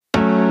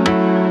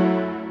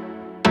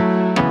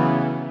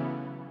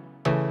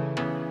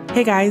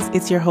Hey guys,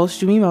 it's your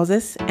host, Jumi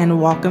Moses,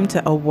 and welcome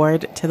to A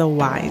Word to the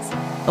Wise,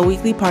 a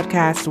weekly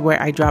podcast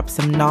where I drop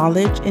some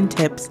knowledge and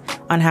tips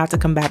on how to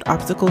combat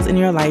obstacles in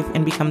your life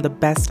and become the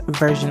best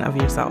version of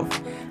yourself.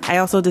 I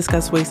also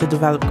discuss ways to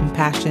develop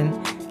compassion,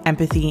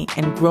 empathy,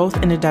 and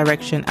growth in the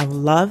direction of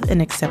love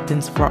and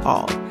acceptance for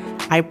all.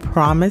 I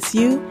promise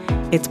you,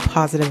 it's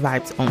positive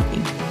vibes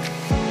only.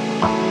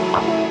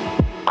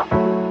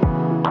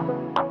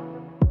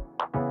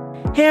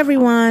 Hey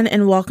everyone,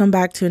 and welcome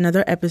back to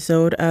another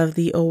episode of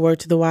the A Word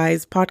to the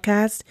Wise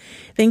podcast.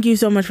 Thank you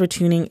so much for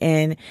tuning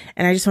in.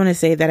 And I just want to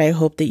say that I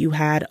hope that you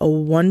had a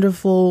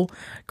wonderful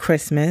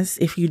Christmas.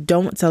 If you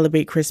don't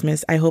celebrate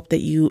Christmas, I hope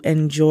that you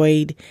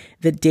enjoyed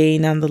the day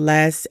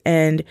nonetheless.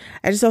 And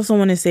I just also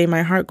want to say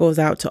my heart goes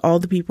out to all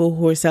the people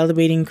who are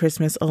celebrating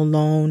Christmas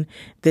alone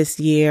this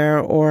year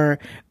or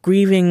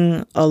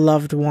grieving a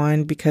loved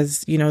one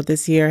because,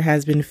 this year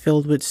has been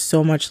filled with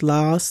so much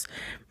loss.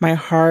 My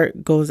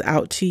heart goes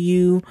out to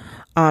you.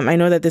 I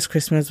know that this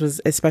Christmas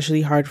was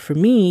especially hard for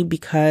me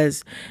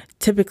because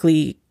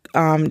typically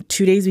 2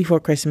 days before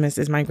Christmas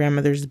is my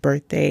grandmother's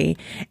birthday,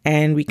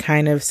 and we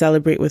kind of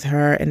celebrate with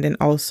her and then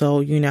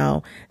also,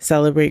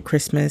 celebrate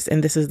Christmas.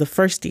 And this is the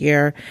first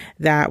year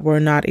that we're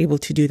not able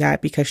to do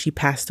that because she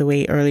passed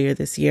away earlier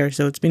this year.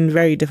 So it's been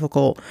very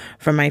difficult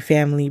for my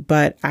family,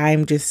 but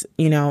I'm just,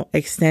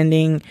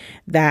 extending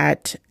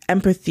that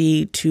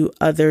empathy to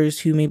others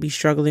who may be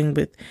struggling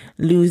with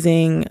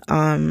losing,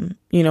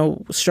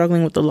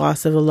 struggling with the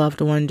loss of a loved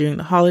one during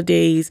the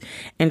holidays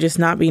and just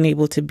not being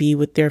able to be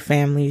with their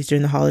families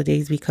during the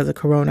holidays because of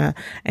Corona.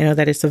 I know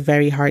that it's a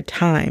very hard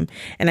time.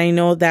 And I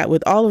know that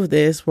with all of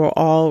this, we're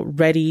all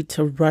ready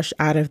to rush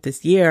out of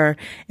this year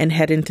and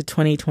head into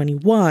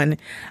 2021.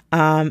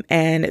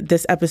 And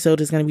this episode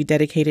is going to be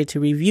dedicated to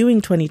reviewing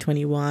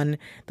 2021,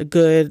 the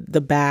good,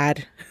 the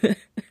bad,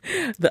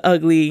 the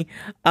ugly.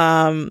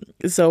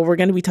 So we're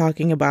going to be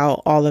talking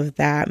about all of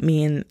that,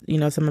 me and,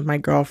 some of my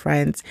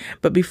girlfriends.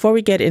 But before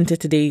we get into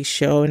today's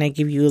show and I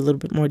give you a little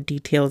bit more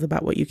details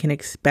about what you can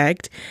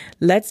expect,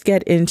 let's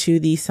get into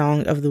the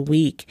song of the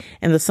week.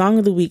 And the song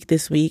of the week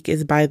this week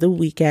is by The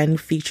Weeknd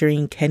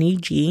featuring Kenny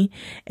G,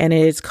 and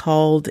it is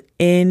called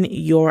In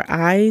Your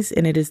Eyes,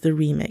 and it is the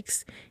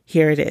remix.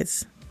 Here it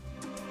is.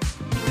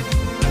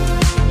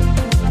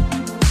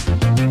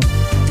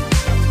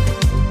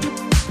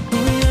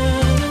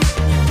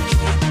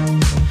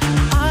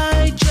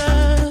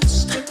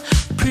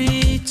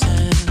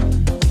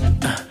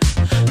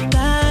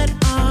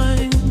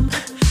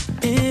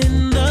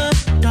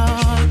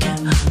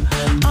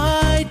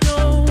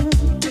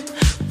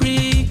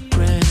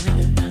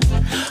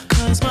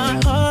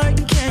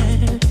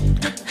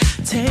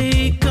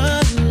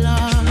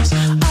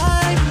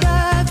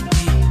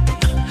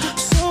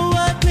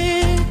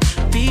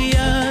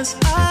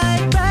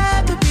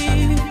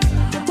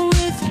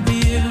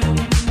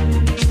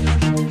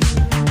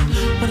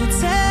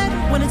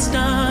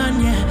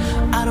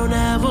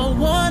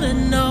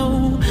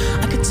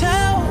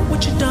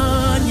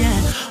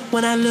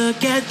 When I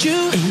look at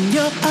you in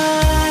your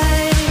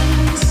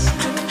eyes,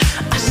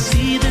 I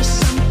see there's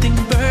something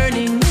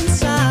burning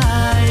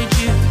inside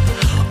you.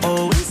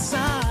 Oh,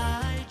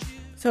 inside you.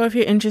 So if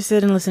you're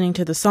interested in listening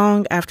to the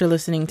song after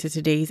listening to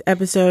today's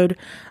episode,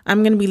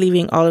 I'm going to be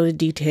leaving all of the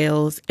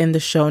details in the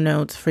show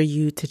notes for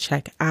you to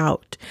check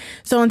out.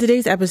 So on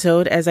today's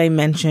episode, as I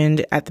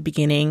mentioned at the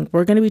beginning,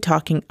 we're going to be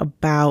talking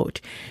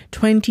about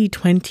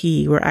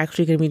 2020. We're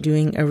actually going to be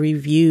doing a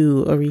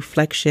review, a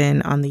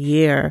reflection on the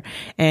year.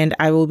 And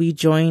I will be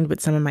joined with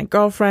some of my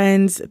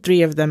girlfriends,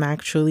 3 of them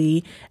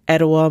actually,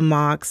 Edua,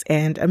 Mox,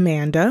 and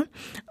Amanda.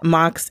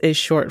 Mox is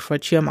short for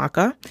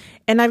Chiamaka.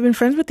 And I've been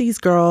friends with these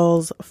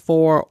girls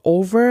for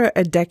over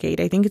a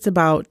decade. I think it's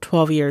about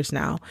 12 years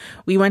now.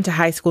 We went to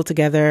high school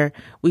together.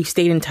 We've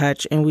stayed in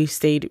touch and we've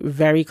stayed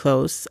very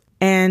close.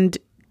 And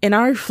in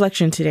our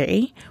reflection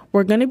today,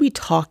 we're going to be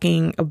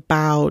talking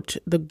about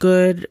the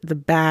good, the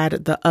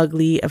bad, the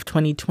ugly of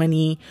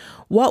 2020,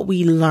 what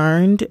we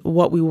learned,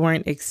 what we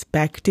weren't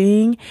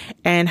expecting,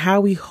 and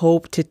how we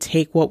hope to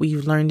take what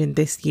we've learned in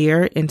this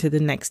year into the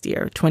next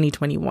year,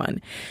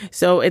 2021.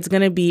 So it's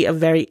going to be a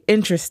very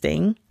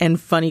interesting and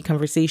funny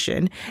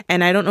conversation.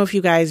 And I don't know if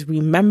you guys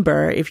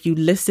remember, if you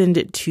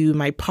listened to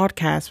my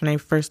podcast when I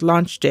first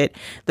launched it,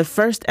 the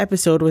first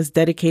episode was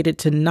dedicated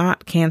to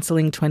not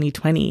canceling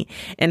 2020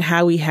 and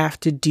how we have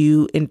to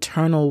do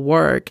internal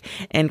work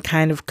and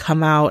kind of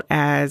come out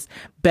as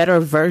better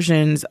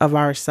versions of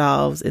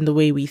ourselves in the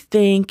way we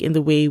think, in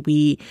the way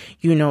we,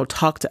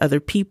 talk to other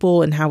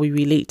people and how we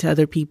relate to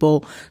other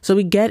people. So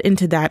we get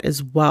into that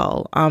as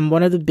well.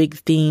 One of the big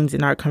themes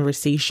in our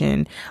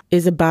conversation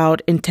is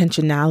about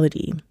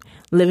intentionality.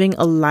 living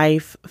a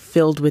life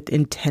filled with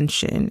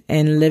intention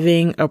and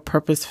living a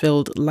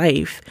purpose-filled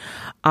life,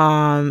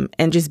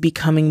 and just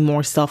becoming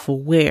more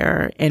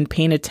self-aware and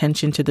paying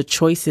attention to the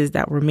choices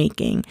that we're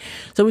making.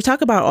 So we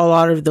talk about a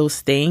lot of those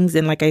things.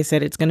 And like I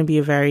said, it's going to be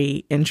a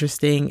very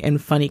interesting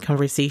and funny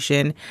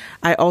conversation.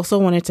 I also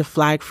wanted to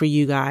flag for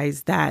you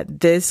guys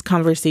that this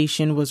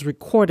conversation was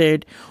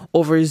recorded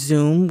over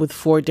Zoom with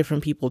 4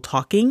 different people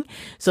talking.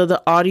 So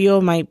the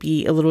audio might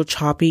be a little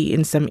choppy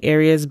in some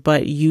areas,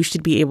 but you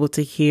should be able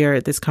to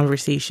hear this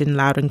conversation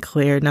loud and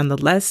clear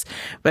nonetheless.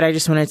 But I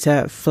just wanted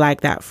to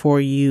flag that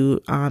for you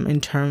in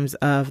terms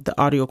of the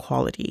audio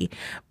quality.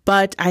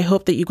 But I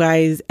hope that you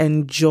guys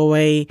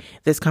enjoy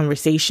this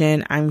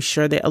conversation. I'm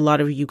sure that a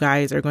lot of you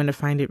guys are going to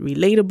find it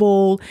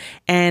relatable.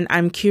 And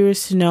I'm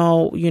curious to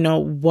know,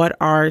 what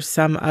are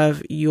some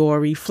of your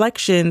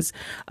reflections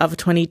of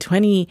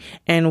 2020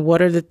 and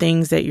what are the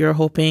things that you're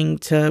hoping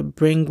to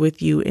bring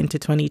with you into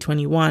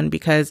 2021?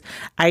 Because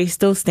I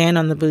still stand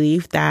on the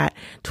belief that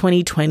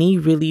 2020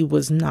 really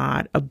was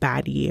not a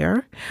bad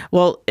year.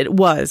 Well, it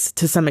was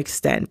to some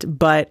extent,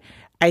 but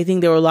I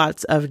think there were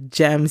lots of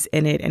gems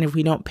in it. And if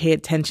we don't pay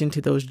attention to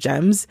those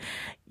gems,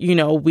 we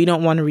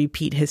don't want to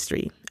repeat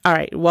history. All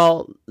right.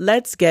 Well,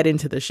 let's get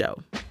into the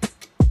show.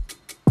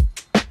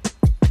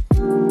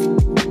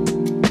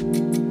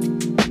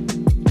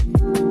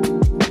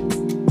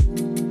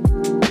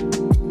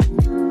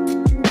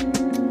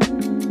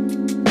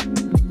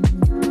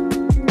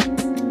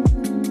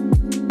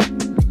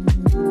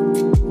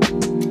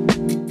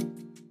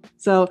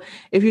 So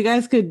if you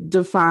guys could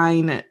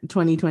define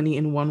 2020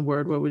 in one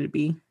word, what would it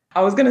be?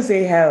 I was going to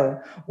say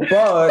hell,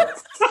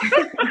 but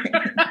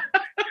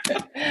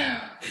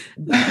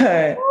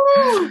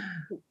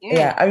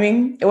yeah, I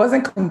mean, it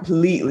wasn't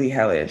completely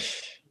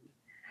hellish.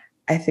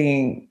 I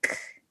think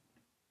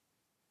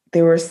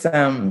there were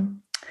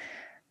some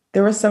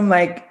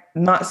like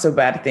not so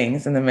bad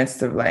things in the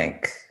midst of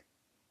like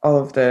all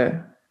of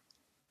the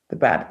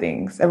bad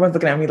things. Everyone's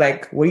looking at me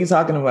like, what are you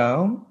talking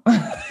about?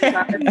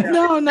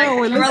 No,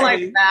 we're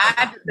like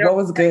bad. What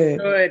was good?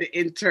 Good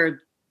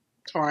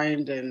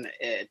intertwined in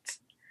it.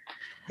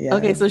 Yeah.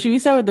 Okay, so should we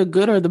start with the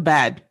good or the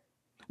bad?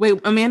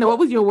 Wait, Amanda, what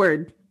was your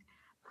word?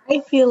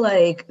 I feel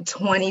like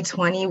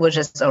 2020 was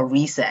just a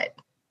reset.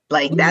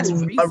 Like that's a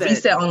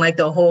reset on like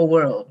the whole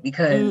world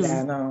because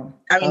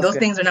those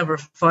things are never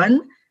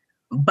fun,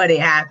 but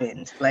it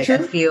happened. Like I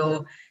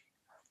feel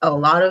a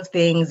lot of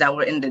things that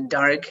were in the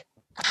dark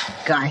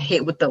got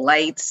hit with the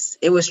lights.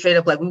 It was straight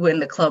up like we were in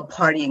the club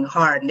partying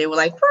hard and they were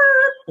like,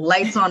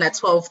 lights on at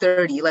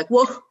 12:30. Like,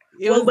 well,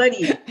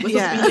 buddy, we're supposed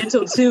to be here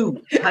till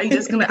 2. How are you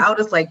just gonna out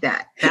us like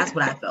that? That's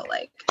what I felt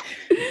like.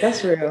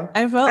 That's real.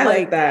 I felt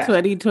like that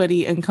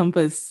 2020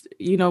 encompassed,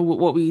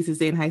 what we used to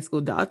say in high school,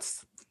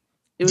 dots.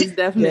 It was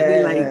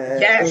definitely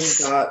like, yes. It was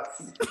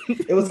dots.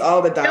 It was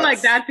all the dots. I feel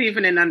like that's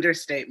even an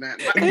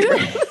understatement.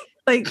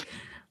 Like,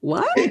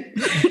 what?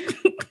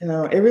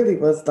 It really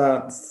was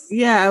dots.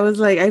 Yeah,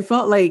 I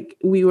felt like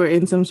we were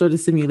in some sort of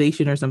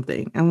simulation or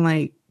something. I'm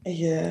like,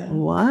 yeah,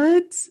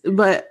 what?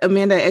 But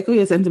Amanda, I echo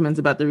your sentiments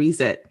about the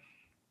reset.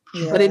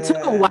 Yeah. But it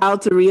took a while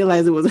to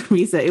realize it was a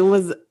reset. It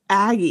was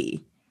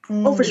Aggie.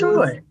 Oh, for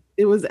sure.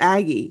 It was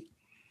Aggie.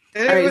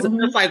 It was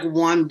just like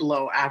one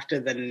blow after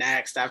the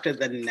next.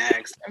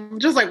 I'm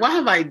just like, what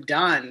have I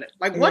done?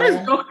 Like, what is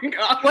going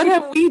on? What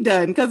have we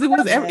done? Because it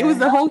was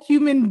the whole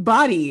human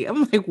body.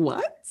 I'm like,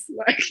 what?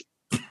 Like,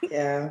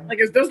 yeah. Like,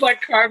 is this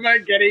like karma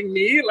getting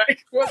me?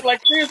 Like, what?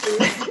 Like,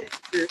 seriously,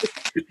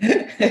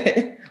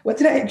 what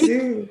did I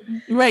do?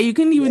 Right. You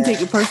couldn't even take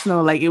it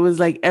personal. Like, it was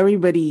like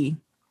everybody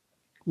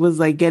was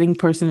like getting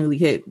personally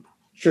hit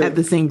at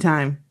the same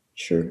time.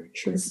 Sure.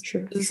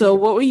 So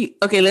what were you...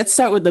 Okay, let's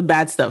start with the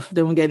bad stuff.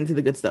 Then we'll get into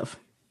the good stuff.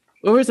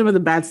 What were some of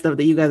the bad stuff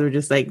that you guys were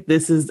just like,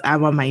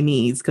 I'm on my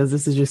knees because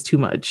this is just too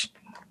much?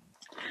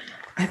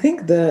 I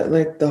think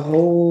the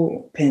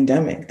whole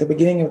pandemic, the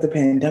beginning of the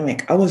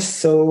pandemic, I was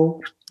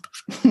so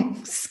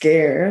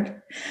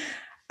scared.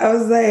 I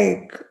was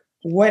like,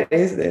 what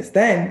is this?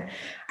 Then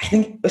I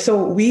think,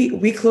 so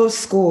we closed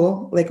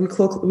school, like we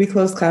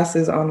closed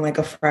classes on like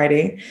a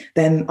Friday.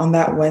 Then on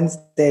that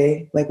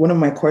Wednesday, like one of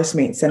my course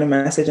mates sent a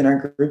message in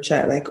our group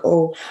chat, like,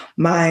 oh,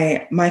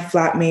 my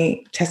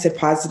flatmate tested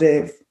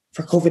positive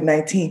for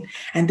COVID-19.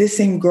 And this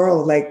same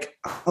girl, like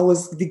I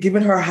was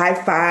giving her a high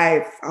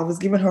five. I was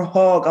giving her a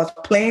hug. I was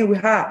playing with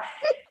her.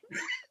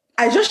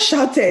 I just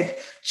shouted,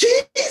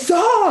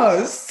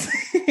 Jesus!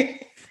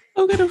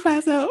 I'm going to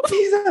pass out.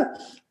 Jesus.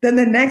 Then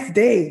the next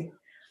day,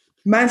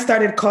 man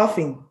started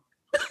coughing.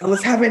 I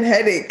was having a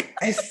headache.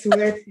 I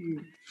swear to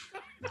you.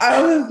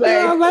 I was like,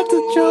 I'm about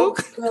to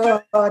choke.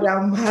 God,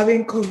 I'm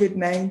having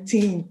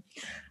COVID-19.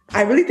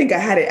 I really think I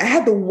had it. I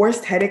had the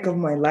worst headache of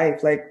my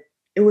life. Like,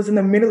 it was in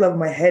the middle of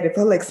my head. It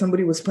felt like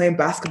somebody was playing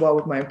basketball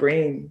with my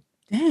brain.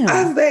 Damn.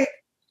 I was like,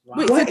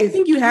 wait, so do you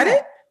think you had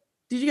it?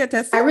 Did you get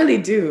tested? I really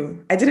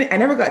do. I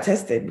never got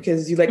tested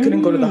because you like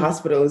couldn't go to the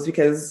hospitals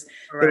because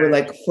they were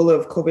like full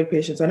of COVID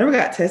patients. So I never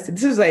got tested.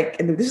 This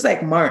was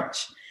like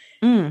March.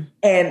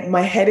 And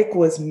my headache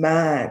was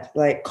mad,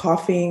 like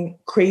coughing,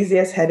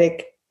 craziest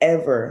headache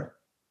ever.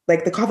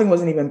 Like the coughing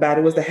wasn't even bad.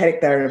 It was the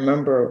headache that I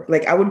remember.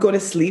 Like I would go to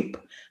sleep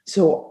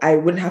so I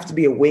wouldn't have to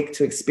be awake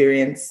to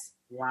experience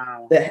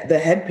the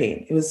head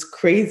pain. It was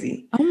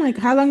crazy. Oh my,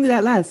 how long did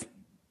that last?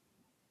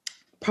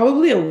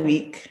 Probably a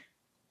week.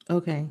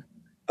 Okay.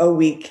 A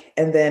week.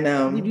 And then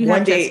did you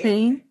have chest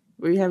pain?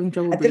 Were you having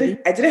trouble breathing?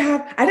 I didn't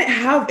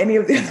have any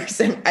of the other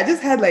symptoms. I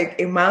just had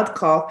like a mild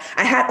cough.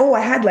 I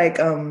had like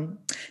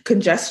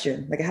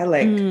congestion. Like I had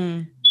like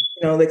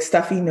like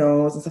stuffy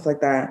nose and stuff like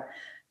that.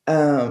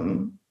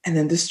 And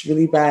then this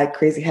really bad,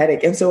 crazy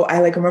headache. And so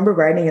I like remember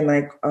writing in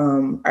like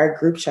our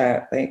group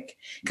chat, like,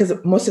 because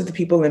most of the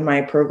people in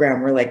my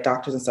program were like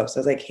doctors and stuff. So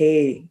I was like,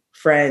 hey,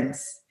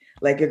 friends,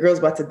 like your girl's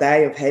about to die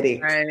of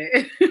headache.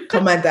 Right.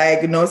 Come and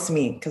diagnose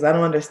me because I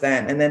don't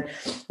understand. And then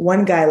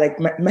one guy like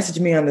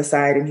messaged me on the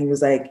side and he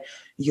was like,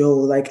 yo,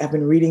 like I've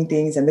been reading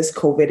things and this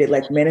COVID, it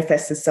like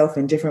manifests itself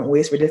in different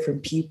ways for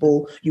different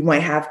people. You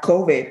might have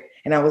COVID.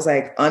 And I was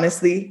like,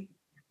 honestly,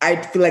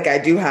 I feel like I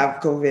do have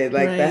COVID.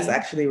 Like that's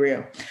actually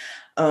real.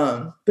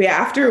 But yeah,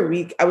 after a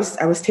week, I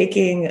was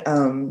taking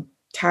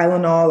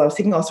Tylenol. I was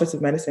taking all sorts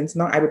of medicines,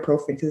 not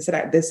ibuprofen, because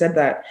they said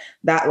that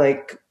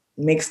like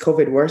makes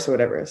COVID worse or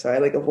whatever. So I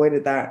like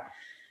avoided that.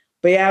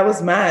 But yeah, I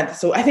was mad.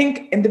 So I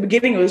think in the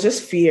beginning it was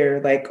just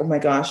fear, like, oh my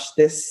gosh,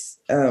 this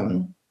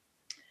thing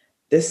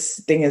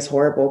is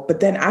horrible. But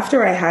then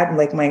after I had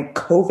like my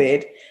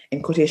COVID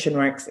in quotation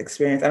marks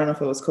experience, I don't know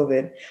if it was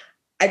COVID,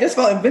 I just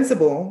felt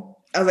invincible.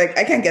 I was like,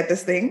 I can't get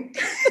this thing.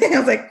 I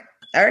was like,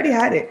 I already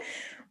had it.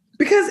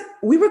 Because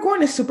we were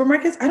going to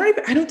supermarkets.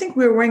 I don't think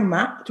we were wearing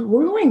masks. Were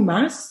we wearing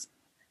masks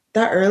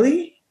that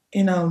early?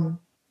 In the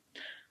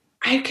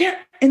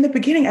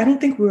beginning, I don't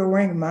think we were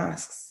wearing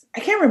masks. I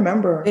can't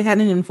remember. They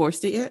hadn't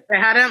enforced it yet? They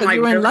hadn't like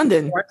you were in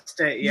London. Enforced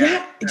it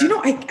yet. Yeah. Do you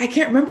know, I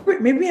can't remember.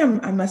 Maybe I'm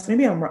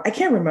wrong. I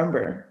can't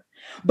remember.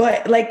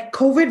 But like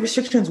COVID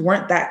restrictions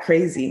weren't that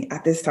crazy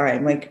at this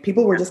time. Like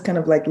people were just kind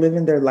of like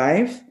living their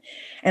life.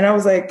 And I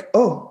was like,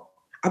 oh,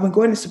 I've been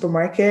going to the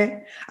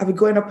supermarket. I've been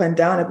going up and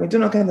down. I've been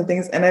doing all kinds of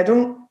things. And I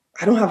don't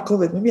have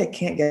COVID. Maybe I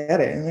can't get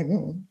it. I'm like,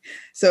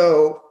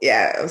 So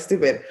yeah, it was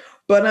stupid.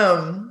 But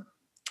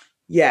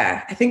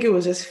yeah, I think it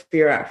was just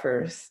fear at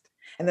first.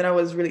 And then I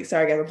was really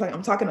sorry, guys.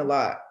 I'm talking a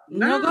lot.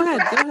 No, go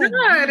ahead.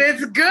 Good.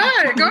 It's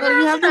good. Go ahead.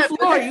 You have the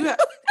floor.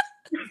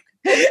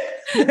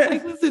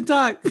 Like, listen,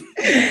 talk.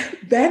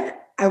 Then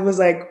I was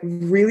like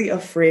really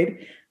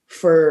afraid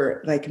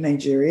for like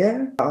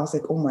Nigeria. I was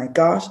like, oh my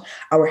gosh,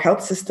 our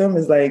health system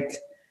is like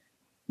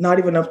not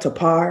even up to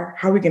par.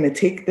 How are we going to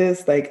take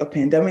this like a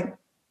pandemic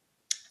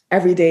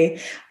every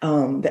day?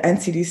 The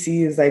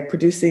NCDC is like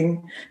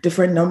producing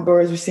different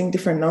numbers. We're seeing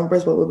different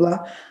numbers, blah, blah, blah.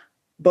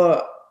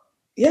 But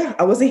yeah,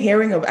 I wasn't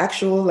hearing of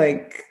actual,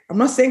 like, I'm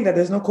not saying that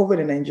there's no COVID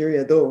in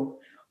Nigeria though,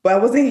 but I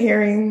wasn't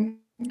hearing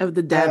of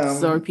the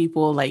deaths or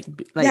people like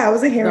yeah, I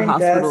wasn't hearing the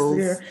hospitals.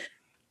 Deaths.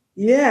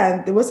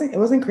 Yeah, it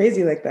wasn't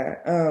crazy like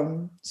that.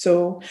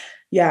 So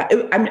yeah,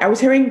 I was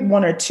hearing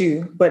one or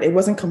two, but it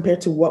wasn't compared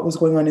to what was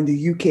going on in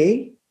the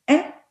UK.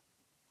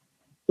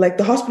 Like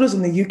the hospitals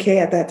in the UK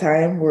at that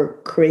time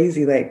were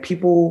crazy. Like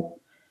people,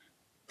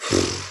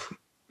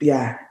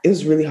 yeah, it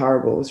was really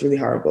horrible. It was really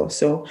horrible.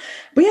 So,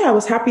 but yeah, I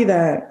was happy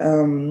that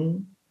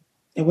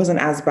it wasn't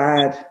as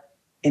bad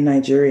in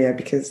Nigeria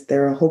because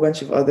there are a whole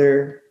bunch of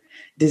other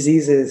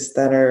diseases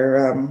that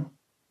are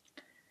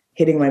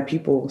hitting my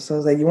people. So I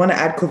was like, you want to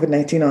add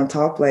COVID-19 on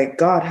top? Like,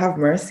 God, have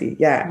mercy.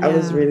 Yeah, I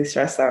was really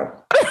stressed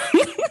out.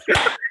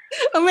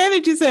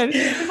 Amanda just said,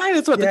 remind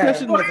us what the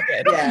question was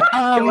again.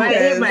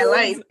 Yeah. In my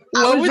life,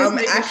 I was just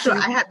making sure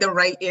I had the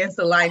right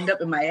answer lined up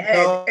in my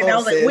head. And I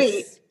was like,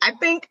 wait, I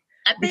think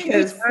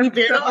because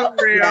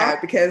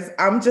because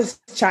I'm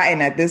just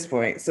chatting at this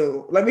point.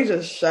 So let me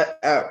just shut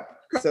up.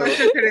 So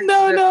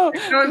no,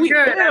 it was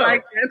good. I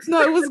like it.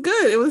 No, it was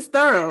good. It was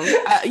thorough.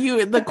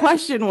 The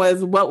question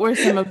was, what were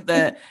some of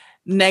the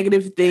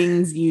negative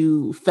things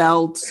you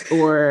felt,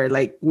 or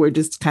like were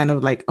just kind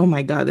of like, oh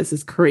my God, this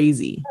is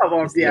crazy? Oh,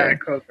 well, yeah,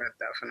 COVID,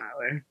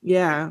 definitely.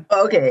 Yeah.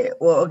 Okay.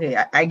 Well, okay.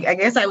 I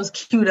guess I was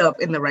queued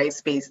up in the right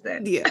space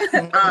then. Yeah.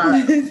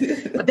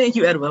 But thank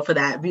you, Edua, for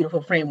that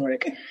beautiful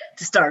framework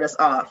to start us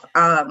off.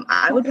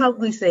 I would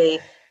probably say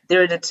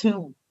there are the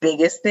two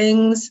biggest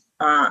things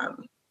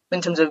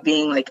in terms of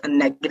being like a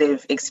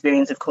negative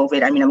experience of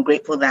COVID. I mean, I'm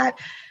grateful that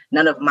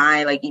none of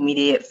my like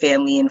immediate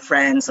family and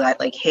friends got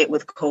like hit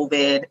with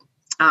COVID.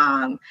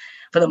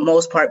 For the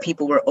most part,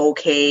 people were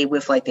okay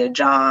with like their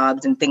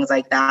jobs and things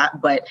like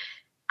that. But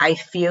I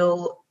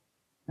feel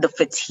the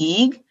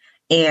fatigue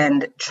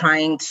and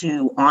trying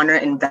to honor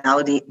and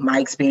validate my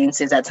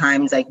experiences at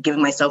times, like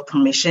giving myself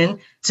permission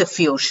to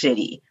feel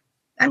shitty.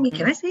 I mean,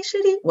 can I say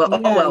shitty?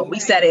 Well, we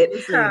said it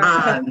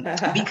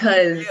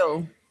because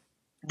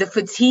the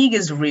fatigue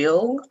is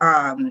real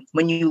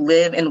when you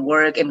live and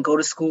work and go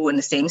to school in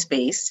the same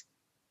space.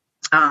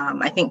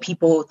 I think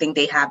people think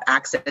they have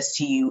access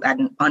to you at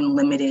an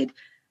unlimited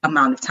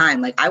amount of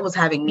time. Like I was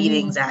having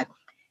meetings at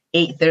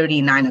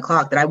 8:30, 9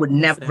 o'clock that I would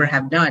never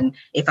have done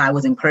if I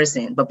was in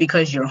person. But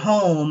because you're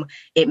home,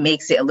 it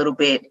makes it a little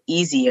bit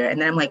easier.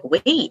 And then I'm like,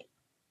 wait,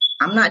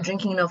 I'm not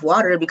drinking enough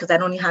water because I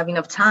don't have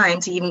enough time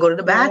to even go to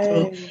the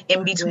bathroom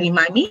in between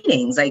my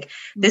meetings. Like,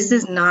 this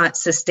is not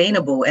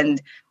sustainable.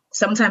 And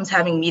sometimes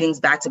having meetings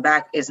back to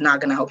back is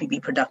not going to help you be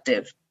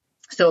productive.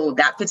 So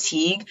that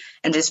fatigue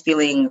and just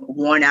feeling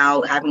worn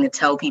out, having to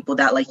tell people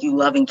that like you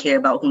love and care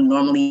about who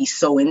normally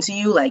so into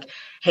you, like,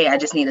 hey, I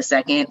just need a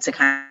second to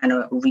kind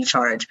of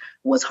recharge,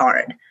 was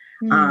hard.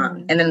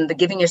 And then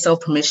giving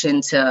yourself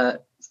permission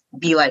to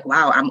be like,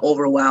 wow, I'm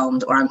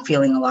overwhelmed or I'm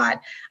feeling a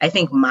lot. I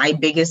think my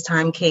biggest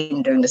time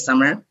came during the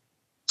summer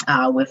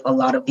with a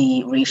lot of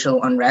the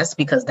racial unrest,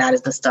 because that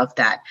is the stuff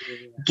that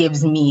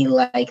gives me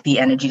like the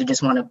energy to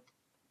just want to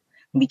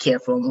be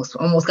careful.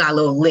 Almost got a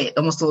little lit,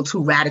 almost a little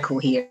too radical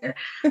here.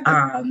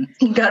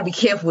 You got to be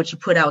careful what you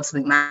put out to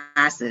the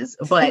masses.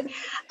 But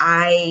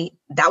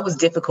that was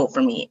difficult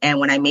for me.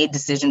 And when I made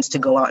decisions to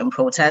go out and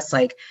protest,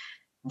 like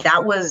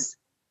that was,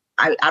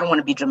 I don't want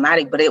to be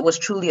dramatic, but it was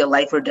truly a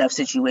life or death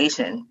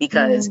situation,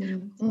 because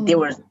there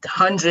were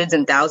hundreds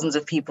and thousands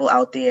of people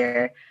out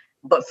there.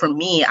 But for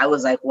me, I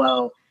was like,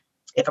 well,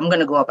 if I'm going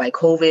to go out by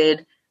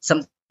COVID,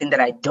 something that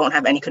I don't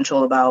have any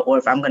control about, or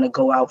if I'm going to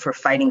go out for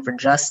fighting for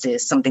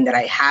justice, something that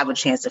I have a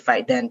chance to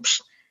fight, then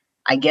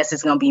I guess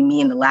it's going to be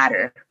me in the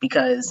latter,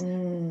 because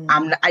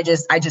I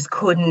just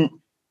couldn't,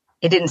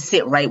 it didn't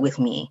sit right with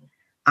me.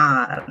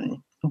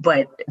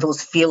 But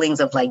those feelings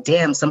of like,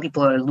 damn, some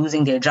people are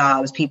losing their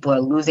jobs, people are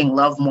losing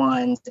loved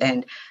ones,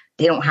 and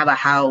they don't have a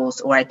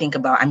house. Or I think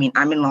about, I mean,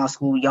 I'm in law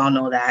school, y'all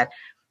know that.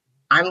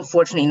 I'm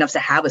fortunate enough to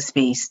have a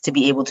space to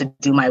be able to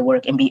do my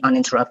work and be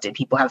uninterrupted.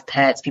 People have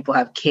pets, people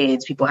have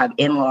kids, people have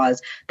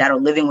in-laws that are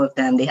living with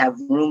them. They have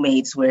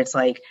roommates where it's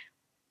like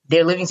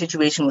their living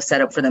situation was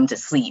set up for them to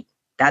sleep.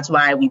 That's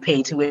why we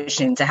pay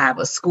tuition to have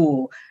a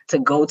school to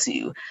go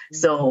to.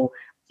 So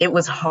it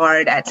was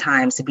hard at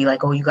times to be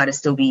like, oh, you got to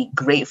still be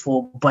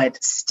grateful,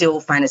 but still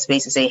find a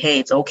space to say, hey,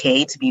 it's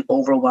okay to be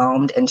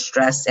overwhelmed and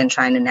stressed and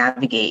trying to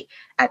navigate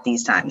at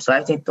these times. So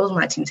I think those are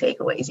my two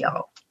takeaways,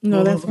 y'all.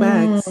 No, that's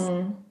facts.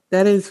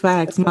 That is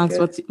facts. Max,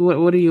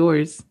 what are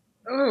yours?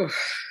 Oh.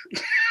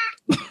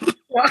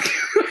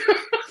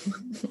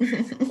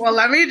 Well,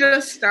 let me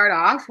just start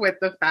off with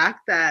the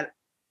fact that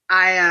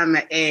I am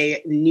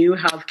a new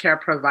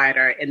healthcare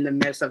provider in the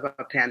midst of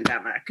a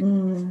pandemic.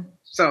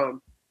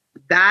 So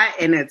that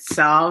in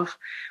itself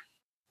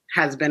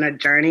has been a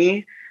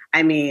journey.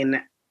 I mean,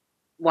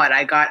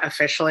 I got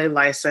officially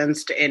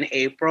licensed in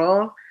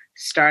April,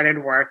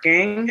 started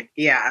working.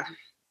 Yeah,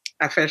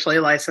 officially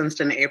licensed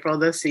in April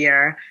this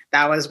year.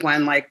 That was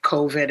when like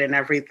COVID and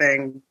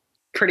everything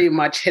pretty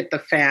much hit the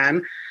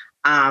fan.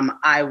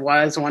 I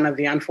was one of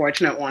the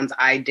unfortunate ones.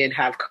 I did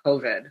have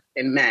COVID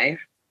in May.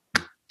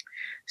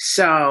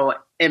 So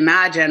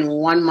imagine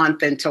 1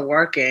 month into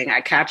working,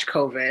 I catch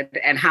COVID,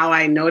 and how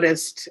I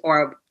noticed,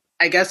 or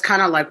I guess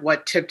kind of like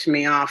what tipped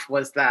me off,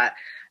 was that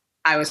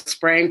I was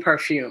spraying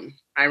perfume,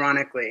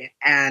 ironically.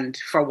 And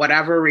for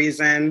whatever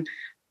reason,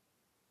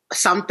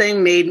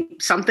 something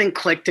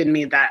clicked in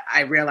me that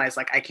I realized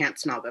like, I can't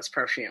smell this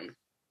perfume.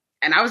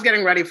 And I was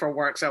getting ready for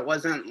work. So it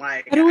wasn't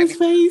like Edua's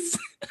face.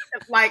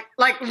 like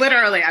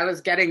literally I was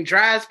getting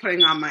dressed,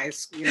 putting on my,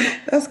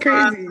 that's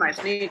crazy. My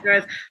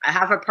sneakers. I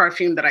have a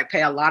perfume that I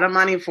pay a lot of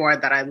money for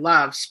that I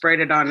love, sprayed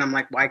it on. And I'm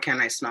like, why can't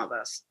I smell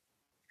this?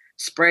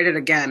 Sprayed it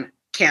again.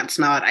 Can't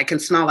smell it. I can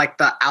smell like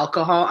the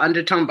alcohol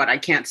undertone, but I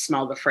can't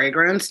smell the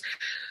fragrance.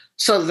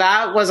 So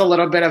that was a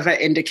little bit of an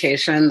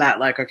indication that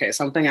like, okay,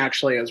 something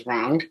actually is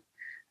wrong.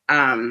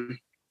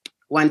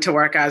 Went to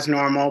work as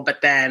normal,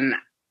 but then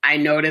I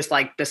noticed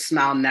like the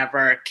smell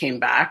never came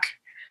back.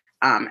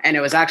 And it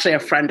was actually a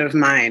friend of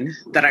mine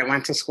that I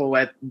went to school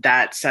with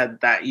that said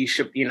that you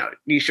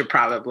should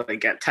probably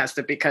get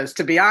tested, because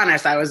to be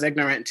honest, I was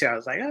ignorant too. I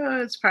was like,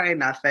 oh, it's probably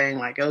nothing,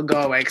 like it'll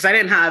go away. Cause I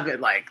didn't have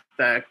it like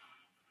the,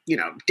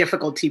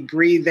 difficulty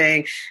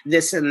breathing,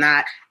 this and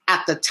that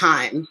at the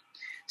time.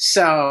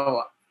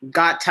 So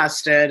got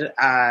tested,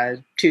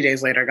 2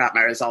 days later, got my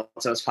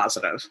results. It was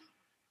positive.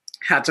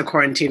 Had to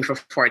quarantine for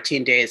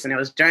 14 days. And it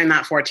was during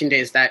that 14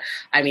 days that,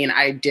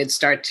 I did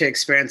start to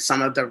experience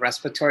some of the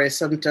respiratory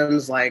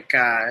symptoms, like,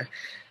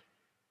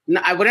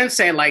 I wouldn't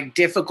say like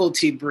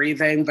difficulty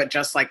breathing, but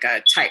just like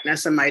a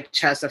tightness in my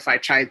chest if I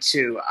tried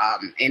to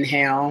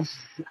inhale.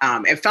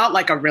 It felt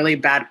like a really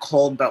bad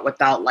cold, but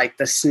without like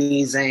the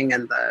sneezing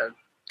and the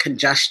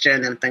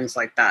congestion and things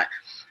like that.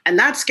 And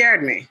that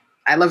scared me.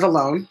 I live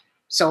alone.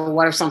 So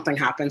what if something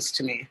happens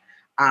to me?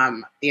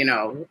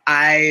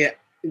 I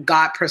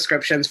got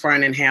prescriptions for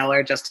an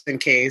inhaler just in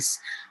case,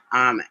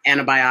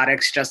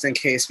 antibiotics just in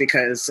case,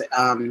 because,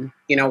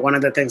 one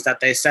of the things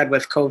that they said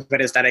with COVID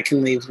is that it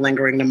can leave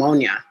lingering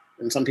pneumonia,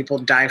 and some people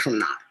die from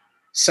that.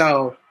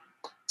 So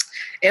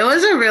it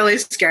was a really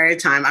scary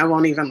time. I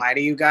won't even lie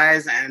to you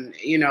guys. And,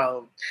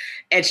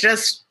 it's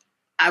just,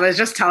 I was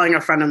just telling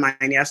a friend of mine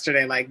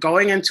yesterday, like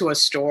going into a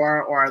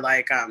store or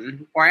like,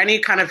 or any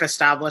kind of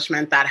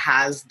establishment that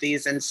has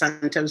these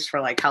incentives for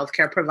like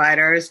healthcare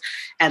providers,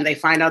 and they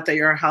find out that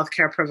you're a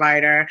healthcare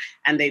provider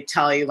and they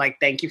tell you like,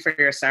 thank you for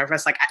your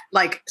service.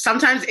 Like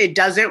sometimes it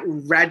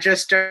doesn't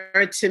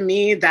register to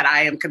me that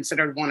I am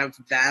considered one of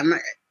them,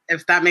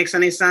 if that makes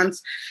any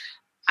sense.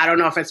 I don't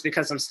know if it's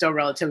because I'm still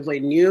relatively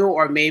new,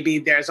 or maybe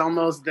there's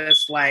almost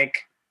this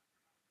like,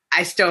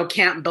 I still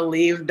can't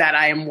believe that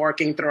I am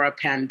working through a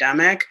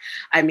pandemic.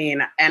 I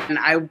mean, and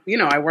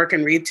I work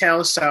in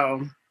retail,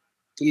 so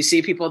you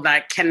see people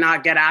that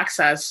cannot get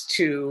access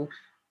to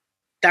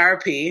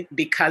therapy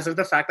because of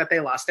the fact that they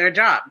lost their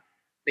job,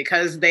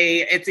 because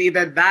it's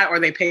either that or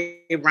they pay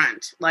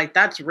rent. Like,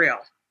 that's real,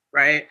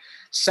 right?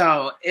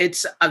 So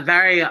it's a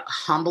very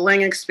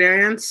humbling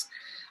experience.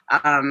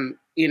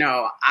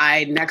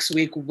 I next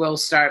week will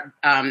start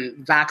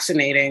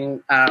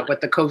vaccinating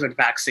with the COVID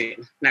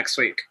vaccine next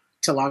week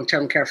to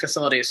long-term care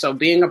facilities. So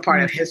being a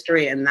part of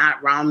history in that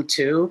realm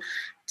too,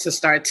 to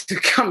start to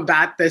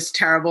combat this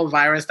terrible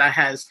virus that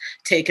has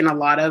taken a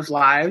lot of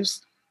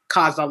lives,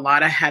 caused a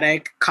lot of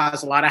headache,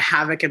 caused a lot of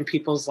havoc in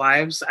people's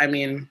lives. I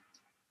mean,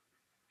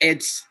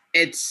 it's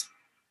an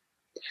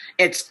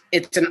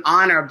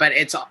honor, but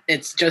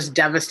it's just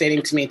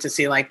devastating to me to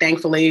see, like,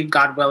 thankfully,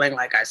 God willing,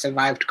 like, I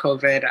survived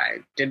COVID. I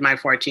did my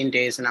 14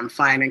 days and I'm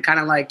fine. And kind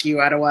of like you,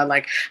 Edua,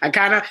 like,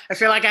 I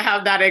feel like I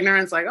have that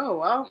ignorance, like, oh,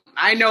 well,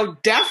 I know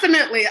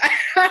definitely I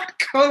had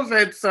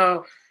COVID.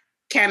 So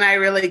can I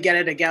really get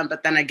it again?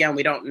 But then again,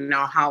 we don't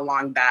know how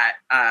long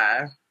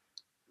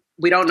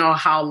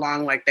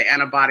like the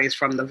antibodies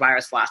from the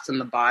virus last in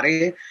the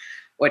body,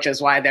 which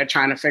is why they're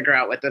trying to figure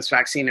out with this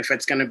vaccine if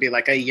it's going to be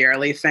like a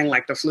yearly thing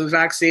like the flu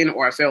vaccine,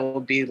 or if it will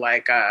be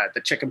like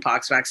the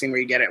chickenpox vaccine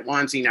where you get it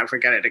once, you never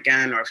get it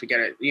again, or if you get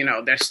it,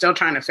 they're still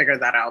trying to figure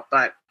that out.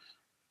 But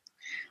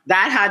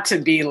that had to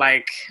be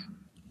like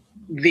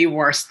the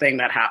worst thing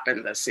that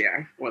happened this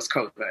year was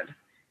COVID.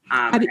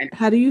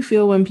 How do you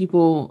feel when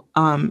people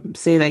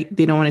say like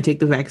they don't want to take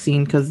the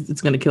vaccine because it's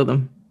going to kill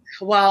them?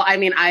 Well, I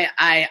mean,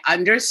 I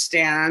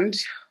understand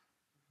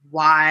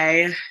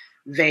why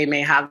they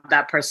may have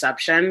that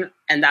perception.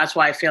 And that's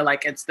why I feel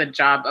like it's the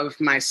job of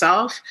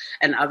myself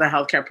and other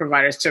healthcare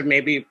providers to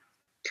maybe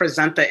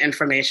present the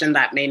information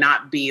that may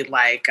not be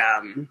like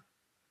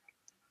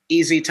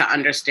easy to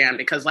understand.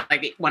 Because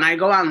like when I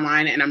go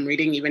online and I'm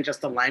reading even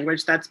just the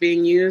language that's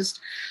being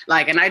used,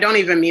 like, and I don't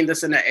even mean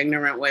this in an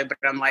ignorant way, but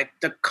I'm like,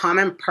 the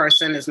common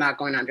person is not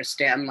going to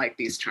understand like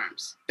these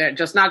terms. They're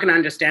just not going to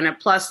understand it.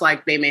 Plus,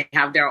 like, they may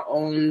have their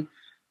own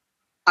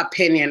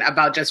opinion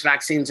about just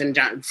vaccines and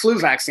flu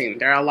vaccine.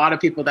 There are a lot of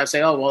people that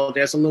say, oh, well,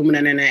 there's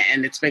aluminum in it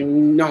and it's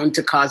been known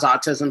to cause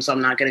autism, so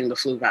I'm not getting the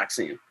flu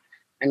vaccine.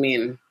 I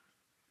mean,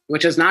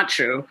 which is not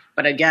true.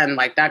 But again,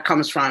 like, that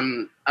comes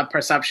from a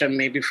perception,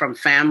 maybe from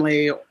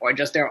family or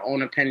just their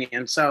own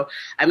opinion. So,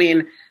 I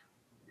mean,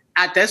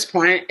 at this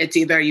point, it's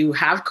either you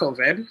have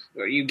COVID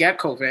or you get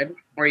COVID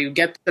or you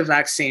get the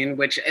vaccine,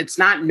 which it's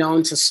not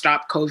known to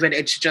stop COVID.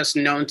 It's just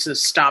known to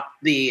stop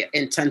the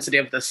intensity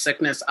of the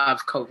sickness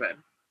of COVID.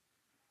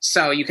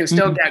 So you can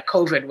still get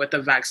COVID with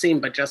the vaccine,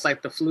 but just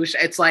like the flu,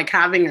 it's like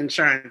having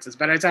insurance. It's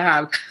better to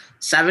have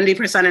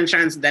 70%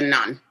 insurance than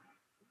none.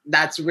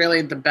 That's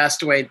really the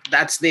best way.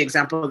 That's the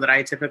example that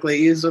I typically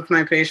use with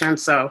my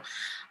patients. So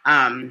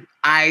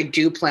I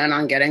do plan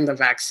on getting the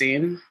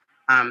vaccine.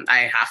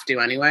 I have to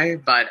anyway,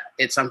 but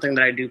it's something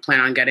that I do plan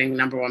on getting,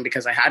 number one,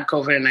 because I had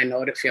COVID and I know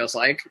what it feels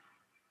like.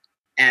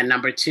 And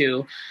number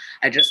two,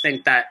 I just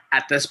think that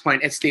at this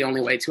point, it's the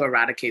only way to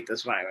eradicate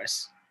this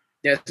virus.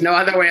 There's no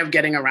other way of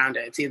getting around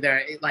it. It's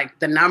either like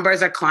the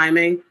numbers are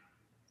climbing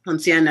on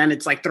CNN.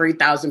 It's like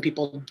 3,000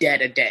 people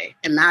dead a day.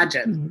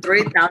 Imagine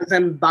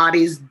 3,000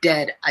 bodies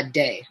dead a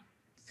day.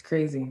 It's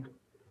crazy.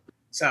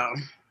 So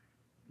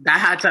that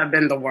had to have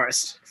been the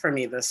worst for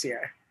me this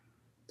year.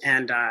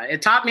 And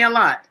it taught me a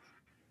lot.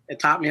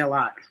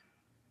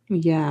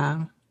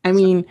 Yeah. I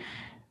mean,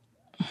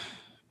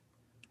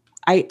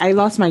 I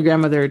lost my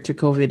grandmother to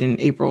COVID in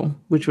April,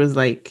 which was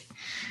like,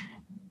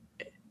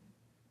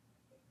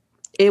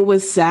 it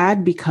was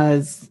sad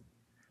because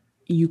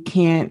you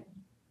can't,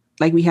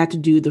 like, we had to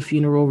do the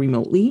funeral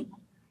remotely.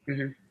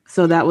 Mm-hmm.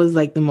 So that was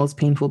like the most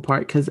painful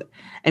part. Cause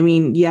I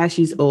mean, yeah,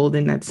 she's old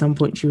and at some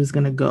point she was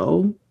going to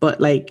go,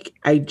 but like,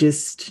 I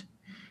just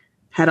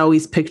had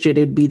always pictured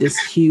it'd be this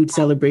huge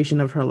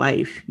celebration of her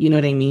life. You know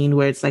what I mean?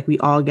 Where it's like, we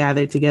all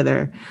gathered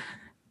together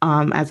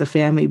as a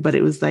family, but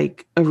it was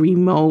like a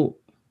remote,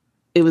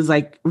 it was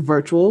like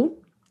virtual.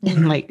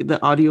 And like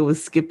the audio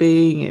was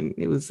skipping and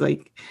it was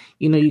like,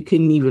 you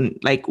couldn't even,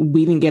 like,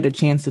 we didn't get a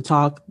chance to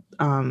talk,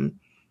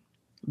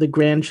 the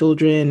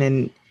grandchildren,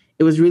 and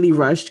it was really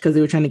rushed because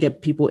they were trying to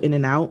get people in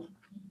and out.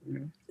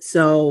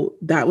 So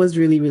that was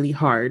really, really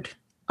hard.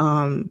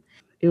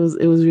 It was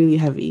really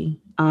heavy.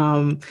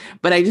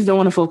 But I just don't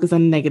want to focus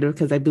on the negative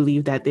because I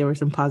believe that there were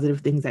some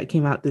positive things that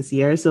came out this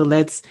year. So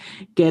let's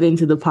get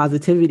into the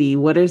positivity.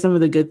 What are some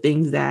of the good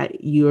things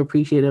that you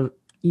appreciate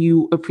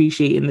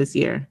in this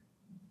year?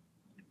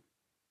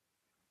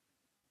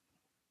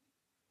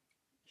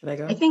 Should I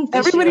go? I think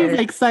everybody's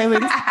like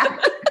silent.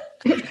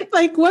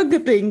 Like, what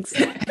good things?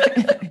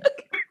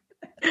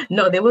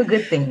 No, there were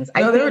good things.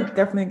 No, there were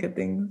definitely good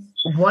things.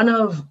 One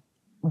of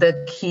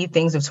the key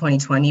things of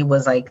 2020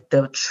 was like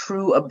the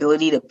true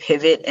ability to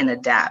pivot and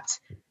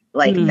adapt.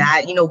 Like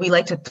that, we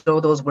like to throw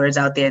those words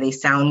out there. They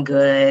sound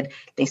good.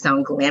 They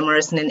sound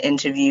glamorous in an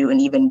interview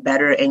and even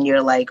better in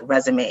your like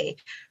resume.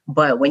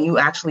 But when you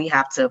actually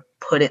have to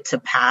put it to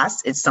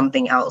pass, it's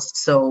something else.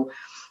 So,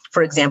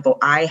 for example,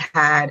 I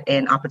had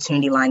an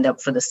opportunity lined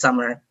up for the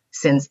summer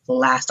since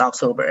last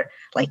October.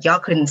 Like, y'all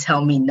couldn't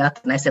tell me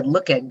nothing. I said,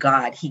 look at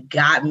God. He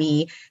got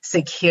me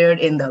secured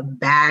in the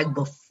bag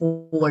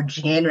before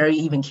January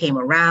even came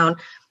around.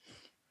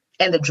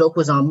 And the joke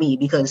was on me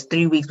because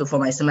 3 weeks before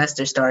my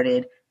semester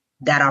started,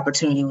 that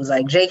opportunity was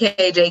like,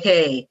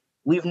 JK,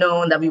 we've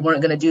known that we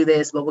weren't going to do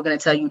this, but we're going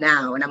to tell you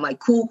now. And I'm like,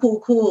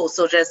 cool.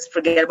 So just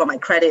forget about my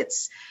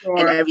credits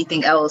and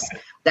everything else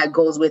that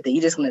goes with it.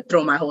 You're just going to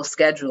throw my whole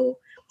schedule.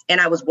 And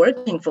I was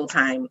working full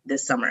time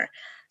this summer.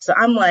 So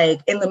I'm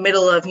like in the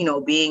middle of,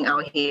 being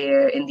out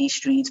here in these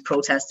streets,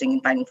 protesting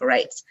and fighting for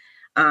rights.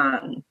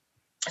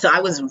 So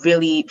I was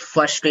really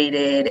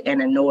frustrated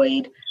and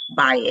annoyed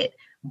by it.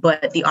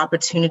 But the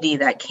opportunity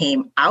that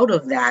came out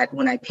of that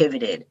when I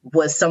pivoted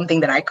was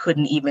something that I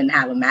couldn't even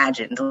have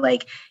imagined.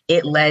 Like,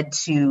 it led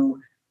to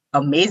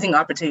amazing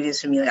opportunities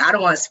for me. Like, I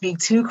don't want to speak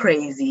too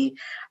crazy,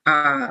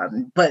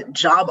 but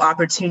job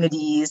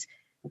opportunities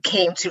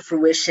came to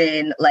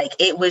fruition. Like,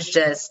 it was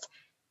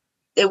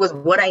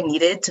what I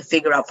needed to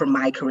figure out for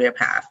my career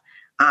path.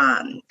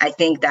 I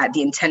think that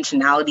the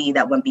intentionality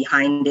that went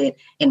behind it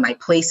in my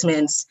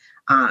placements,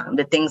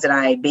 the things that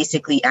I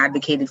basically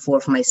advocated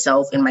for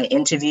myself in my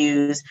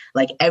interviews,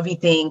 like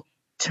everything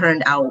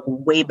turned out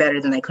way better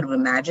than I could have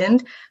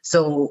imagined.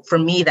 So for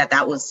me,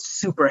 that was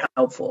super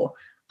helpful.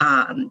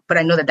 But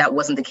I know that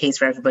wasn't the case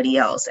for everybody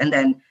else. And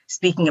then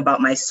speaking about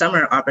my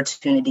summer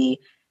opportunity,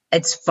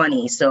 it's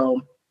funny.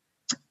 So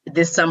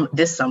this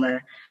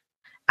summer,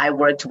 I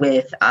worked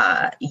with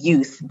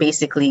youth,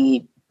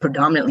 basically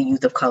predominantly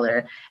youth of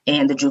color,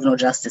 and the juvenile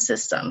justice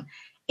system.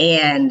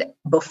 And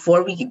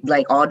before we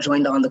all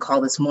joined on the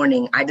call this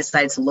morning, I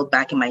decided to look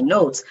back in my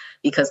notes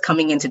because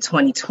coming into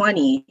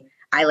 2020,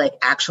 I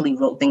actually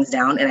wrote things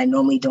down, and I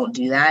normally don't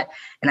do that.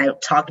 And I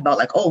talked about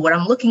what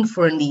I'm looking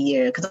for in the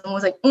year, because I'm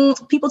always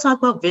people talk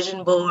about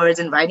vision boards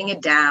and writing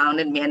it down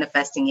and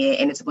manifesting it,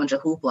 and it's a bunch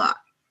of hoopla.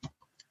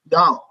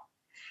 Y'all,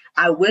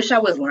 I wish I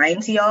was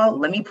lying to y'all.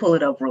 Let me pull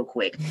it up real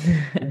quick.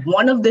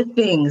 One of the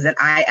things that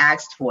I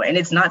asked for, and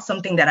it's not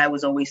something that I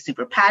was always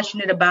super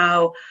passionate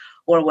about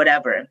or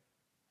whatever,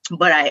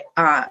 but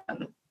I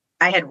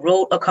had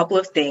wrote a couple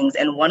of things,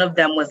 and one of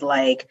them was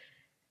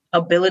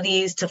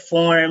abilities to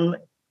form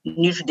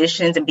new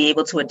traditions and be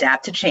able to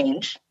adapt to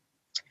change.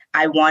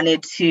 I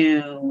wanted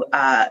to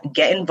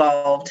get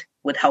involved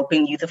with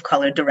helping youth of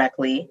color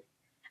directly.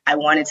 I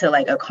wanted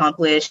to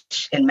accomplish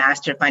and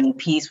master finding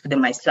peace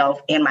within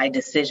myself and my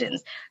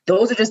decisions.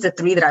 Those are just the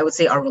three that I would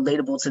say are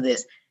relatable to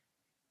this.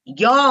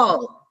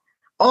 Y'all,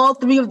 all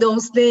three of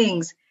those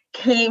things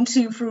came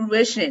to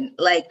fruition.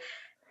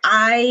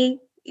 I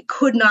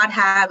could not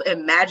have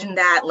imagined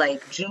that.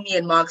 Jumi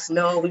and Mox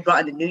know we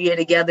brought in the new year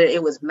together.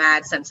 It was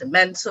mad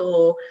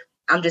sentimental.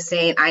 I'm just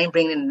saying I ain't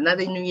bringing in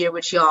another new year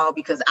with y'all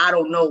because I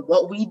don't know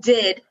what we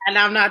did. And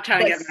I'm not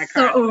trying to get my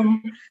card.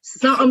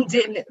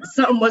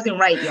 Something wasn't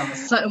right, y'all.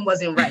 Something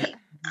wasn't right.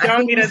 I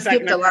think we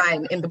skipped a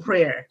line in the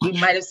prayer. We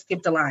might have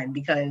skipped a line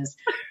because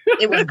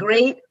it was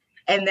great.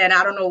 And then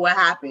I don't know what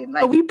happened.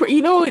 We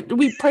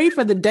prayed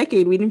for the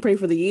decade. We didn't pray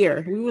for the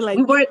year. We were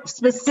we weren't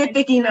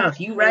specific enough.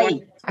 You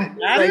right.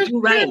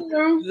 You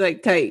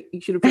right. Tight.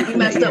 You should have prayed. We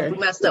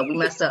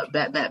messed up.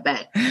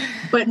 Back.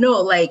 But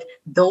no,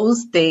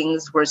 those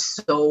things were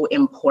so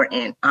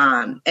important.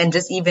 And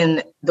just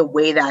even the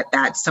way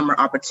that summer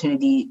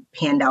opportunity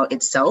panned out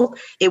itself,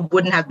 it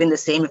wouldn't have been the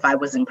same if I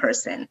was in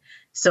person.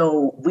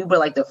 So we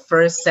were the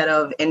first set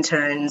of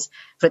interns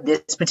for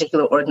this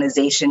particular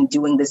organization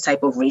doing this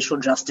type of racial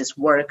justice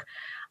work.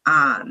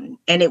 And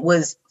it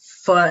was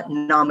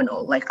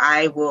phenomenal.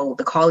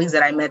 The colleagues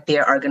that I met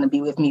there are going to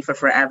be with me for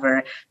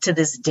forever. To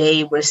this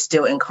day, we're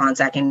still in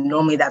contact. And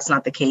normally that's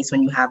not the case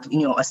when you have,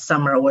 a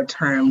summer or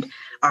termed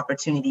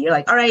opportunity. You're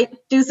all right,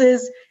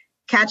 deuces,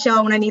 catch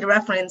y'all when I need a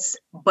reference.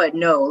 But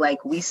no,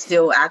 we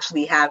still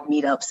actually have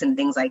meetups and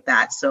things like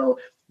that. So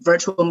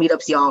virtual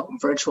meetups, y'all,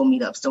 virtual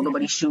meetups. Don't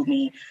nobody shoot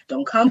me.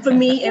 Don't come for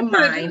me in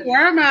mine.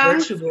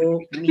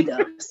 Virtual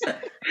meetups.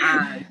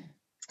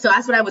 So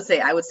that's what I would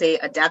say. I would say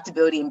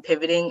adaptability and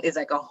pivoting is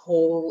a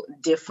whole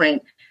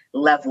different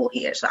level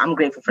here. So I'm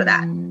grateful for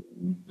that.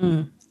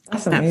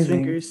 That's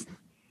amazing.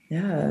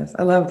 Yes,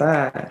 I love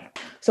that.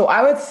 So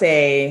I would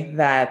say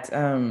that,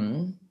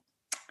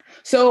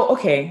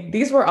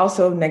 these were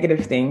also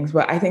negative things,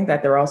 but I think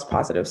that they're also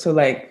positive. So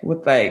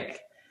with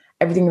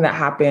everything that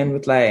happened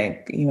with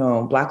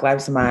Black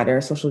Lives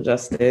Matter, social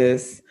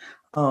justice,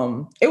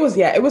 it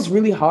was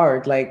really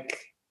hard.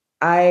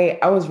 I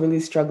was really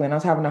struggling. I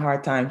was having a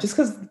hard time just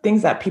because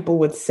things that people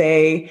would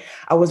say.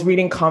 I was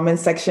reading comment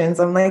sections.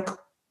 I'm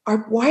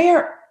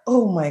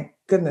oh my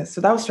goodness.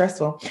 So that was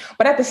stressful.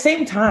 But at the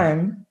same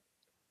time,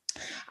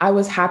 I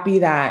was happy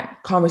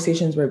that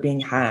conversations were being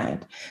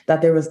had,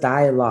 that there was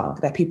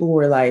dialogue, that people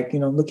were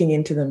looking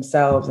into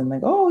themselves and I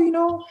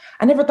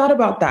never thought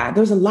about that.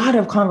 There was a lot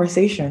of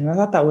conversation. I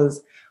thought that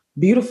was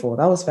beautiful.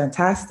 That was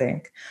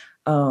fantastic.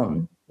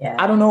 I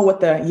don't know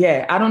what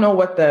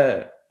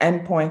the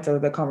end point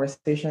of the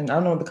conversation. I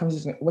don't know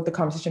what the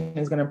conversation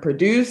is going to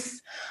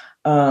produce.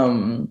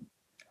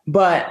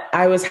 But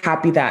I was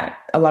happy that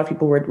a lot of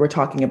people were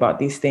talking about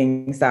these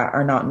things that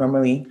are not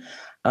normally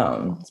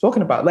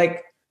spoken about,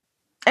 like,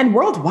 and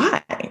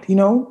worldwide,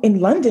 in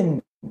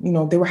London,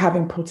 they were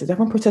having protests.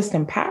 Everyone protested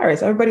in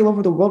Paris. Everybody all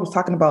over the world was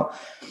talking about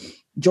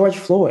George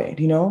Floyd,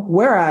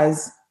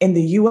 whereas in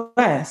the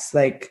US,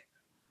 like,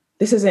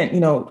 this isn't,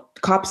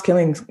 cops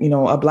killing,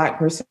 a Black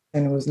person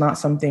was not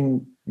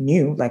something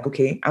new. Like,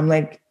 okay, I'm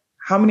like,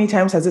 how many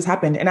times has this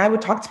happened? And I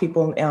would talk to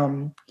people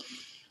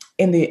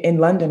in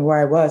London where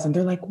I was, and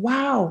they're like,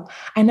 wow,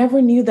 I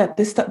never knew that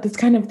this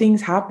kind of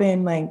things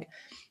happen like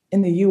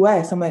in the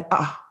US. I'm like,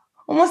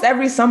 almost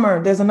every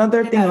summer there's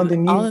another thing on the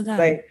news. All of that.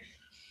 Like,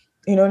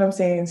 you know what I'm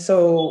saying?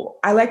 So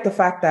I like the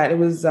fact that it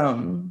was,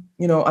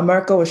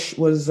 America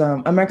was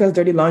America's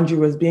dirty laundry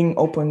was being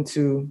open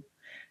to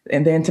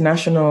in the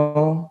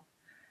international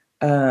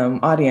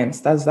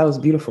audience. That was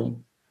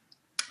beautiful.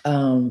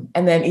 And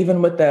then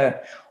even with the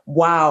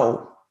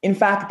wow, in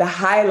fact, the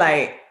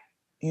highlight,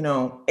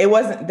 it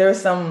wasn't,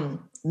 there's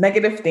some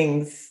negative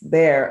things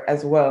there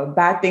as well.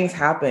 Bad things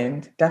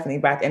happened, definitely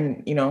bad.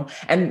 And,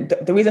 and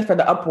the reason for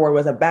the uproar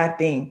was a bad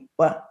thing,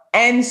 but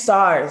end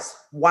SARS.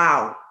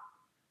 Wow.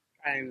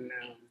 I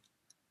know.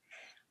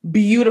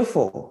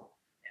 Beautiful.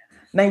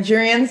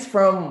 Nigerians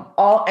from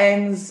all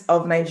ends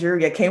of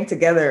Nigeria came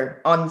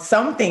together on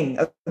something,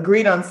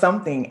 agreed on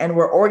something, and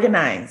were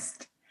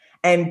organized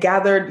and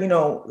gathered,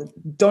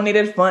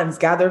 donated funds,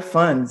 gathered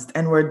funds,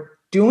 and were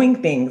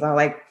doing things. I'm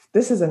like,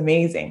 this is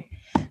amazing.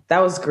 That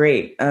was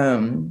great.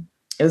 It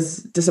was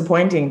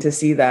disappointing to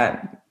see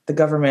that the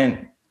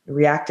government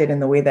reacted in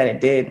the way that it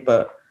did,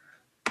 but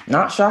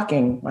not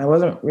shocking. I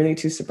wasn't really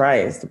too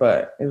surprised,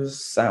 but it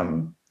was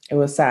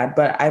sad.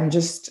 But I'm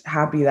just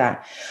happy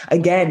that,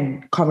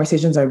 again,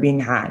 conversations are being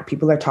had.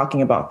 People are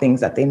talking about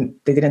things that they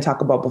didn't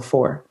talk about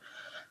before.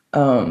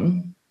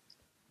 Those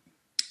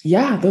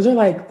are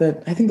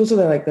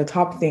the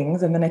top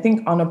things. And then I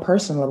think on a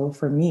personal level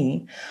for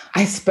me,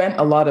 I spent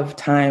a lot of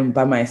time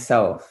by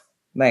myself.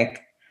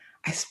 Like,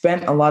 I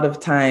spent a lot of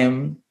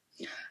time,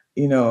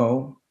 I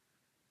was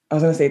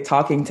going to say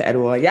talking to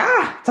Edua.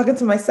 Yeah, talking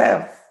to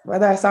myself,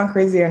 whether I sound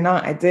crazy or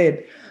not, I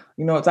did,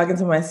 talking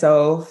to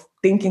myself,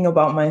 thinking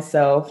about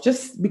myself,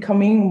 just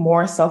becoming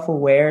more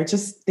self-aware,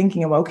 just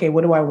thinking about, okay,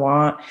 what do I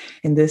want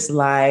in this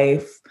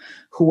life?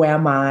 Who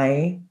am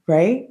I?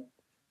 Right?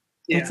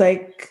 Yeah. It's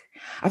like,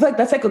 I feel like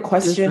that's like a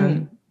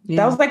question. Yeah.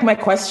 That was like my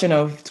question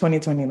of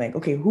 2020. Like,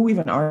 okay, who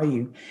even are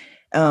you?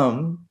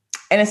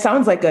 And it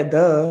sounds like a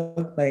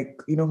duh,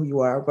 like, you know who you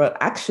are, but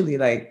actually,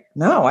 like,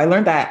 no, I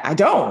learned that I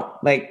don't.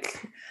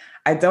 Like,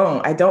 I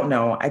don't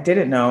know. I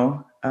didn't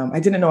know. I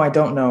didn't know I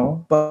don't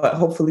know, but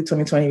hopefully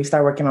 2020, we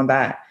start working on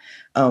that.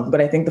 But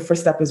I think the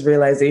first step is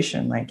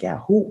realization. Like, yeah,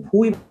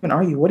 who even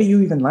are you? What do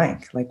you even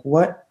like? Like, who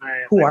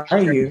are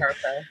you?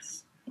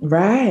 Purpose.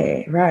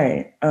 Right.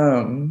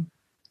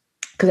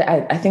 Because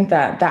I think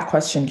that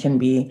question can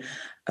be,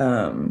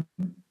 or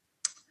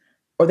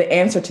the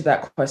answer to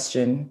that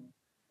question,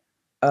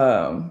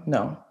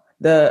 no,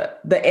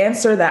 the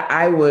answer that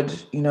I would,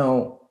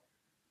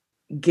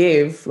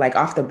 give like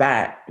off the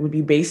bat would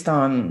be based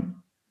on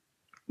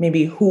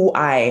maybe who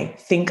I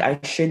think I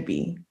should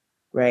be,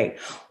 right?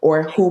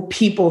 Or who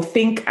people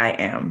think I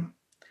am,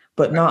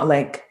 but not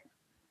like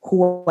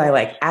who I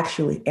like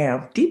actually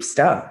am. Deep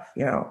stuff,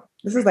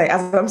 This is like,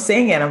 as I'm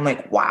saying it, I'm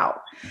like,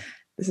 wow,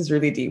 this is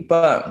really deep.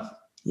 But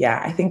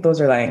yeah, I think those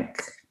are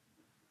like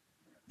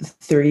the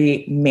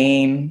three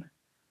main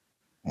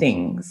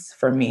things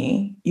for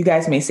me. You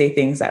guys may say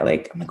things that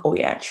like, I'm like, oh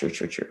yeah, true.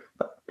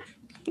 But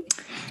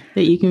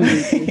that you can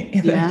relate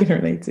to. Yeah. I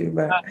can relate to.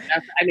 But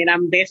I mean,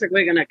 I'm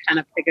basically going to kind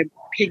of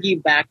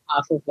piggyback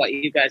off of what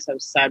you guys have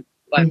said,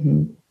 but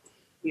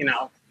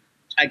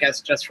I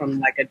guess just from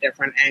like a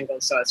different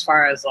angle. So as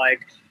far as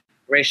like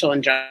racial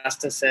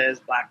injustices,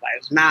 Black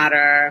Lives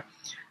Matter,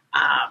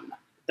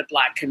 the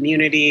Black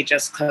community,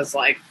 just because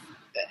like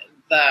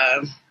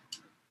the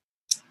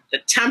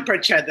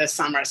temperature this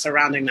summer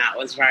surrounding that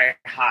was very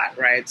hot,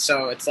 right?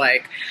 So it's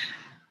like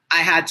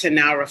I had to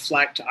now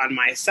reflect on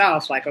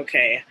myself, like,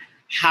 okay,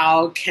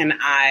 how can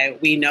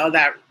we know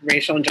that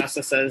racial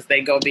injustices, they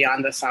go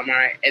beyond the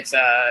summer. It's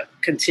a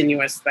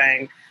continuous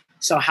thing.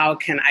 So how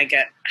can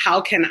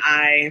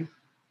I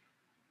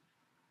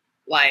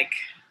like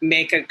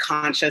make a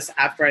conscious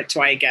effort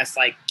to, I guess,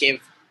 like give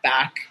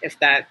back, if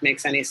that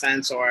makes any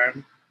sense, or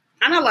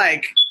kind of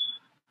like,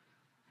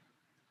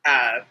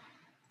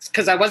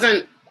 because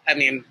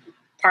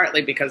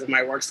partly because of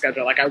my work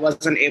schedule, like I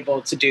wasn't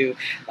able to do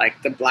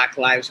like the Black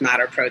Lives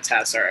Matter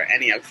protests or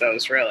any of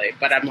those really,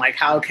 but I'm like,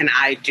 how can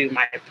I do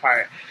my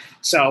part?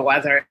 So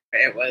whether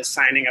it was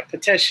signing a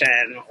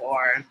petition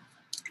or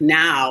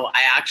now I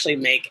actually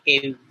make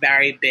a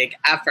very big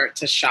effort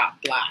to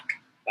shop Black.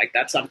 Like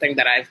that's something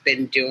that I've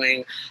been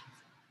doing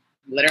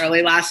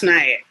literally last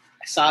night.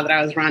 I saw that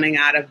I was running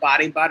out of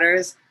body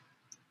butters.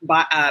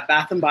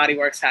 Bath and Body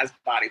Works has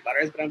body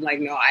butters, but I'm like,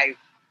 no,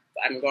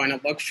 I'm going to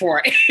look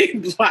for a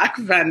Black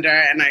vendor,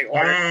 and I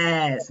order.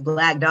 Yes,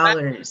 Black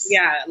dollars.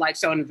 Yeah, like,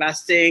 so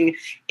investing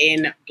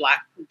in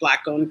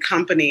Black owned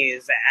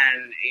companies,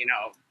 and, you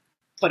know,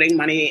 putting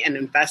money and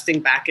investing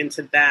back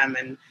into them,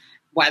 and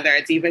whether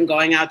it's even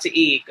going out to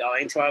eat,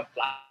 going to a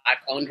Black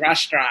owned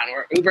restaurant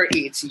or Uber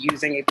Eats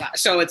using a Black.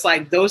 So it's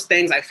like those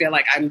things I feel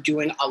like I'm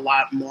doing a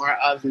lot more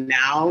of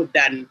now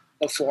than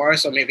before.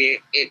 So maybe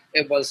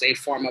it was a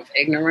form of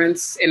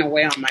ignorance in a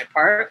way on my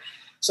part.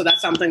 So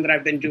that's something that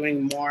I've been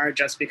doing more,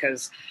 just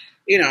because,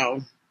 you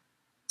know,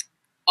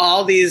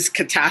 all these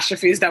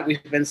catastrophes that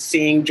we've been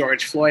seeing,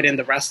 George Floyd and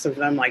the rest of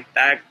them, like,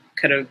 that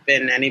could have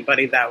been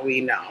anybody that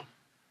we know,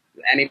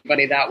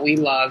 anybody that we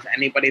love,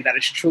 anybody that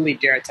is truly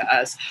dear to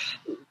us.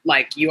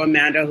 Like you,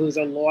 Amanda, who's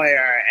a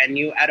lawyer, and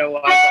you,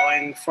 Edua,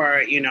 going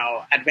for, you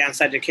know,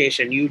 advanced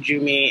education, you,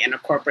 Jumi, in a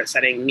corporate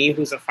setting, me,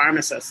 who's a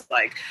pharmacist.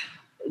 Like,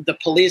 the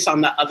police on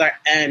the other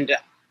end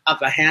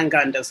of a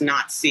handgun does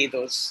not see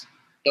those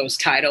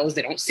titles.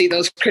 They don't see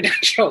those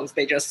credentials.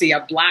 They just see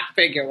a Black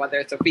figure, whether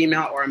it's a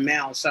female or a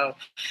male. So,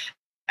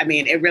 I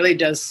mean, it really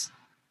does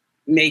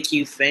make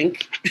you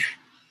think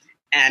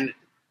and,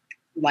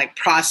 like,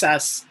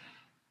 process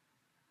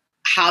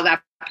how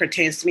that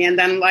pertains to me. And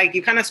then, like,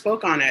 you kind of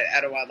spoke on it,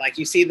 Edua, like,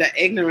 you see the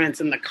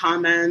ignorance in the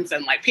comments,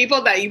 and, like,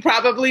 people that you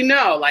probably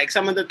know, like,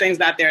 some of the things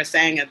that they're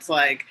saying, it's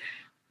like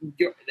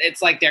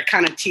they're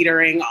kind of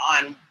teetering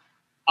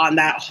on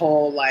that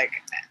whole, like,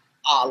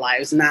 all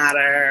lives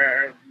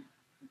matter,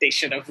 they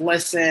should have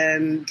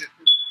listened,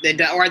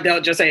 or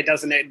they'll just say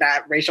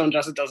that racial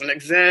injustice doesn't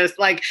exist,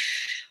 like,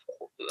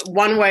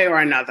 one way or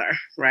another,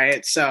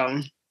 right?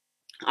 So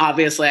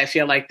obviously I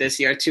feel like this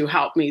year too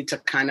helped me to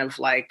kind of,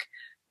 like,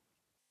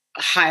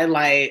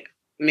 highlight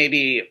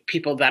maybe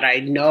people that I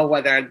know,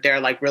 whether they're,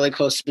 like, really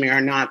close to me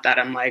or not, that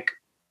I'm like,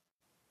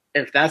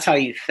 if that's how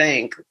you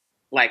think,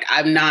 like,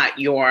 I'm not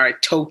your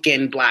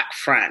token Black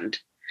friend.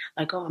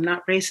 Like, oh, I'm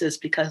not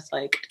racist because,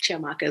 like,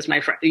 Chiamaka is my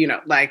friend, you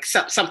know, like,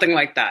 something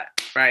like that,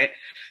 right?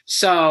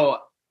 So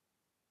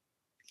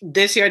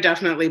this year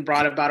definitely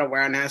brought about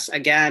awareness.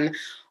 Again,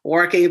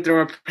 working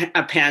through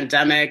a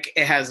pandemic,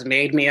 it has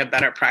made me a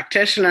better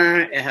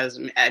practitioner. It has,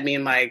 I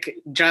mean, like,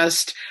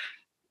 just,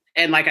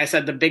 and like I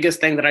said, the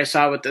biggest thing that I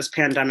saw with this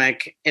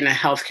pandemic in a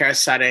healthcare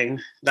setting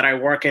that I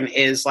work in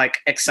is, like,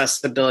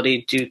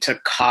 accessibility due to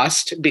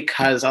cost,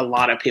 because a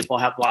lot of people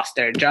have lost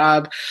their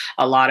job.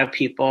 A lot of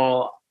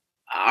people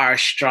are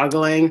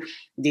struggling.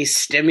 These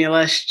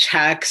stimulus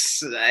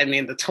checks, I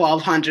mean, the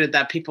 $1,200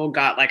 that people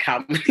got, like,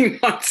 how many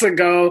months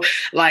ago,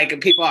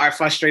 like, people are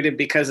frustrated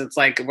because it's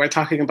like, we're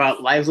talking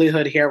about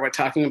livelihood here. We're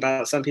talking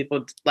about some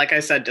people, like I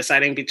said,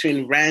 deciding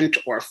between rent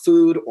or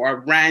food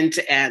or rent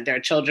and their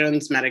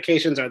children's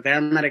medications or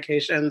their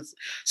medications.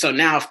 So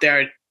now if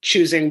they're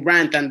choosing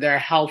rent, then their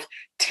health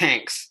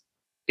tanks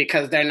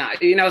because they're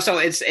not, you know, so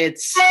it's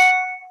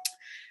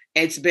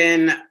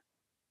been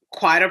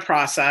quite a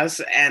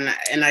process.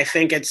 And I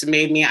think it's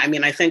made me, I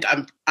mean, I think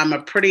I'm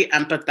a pretty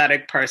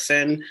empathetic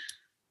person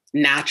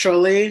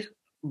naturally,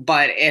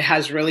 but it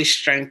has really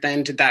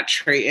strengthened that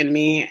trait in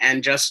me,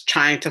 and just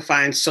trying to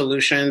find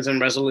solutions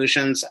and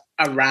resolutions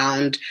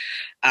around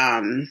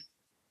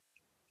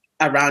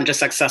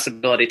just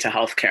accessibility to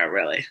healthcare,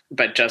 really,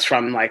 but just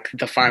from, like,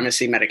 the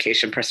pharmacy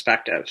medication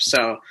perspective.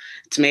 So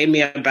it's made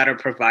me a better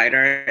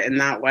provider in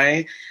that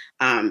way.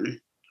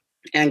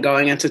 And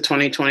going into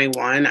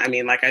 2021, I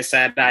mean, like I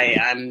said,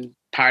 I'm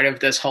part of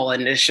this whole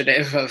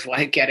initiative of,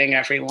 like, getting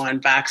everyone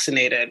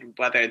vaccinated,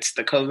 whether it's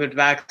the COVID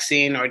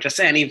vaccine or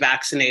just any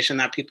vaccination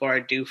that people are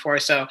due for.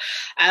 So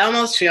I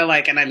almost feel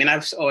like, and I mean,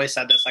 I've always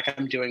said this, like,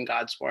 I'm doing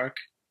God's work.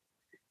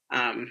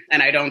 And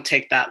I don't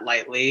take that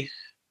lightly.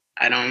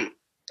 I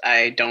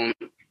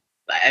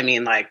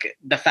mean, like,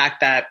 the fact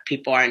that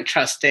people aren't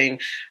trusting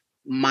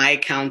my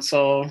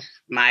counsel,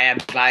 my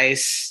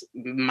advice,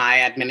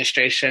 my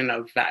administration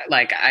of that,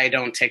 like, I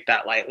don't take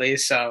that lightly.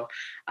 So,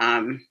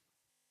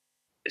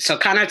 so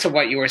kind of to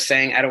what you were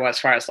saying, Edua, as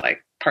far as,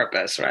 like,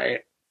 purpose, right?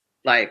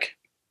 Like,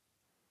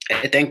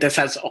 I think this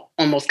has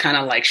almost kind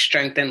of, like,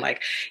 strengthened,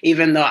 like,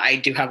 even though I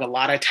do have a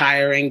lot of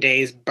tiring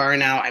days,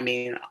 burnout, I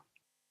mean,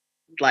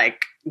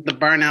 like, the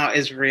burnout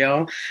is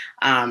real.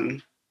 I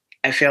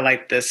feel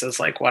like this is,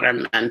 like, what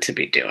I'm meant to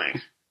be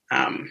doing.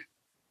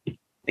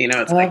 You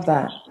know, it's, I love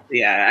that.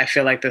 Yeah, I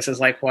feel like this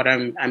is, like, what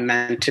I'm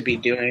meant to be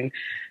doing,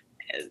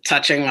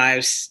 touching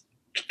lives,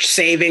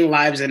 saving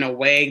lives in a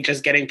way,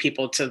 just getting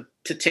people to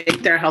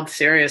take their health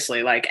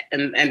seriously. Like,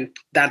 and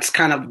that's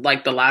kind of,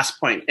 like, the last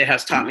point. It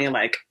has taught me,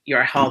 like,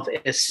 your health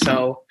is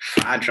so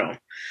fragile.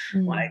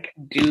 Like,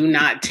 do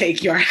not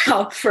take your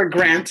health for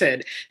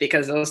granted,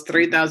 because those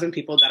 3,000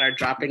 people that are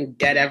dropping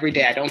dead every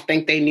day, I don't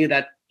think they knew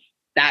that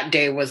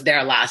day was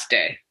their last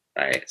day.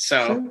 Right.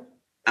 So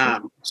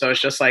So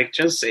it's just like,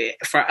 just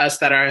for us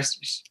that are,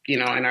 you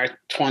know, in our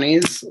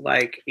 20s,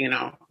 like, you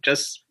know,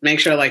 just make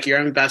sure like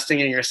you're investing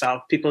in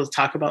yourself. People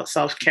talk about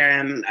self-care,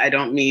 and I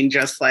don't mean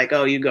just like,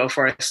 oh, you go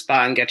for a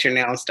spa and get your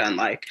nails done.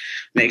 Like,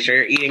 make sure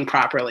you're eating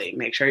properly,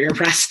 make sure you're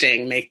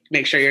resting,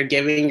 make sure you're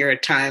giving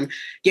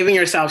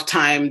yourself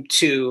time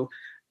to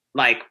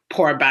like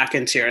pour back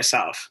into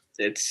yourself.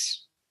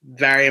 It's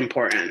very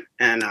important.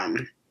 And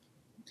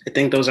I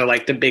think those are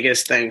like the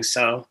biggest things.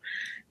 So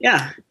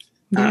yeah.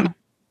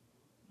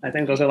 I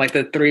think those are like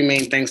the three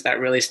main things that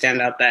really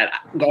stand out, that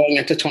going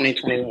into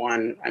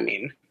 2021, I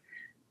mean,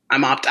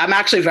 I'm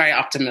actually very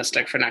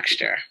optimistic for next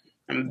year.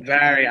 I'm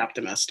very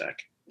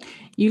optimistic.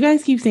 You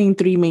guys keep saying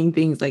three main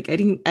things. Like I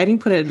didn't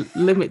put a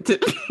limit to.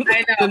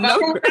 I know, but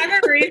for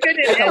whatever reason,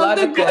 I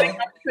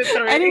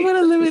didn't put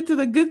a limit to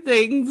the good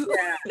things.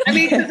 Yeah, I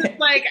mean, cause it's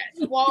like,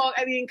 well,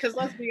 I mean, because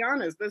let's be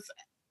honest,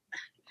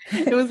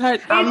 it was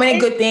hard. How many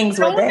good things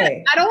were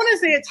there? I don't want to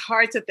say it's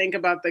hard to think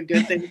about the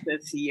good things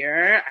this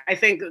year. I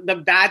think the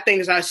bad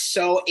things are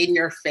so in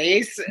your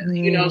face,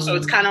 you know, so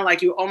it's kind of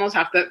like you almost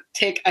have to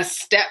take a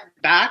step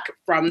back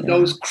from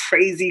those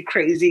crazy,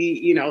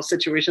 you know,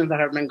 situations that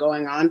have been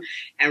going on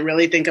and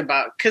really think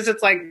about, because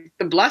it's like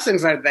the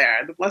blessings are there.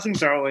 The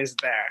blessings are always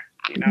there.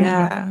 You know?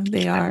 Yeah,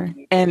 they are.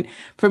 And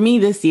for me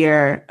this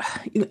year,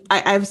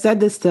 I've said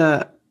this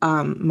to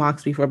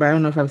Mox before, but I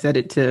don't know if I've said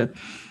it to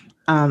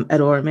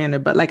Edua or Amanda,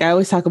 but like I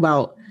always talk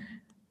about,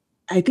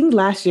 I think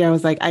last year I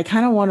was like, I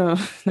kind of want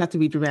to, not to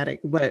be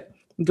dramatic, but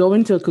go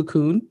into a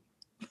cocoon,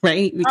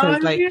 right?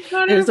 Because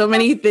there's so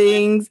many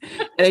things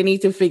that I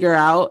need to figure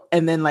out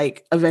and then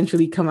like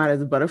eventually come out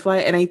as a butterfly.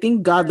 And I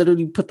think God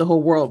literally put the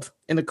whole world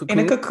in a cocoon.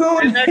 Right.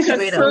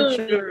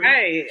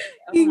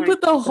 He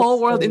put the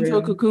whole world into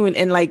a cocoon,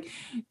 and like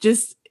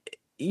just,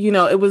 you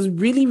know, it was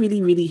really,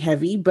 really, really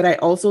heavy. But I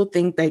also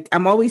think like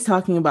I'm always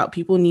talking about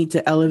people need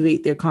to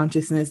elevate their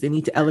consciousness. They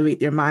need to elevate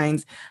their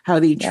minds, how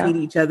they treat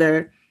each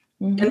other.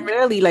 Mm-hmm. And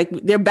rarely, like,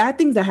 there are bad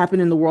things that happen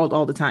in the world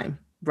all the time,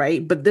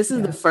 right? But this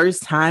is the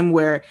first time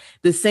where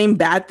the same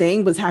bad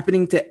thing was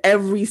happening to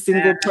every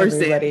single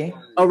person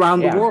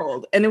around the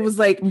world. And it was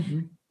like,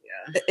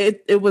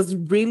 it was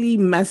really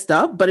messed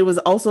up, but it was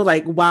also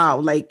like, wow,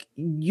 like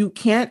you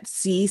can't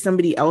see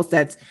somebody else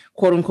that's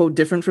quote unquote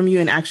different from you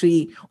and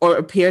actually, or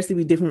appears to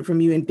be different from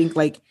you and think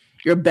like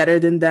you're better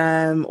than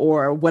them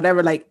or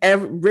whatever. Like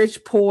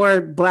rich,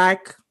 poor,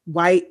 black,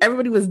 white,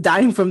 everybody was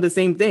dying from the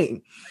same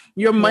thing.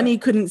 Your money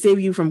couldn't save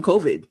you from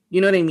COVID.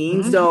 You know what I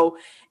mean? Mm-hmm. So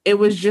it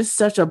was just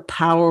such a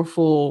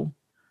powerful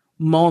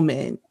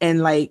moment.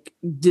 And like,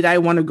 did I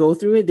want to go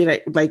through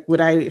it?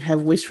 Would I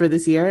have wished for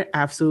this year?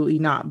 Absolutely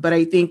not. But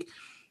I think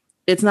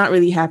it's not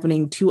really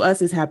happening to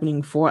us, it's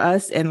happening for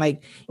us. And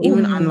like,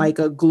 even on like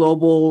a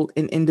global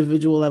and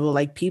individual level,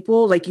 like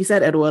people, like you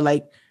said, Edua,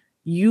 like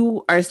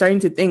you are starting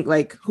to think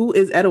like, who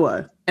is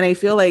Edua? And I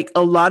feel like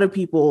a lot of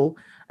people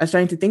are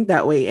starting to think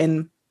that way.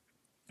 And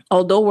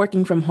although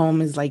working from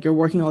home is like, you're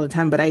working all the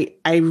time, but I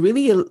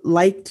really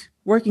liked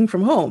working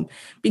from home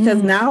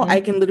because now I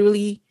can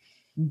literally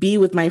be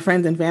with my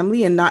friends and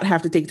family and not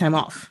have to take time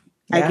off.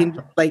 I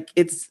can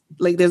it's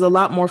like, there's a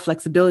lot more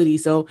flexibility.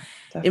 So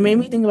Definitely. It made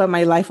me think about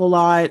my life a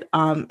lot.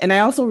 And I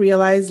also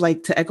realized,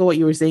 like, to echo what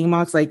you were saying,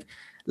 Mox, like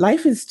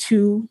life is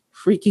too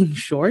freaking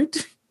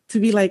short to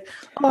be like,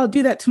 oh, I'll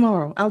do that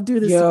tomorrow. I'll do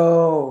this.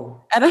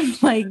 Yo. And I'm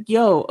like,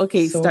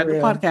 okay, so start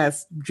real. The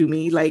podcast,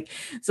 Jumi. Like,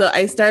 so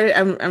I started,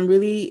 I'm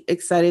really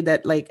excited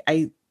that like,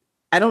 I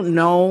don't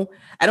know.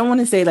 I don't want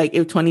to say like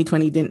if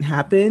 2020 didn't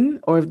happen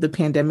or if the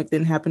pandemic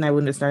didn't happen, I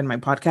wouldn't have started my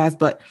podcast,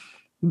 but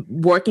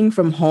working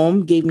from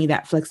home gave me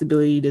that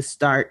flexibility to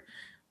start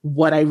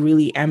what I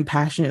really am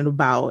passionate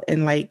about.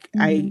 And like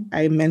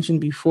I mentioned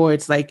before,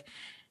 it's like,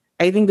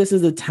 I think this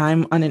is a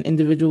time on an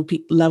individual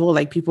level,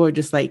 like people are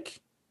just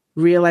like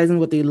realizing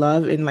what they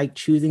love and like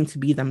choosing to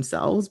be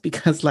themselves,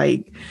 because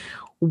like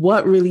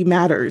what really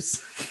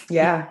matters.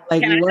 Yeah.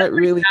 Like what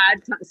really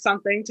add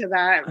something to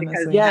that,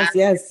 because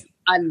yes.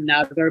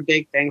 Another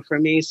big thing for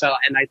me. So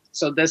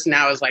this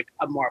now is like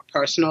a more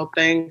personal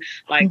thing,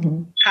 like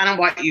kind of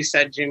what you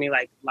said, Jimmy,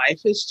 like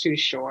life is too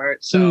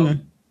short. So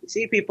you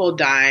see people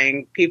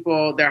dying,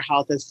 their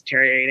health is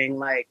deteriorating,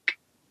 like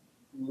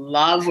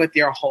love with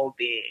your whole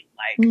being.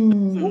 Like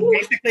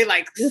basically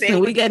like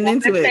we getting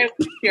into it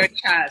with your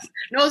chest.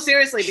 No,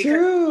 seriously,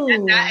 because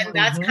and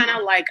that's kind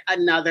of like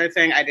another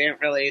thing I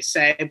didn't really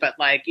say, but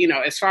like, you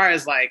know, as far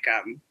as like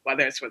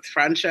whether it's with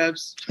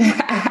friendships,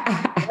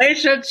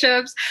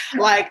 relationships,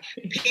 like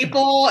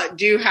people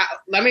do have,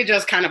 let me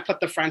just kind of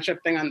put the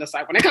friendship thing on the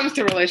side when it comes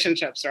to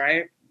relationships,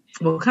 right?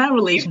 What kind of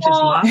relationships?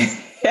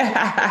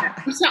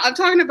 I'm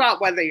talking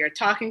about whether you're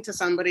talking to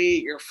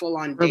somebody, you're full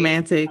on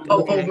romantic.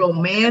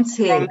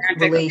 Romantic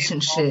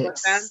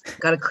relationships.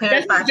 Got to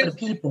clarify for the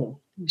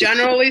people.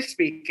 Generally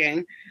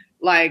speaking,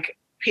 like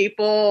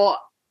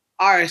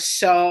I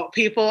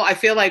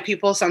feel like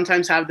people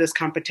sometimes have this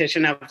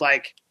competition of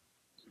like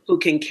who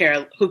can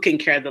care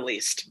the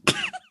least.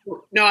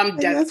 No, I'm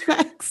dead.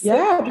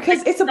 Yeah,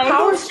 because it's a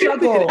power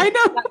struggle. I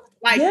know.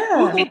 Like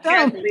who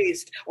can at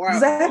least, or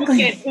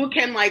exactly. who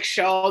can like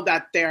show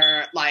that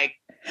they're like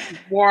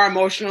more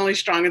emotionally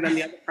stronger than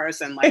the other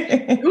person. Like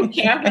who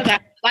cares for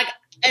that? Like,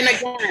 and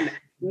again,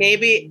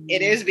 maybe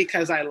it is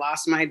because I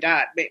lost my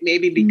dad.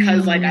 Maybe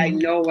because like I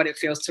know what it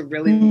feels to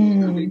really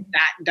be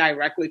that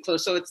directly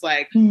close. So it's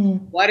like,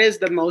 what is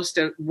the most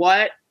of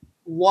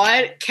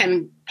what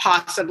can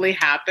possibly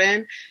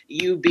happen?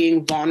 You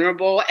being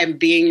vulnerable and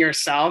being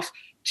yourself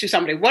to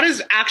somebody. What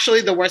is actually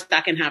the worst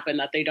that can happen?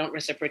 That they don't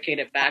reciprocate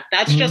it back.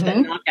 That's just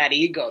a knock at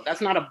ego. That's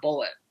not a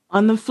bullet.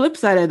 On the flip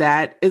side of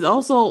that is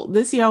also,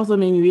 this year also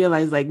made me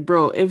realize, like,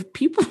 bro, if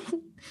people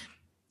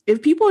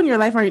in your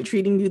life aren't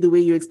treating you the way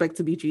you expect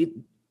to be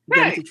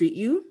them to treat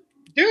you,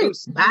 dude,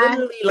 it's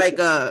literally like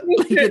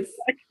it's,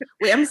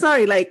 wait, I'm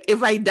sorry, like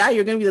if I die,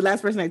 you're gonna be the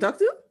last person I talk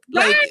to.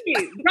 Like,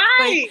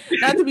 right. Like,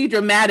 not to be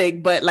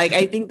dramatic, but like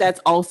I think that's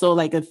also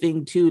like a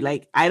thing too.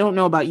 Like, I don't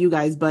know about you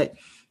guys, but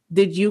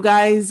did you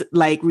guys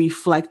like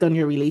reflect on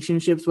your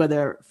relationships,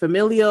 whether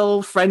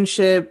familial,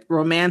 friendship,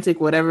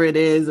 romantic, whatever it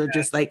is, or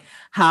just like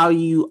how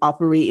you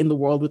operate in the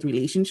world with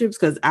relationships?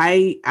 Because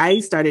I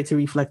started to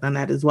reflect on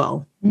that as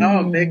well.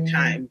 Oh, big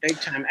time.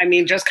 I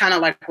mean, just kind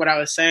of like what I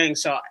was saying.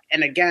 So,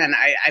 and again,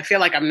 I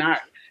feel like I'm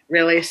not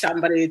really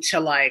somebody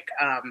to like,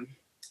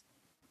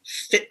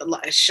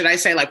 should I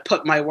say like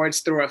put my words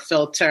through a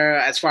filter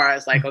as far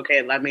as like,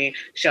 okay, let me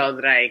show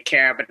that I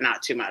care, but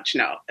not too much.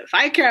 No, if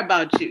I care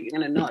about you, you're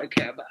going to know I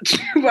care about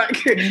you.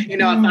 Like, you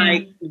know, if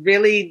I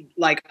really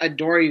like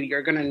adore you,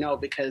 you're going to know,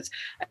 because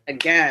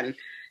again,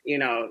 you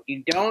know,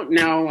 you don't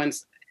know when,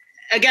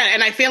 again,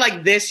 and I feel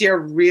like this year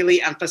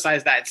really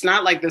emphasized that. It's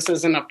not like this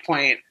isn't a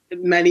point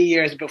many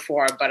years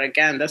before, but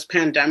again, this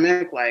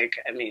pandemic, like,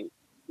 I mean,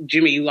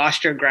 Jimmy, you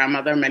lost your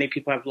grandmother. Many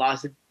people have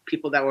lost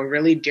people that were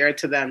really dear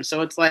to them.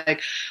 So it's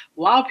like,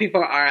 while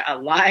people are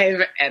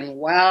alive and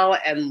well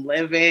and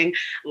living,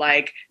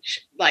 like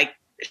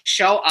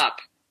show up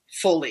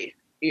fully,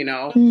 you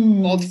know,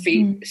 both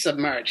feet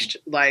submerged,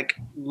 like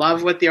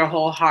love with your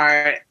whole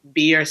heart,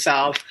 be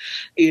yourself.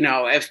 You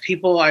know, if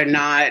people are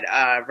not,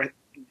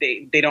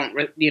 they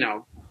don't, you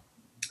know,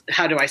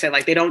 how do I say,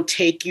 like, they don't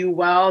take you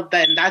well,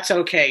 then that's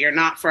okay. You're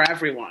not for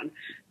everyone,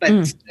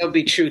 but still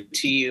be true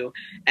to you.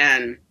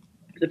 And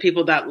the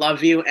people that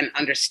love you and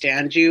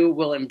understand you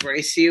will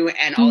embrace you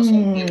and also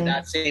give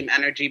that same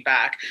energy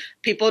back.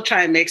 People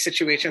try and make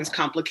situations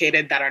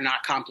complicated that are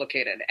not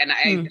complicated. And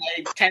I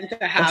tend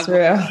to have,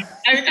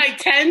 I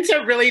tend to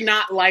really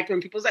not like when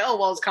people say, oh,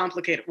 well, it's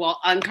complicated. Well,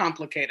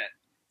 uncomplicated.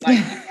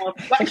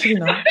 Like, you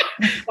know,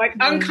 like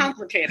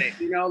uncomplicated,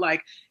 you know,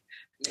 like.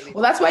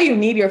 Well, that's why you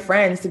need your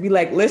friends to be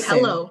like, listen.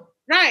 Hello.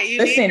 Right. You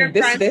listen, need your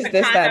this,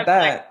 that.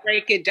 Like,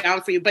 break it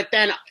down for you. But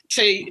then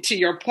to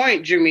your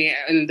point, Jumi,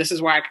 and this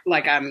is why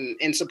I'm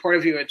in support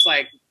of you. It's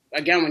like,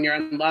 again, when you're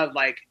in love,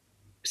 like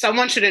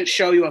someone shouldn't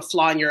show you a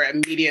flaw in your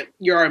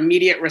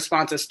immediate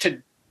response is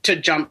to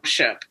jump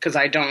ship, because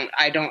I don't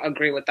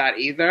agree with that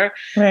either.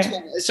 Right.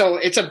 So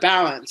it's a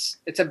balance.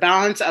 It's a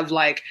balance of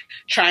like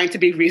trying to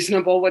be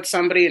reasonable with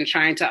somebody and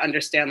trying to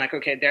understand, like,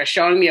 okay, they're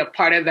showing me a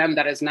part of them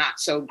that is not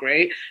so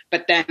great.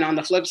 But then on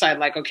the flip side,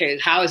 like, okay,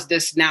 how is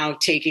this now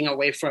taking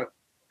away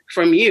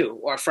from you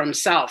or from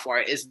self? Or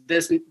is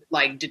this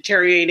like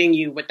deteriorating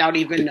you without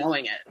even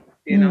knowing it?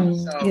 You know?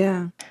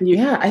 So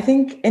yeah. I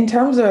think in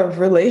terms of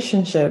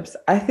relationships,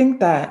 I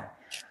think that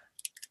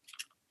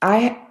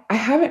I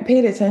haven't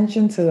paid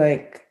attention to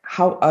like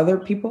how other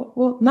people,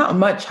 well, not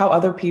much how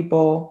other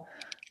people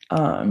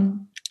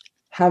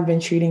have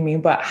been treating me,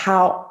 but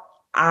how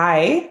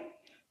I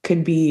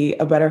could be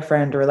a better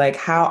friend, or like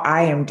how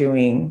I am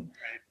doing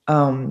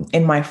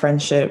in my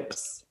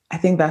friendships. I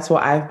think that's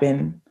what I've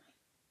been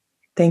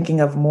thinking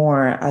of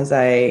more as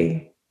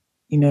I,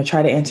 you know,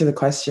 try to answer the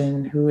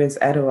question, who is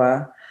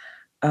Edua?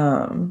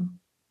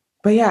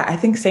 But yeah, I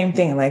think same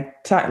thing,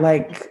 like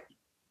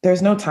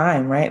there's no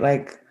time, right?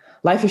 Like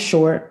life is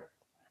short.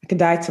 I could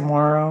die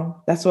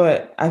tomorrow. That's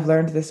what I've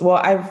learned this.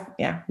 Well,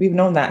 we've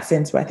known that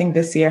since, but I think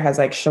this year has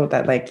like showed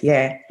that like,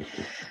 yeah,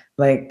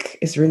 like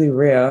it's really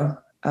real.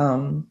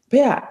 But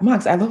yeah,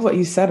 Max, I love what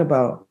you said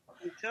about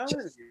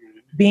just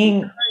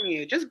being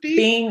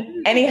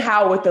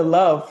anyhow with the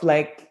love.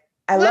 Like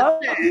I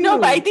love you. No,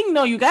 but I think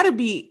you gotta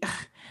be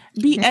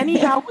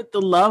anyhow with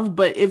the love.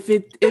 But if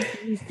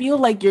you feel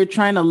like you're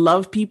trying to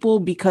love people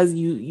because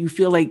you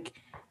feel like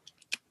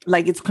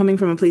it's coming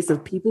from a place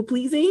of people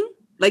pleasing,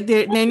 like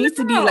there needs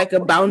to be like a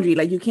boundary.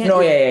 Like you can't.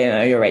 No,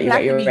 no, you're right.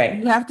 You're right.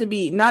 You have to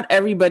be. Not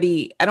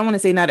everybody. I don't want to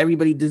say not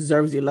everybody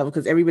deserves your love,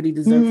 because everybody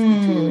deserves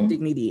treatment with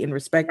dignity and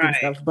respect and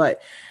stuff.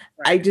 But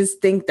I just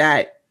think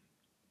that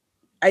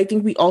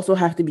we also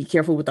have to be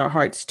careful with our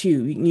hearts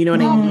too. You know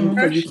what I mean?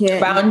 Because you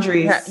can't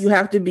boundaries. You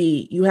have to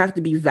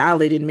be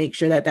valid and make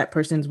sure that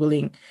person's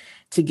willing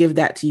to give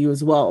that to you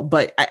as well.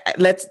 But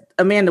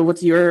Amanda,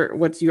 what's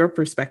your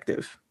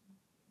perspective?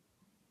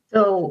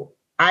 So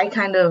I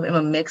kind of am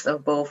a mix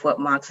of both what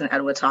Max and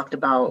Edua talked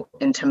about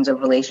in terms of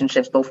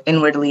relationships, both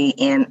inwardly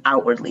and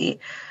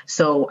outwardly.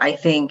 So I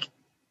think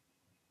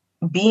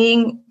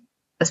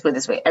let's put it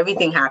this way,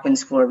 everything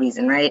happens for a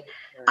reason, right?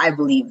 I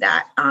believe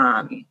that.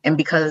 And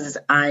because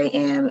I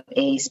am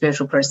a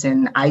spiritual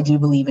person, I do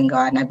believe in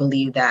God. And I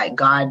believe that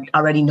God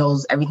already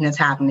knows everything that's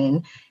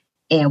happening.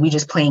 And we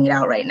just playing it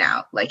out right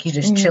now. Like he's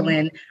just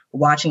chilling,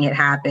 watching it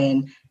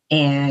happen.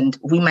 And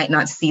we might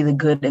not see the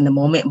good in the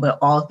moment, but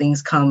all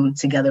things come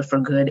together for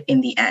good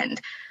in the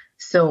end.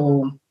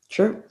 So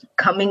true.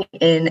 Coming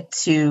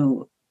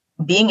into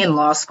being in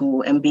law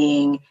school and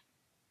being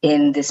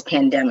in this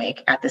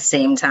pandemic at the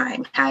same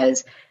time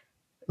has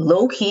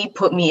low-key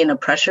put me in a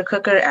pressure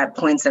cooker at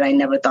points that I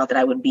never thought that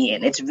I would be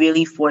in. It's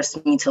really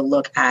forced me to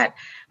look at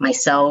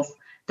myself,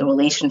 the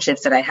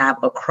relationships that I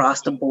have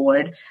across the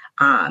board,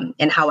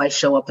 and how I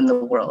show up in the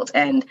world.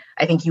 And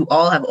I think you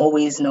all have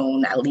always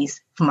known, at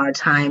least from our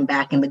time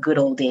back in the good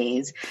old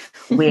days,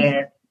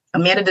 where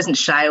Amanda doesn't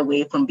shy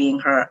away from being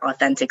her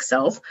authentic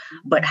self,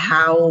 but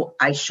how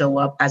I show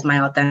up as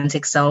my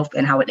authentic self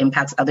and how it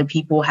impacts other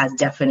people has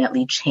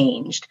definitely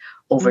changed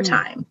over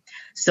time.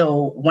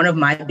 So one of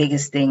my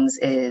biggest things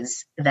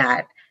is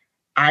that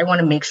I want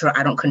to make sure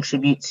I don't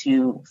contribute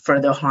to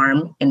further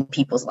harm in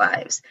people's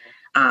lives.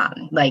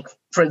 Like,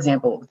 for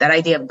example, that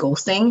idea of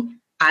ghosting,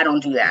 I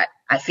don't do that.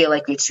 I feel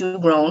like you're too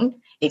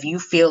grown. If you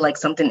feel like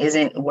something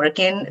isn't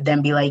working,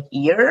 then be like,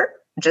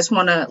 just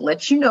want to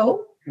let you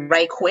know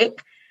right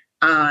quick.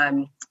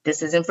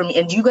 This isn't for me.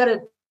 And you got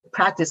to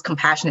practice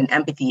compassion and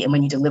empathy and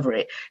when you deliver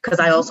it, because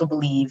I also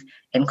believe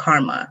in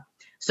karma.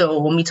 So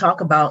when we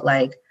talk about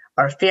like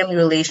our family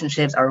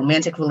relationships, our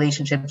romantic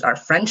relationships, our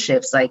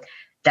friendships, like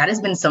that has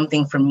been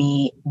something for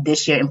me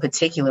this year in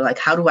particular. Like,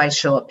 how do I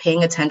show up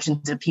paying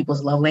attention to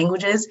people's love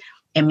languages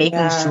and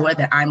making sure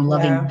that I'm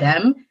loving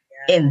them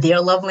in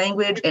their love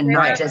language and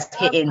not just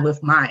hitting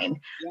with mine?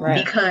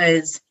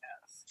 Because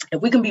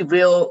if we can be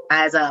real,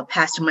 as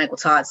Pastor Michael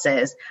Todd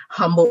says,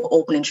 humble,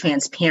 open, and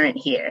transparent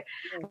here.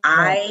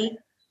 I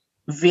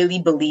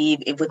really believe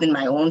within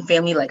my own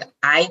family, like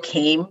I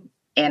came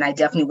and I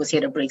definitely was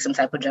here to break some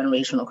type of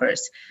generational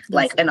curse,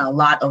 like, and a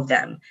lot of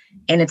them.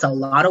 And it's a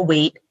lot of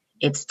weight,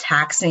 it's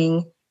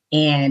taxing,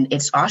 and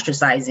it's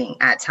ostracizing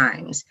at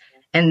times.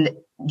 And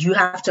you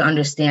have to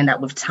understand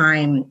that with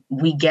time,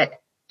 we get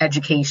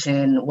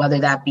education, whether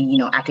that be,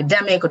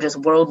 academic or just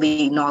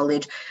worldly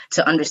knowledge,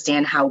 to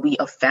understand how we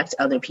affect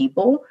other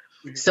people.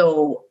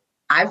 So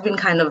I've been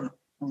kind of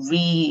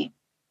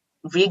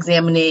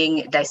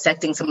re-examining,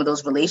 dissecting some of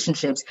those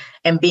relationships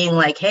and being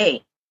like,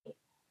 hey,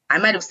 I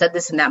might have said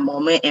this in that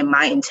moment and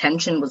my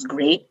intention was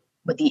great,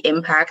 but the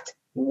impact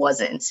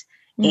wasn't.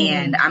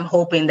 And I'm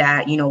hoping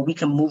that, we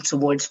can move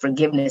towards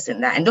forgiveness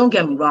in that. And don't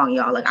get me wrong,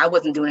 y'all, like I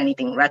wasn't doing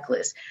anything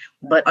reckless,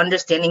 but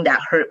understanding that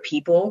hurt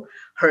people.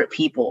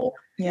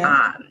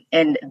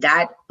 And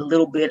that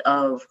little bit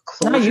of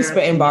closure. Now you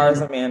spitting bars,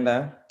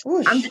 Amanda.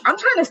 I'm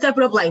trying to step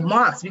it up like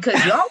Moss,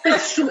 because y'all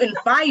was shooting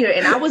fire.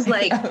 And I was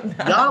like,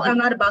 y'all are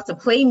not about to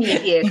play me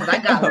here, because I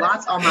got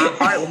lots on my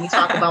heart when we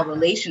talk about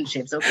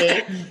relationships,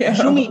 okay?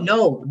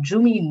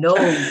 Jumi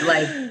knows,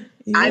 like,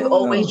 I've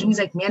always, Jumi's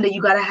like, Amanda,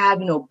 you got to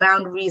have,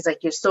 boundaries.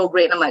 Like, you're so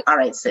great. And I'm like, all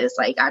right, sis,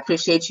 like, I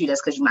appreciate you.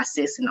 That's because you're my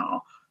sis and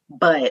all.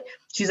 But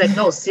she's like,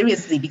 no,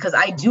 seriously, because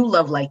I do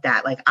love like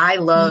that. Like, I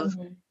love,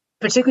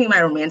 particularly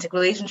my romantic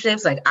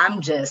relationships, like,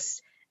 I'm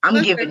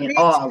giving it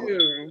all.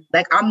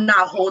 Like, I'm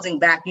not holding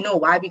back. You know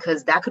why?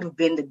 Because that could have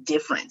been the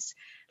difference.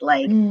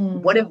 Like,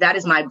 what if that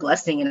is my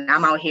blessing and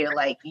I'm out here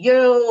like,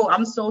 yo,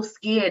 I'm so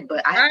scared,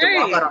 but I have to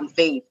walk out on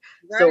faith.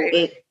 So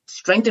it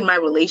strengthened my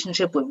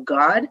relationship with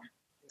God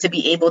to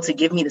be able to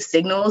give me the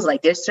signals.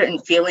 Like, there's certain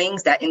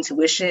feelings, that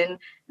intuition,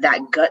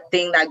 that gut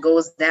thing that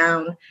goes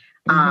down.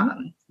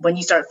 When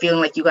you start feeling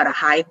like you got to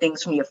hide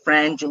things from your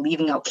friends, you're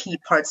leaving out key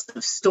parts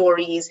of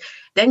stories,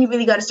 then you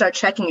really got to start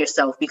checking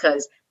yourself,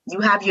 because you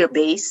have your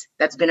base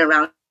that's been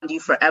around you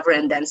forever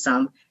and then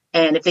some.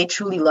 And if they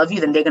truly love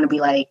you, then they're going to be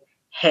like,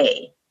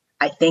 hey,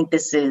 I think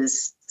this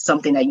is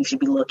something that you should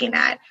be looking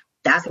at.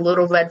 That's a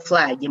little red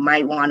flag. You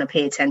might want to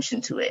pay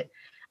attention to it.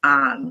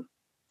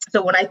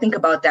 So when I think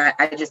about that,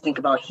 I just think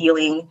about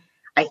healing.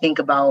 I think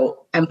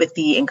about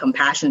empathy and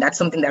compassion. That's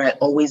something that I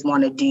always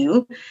want to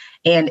do.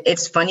 And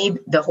it's funny,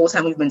 the whole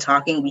time we've been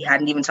talking, we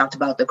hadn't even talked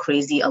about the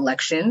crazy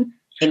election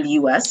in the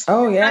US.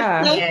 Oh,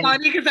 yeah. That's so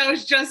funny, because I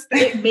was just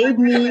it made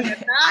me,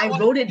 I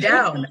wrote it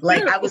down.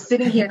 Like, I was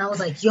sitting here and I was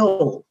like,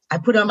 yo, I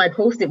put it on my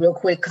Post-it real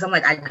quick, because I'm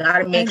like, I got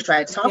to make sure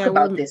I talk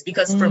about this.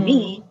 Because for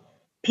me,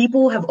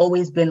 people have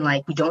always been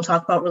like, we don't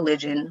talk about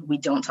religion. We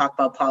don't talk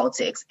about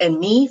politics. And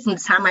me, from the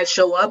time I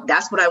show up,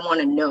 that's what I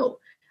want to know.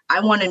 I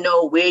want to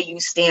know where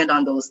you stand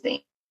on those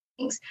things.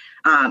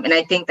 And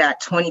I think that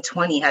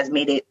 2020 has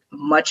made it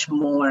much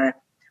more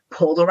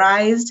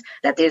polarized,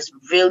 that there's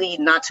really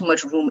not too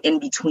much room in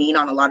between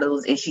on a lot of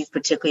those issues,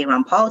 particularly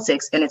around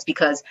politics. And it's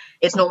because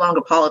it's no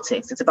longer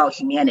politics. It's about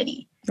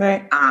humanity.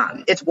 Right.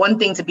 It's one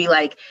thing to be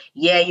like,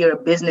 yeah, you're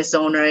a business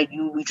owner,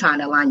 you trying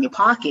to line your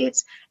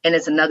pockets. And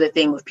it's another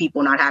thing with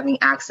people not having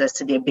access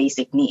to their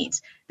basic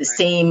needs, the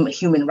same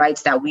human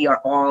rights that we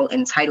are all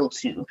entitled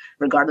to,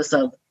 regardless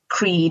of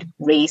creed,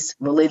 race,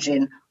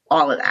 religion,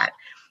 all of that.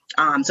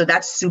 So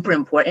that's super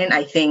important.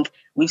 I think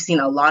We've seen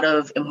a lot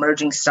of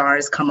emerging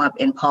stars come up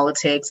in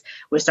politics.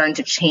 We're starting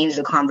to change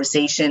the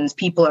conversations.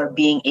 People are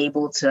being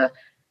able to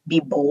be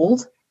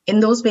bold in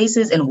those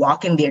spaces and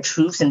walk in their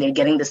truths, and they're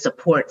getting the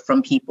support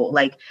from people.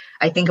 Like,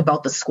 I think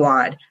about the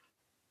Squad.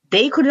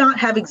 They could not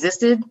have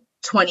existed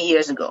 20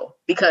 years ago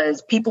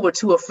because people were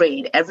too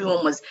afraid.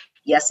 Everyone was,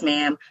 yes,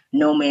 ma'am,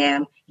 no,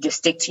 ma'am, just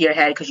stick to your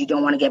head because you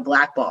don't want to get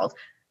blackballed.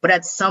 But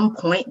at some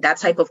point, that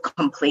type of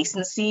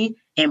complacency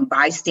and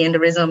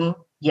bystanderism,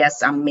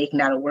 yes, I'm making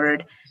that a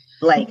word,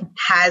 like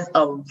has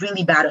a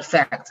really bad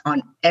effect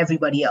on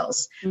everybody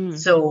else.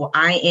 So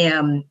I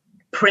am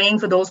praying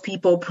for those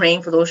people,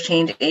 praying for those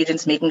change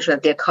agents, making sure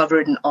that they're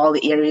covered in all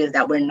the areas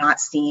that we're not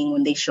seeing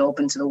when they show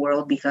up into the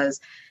world, because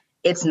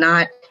it's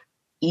not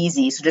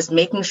easy. So just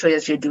making sure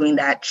that you're doing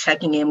that,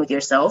 checking in with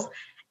yourself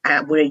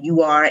at where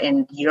you are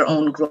and your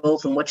own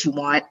growth and what you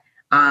want.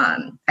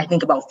 I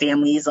think about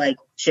families, like,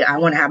 shit, I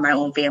want to have my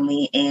own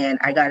family, and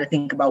I got to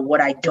think about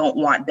what I don't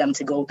want them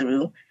to go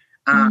through.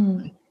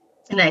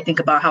 And I think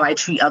about how I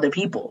treat other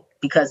people,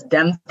 because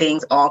them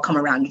things all come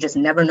around. You just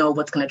never know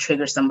what's going to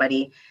trigger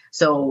somebody.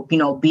 So, you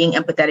know, being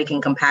empathetic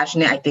and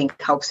compassionate, I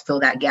think helps fill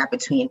that gap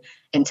between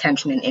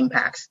intention and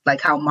impact.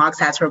 Like how Mox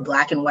has her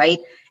black and white,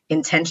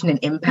 intention and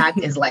impact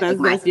is like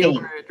my thing.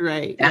 Word,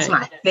 right? That's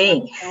right. My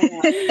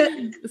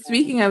thing.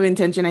 Speaking of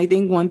intention, I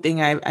think one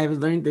thing I've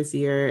learned this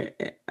year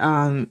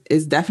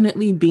is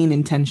definitely being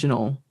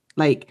intentional.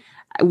 Like,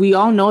 we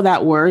all know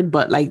that word,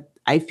 but like,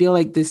 I feel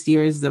like this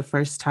year is the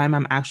first time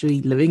I'm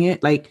actually living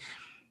it. Like,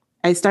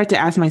 I start to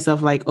ask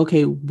myself, like,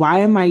 okay, why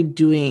am I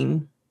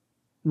doing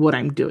what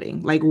I'm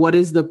doing? Like, what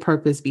is the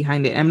purpose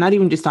behind it? I'm not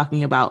even just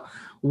talking about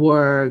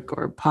work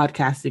or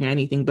podcasting or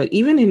anything, but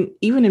even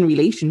in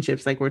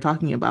relationships, like we're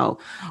talking about,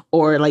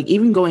 or like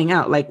even going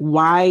out, like,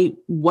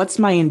 what's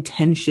my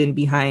intention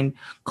behind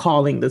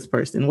calling this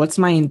person? What's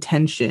my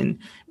intention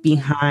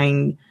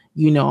behind,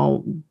 you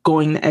know,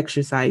 going to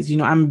exercise? You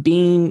know, I'm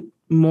being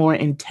more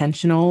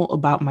intentional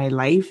about my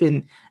life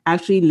and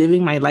actually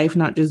living my life,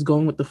 not just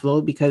going with the flow,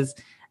 because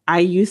I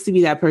used to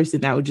be that person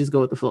that would just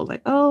go with the flow.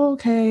 Like, oh,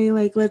 okay,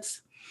 like,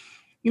 let's,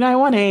 you know, I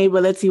want A,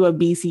 but let's see what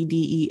B, C,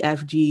 D, E,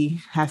 F, G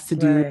has to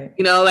do. Right.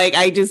 You know, like,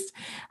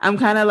 I'm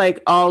kind of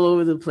like all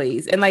over the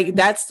place. And like,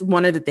 that's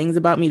one of the things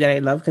about me that I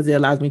love, because it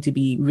allows me to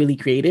be really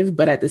creative.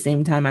 But at the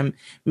same time, I'm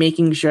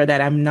making sure that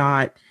I'm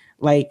not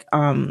like,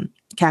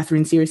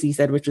 Catherine Searcy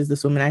said, which is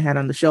this woman I had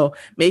on the show,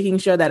 making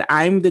sure that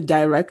I'm the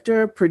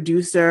director,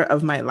 producer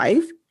of my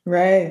life.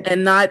 Right.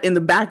 And not in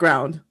the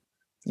background.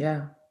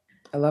 Yeah.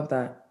 I love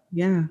that.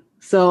 Yeah.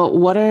 So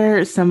what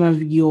are some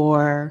of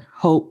your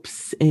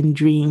hopes and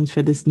dreams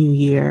for this new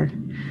year?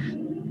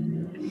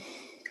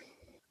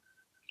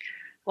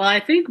 Well, I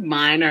think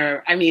mine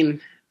are, I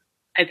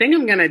think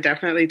I'm going to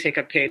definitely take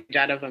a page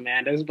out of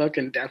Amanda's book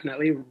and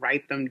definitely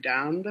write them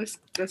down this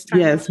time.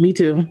 Yes, me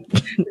too.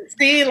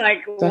 See,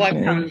 like, what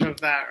comes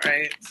of that,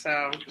 right?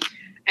 So,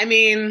 I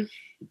mean,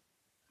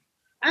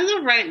 as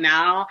of right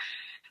now,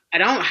 I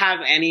don't have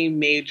any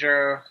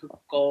major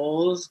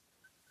goals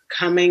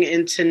coming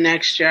into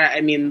next year.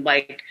 I mean,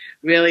 like,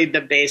 really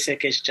the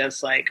basic is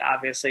just like,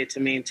 obviously,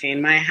 to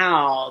maintain my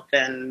health,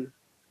 and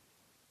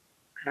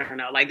I don't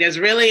know, like, there's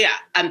really,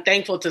 I'm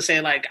thankful to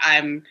say, like,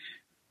 I'm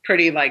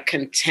pretty like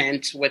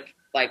content with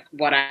like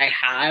what I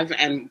have,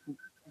 and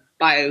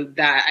by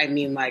that I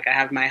mean, like, I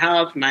have my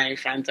health, my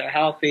friends are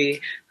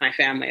healthy, my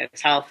family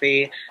is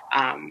healthy,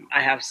 I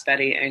have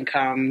steady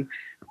income,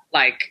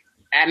 like,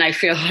 and I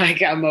feel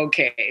like I'm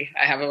okay.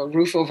 I have a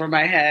roof over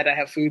my head, I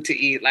have food to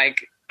eat,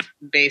 like,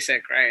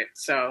 basic, right?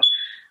 So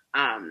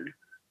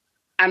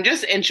I'm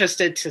just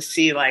interested to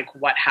see like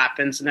what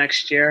happens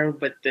next year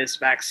with this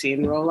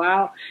vaccine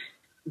rollout,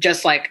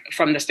 just like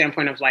from the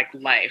standpoint of like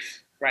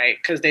life, right?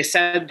 Because they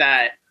said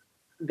that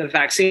the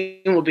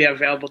vaccine will be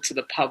available to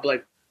the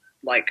public,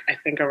 like, I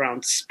think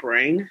around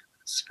spring,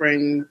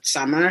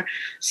 summer.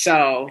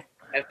 So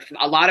if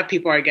a lot of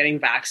people are getting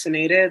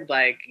vaccinated,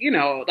 like, you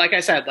know, like I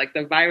said, like,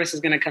 the virus is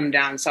going to come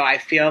down. So I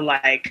feel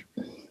like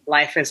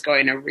life is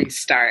going to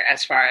restart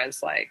as far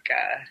as like,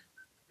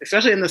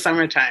 especially in the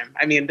summertime.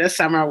 I mean, this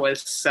summer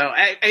was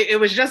it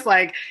was just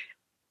like,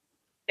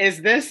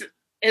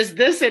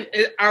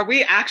 are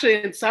we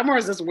actually in summer or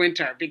is this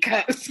winter?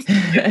 Because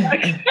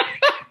like,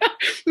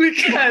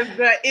 because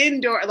the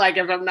indoor, like,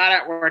 if I'm not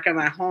at work, I'm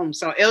at home.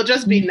 So it'll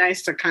just be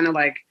nice to kind of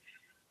like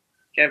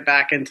get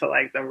back into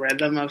like the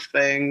rhythm of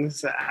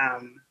things.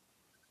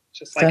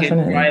 Just like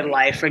enjoy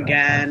life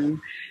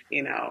again,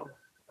 you know,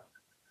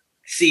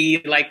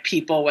 see like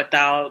people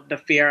without the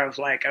fear of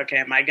like, okay,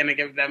 am I going to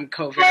give them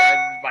COVID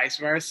or vice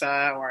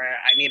versa? Or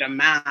I need a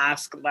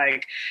mask.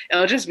 Like,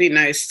 it'll just be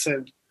nice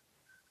to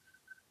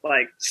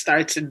like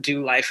start to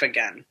do life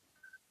again,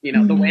 you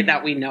know, the way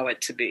that we know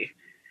it to be.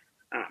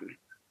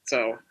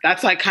 So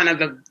that's like kind of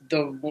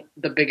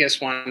the biggest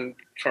one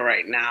for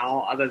right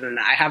now. Other than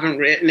that, I haven't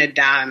written it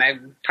down.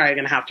 I'm probably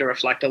going to have to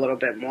reflect a little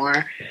bit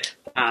more.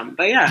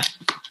 But yeah,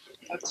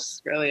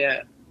 that's really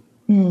it.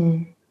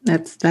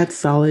 That's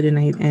solid. And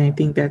I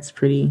think that's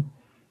pretty,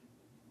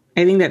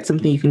 I think that's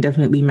something you can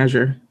definitely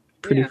measure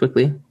pretty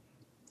quickly.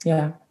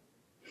 Yeah.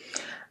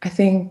 I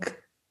think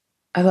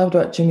I loved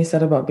what Jimmy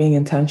said about being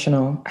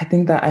intentional. I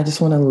think that I just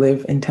want to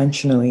live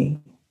intentionally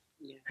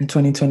in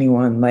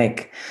 2021.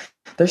 Like,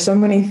 there's so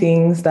many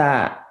things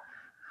that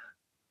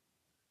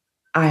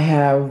I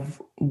have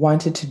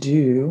wanted to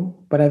do,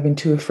 but I've been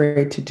too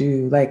afraid to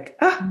do. Like,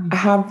 I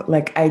have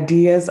like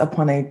ideas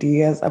upon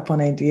ideas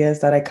upon ideas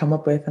that I come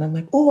up with, and I'm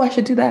like, oh, I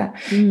should do that.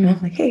 And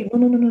I'm like, hey,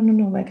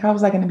 no. Like, how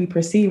is that going to be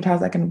perceived?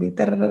 How's that going to be?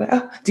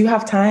 Do you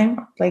have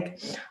time?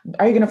 Like,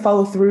 are you going to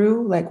follow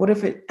through? Like, what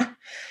if it?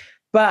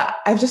 But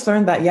I've just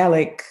learned that,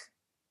 like,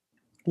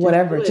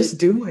 whatever, just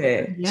do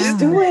it. Yeah. Just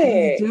do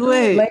it. Do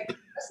it. Like,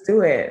 just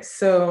do it.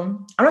 So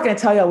I'm not going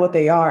to tell y'all what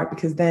they are,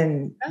 because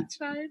then that's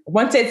fine.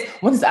 Once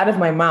it's out of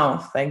my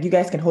mouth, like, you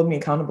guys can hold me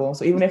accountable.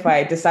 So even if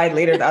I decide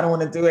later that I don't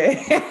want to do it,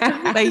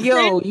 like,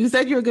 yo, you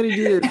said you were going to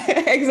do this.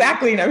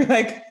 Exactly. And I'll be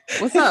like,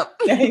 what's up?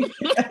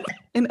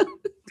 And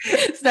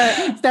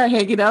start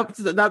hanging up,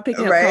 not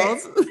picking up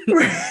calls.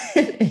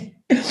 Right.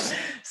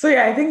 So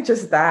yeah, I think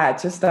just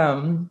that, I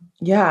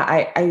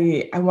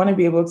want to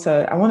be able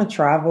to, I want to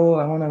travel.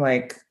 I want to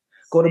like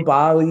go to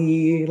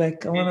Bali.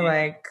 Like, I want to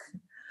like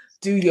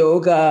do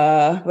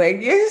yoga.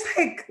 Like, just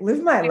like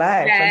live my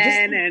life.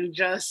 I you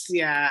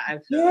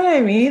know what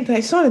I mean? I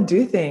just want to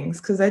do things,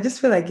 because I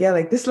just feel like,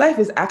 like, this life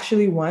is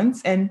actually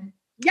once. And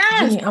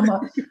yes, Jimmy,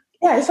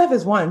 this life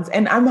is once.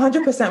 And I'm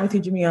 100% with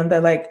you, Jimmy, on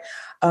that. Like,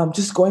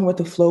 just going with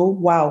the flow.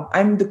 Wow,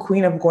 I'm the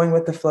queen of going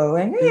with the flow.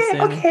 Like,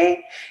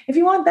 okay, if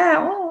you want that,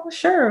 oh,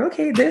 sure,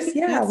 okay, this,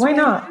 why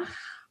not?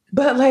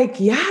 But like,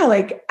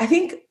 like, I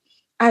think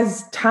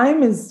as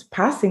time is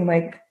passing,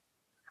 like,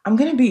 I'm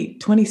gonna be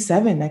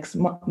 27 next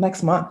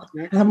month,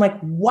 and I'm like,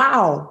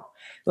 wow,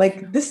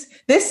 like this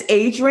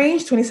age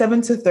range,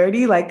 27 to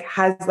 30, like,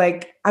 has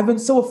like, I've been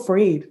so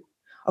afraid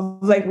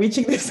of like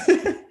reaching this.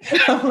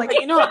 I'm like,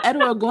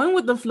 Edua, going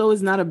with the flow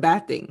is not a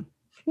bad thing.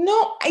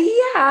 No,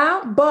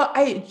 but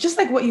I just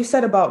like what you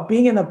said about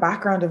being in the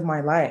background of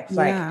my life.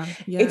 Like,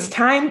 it's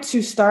time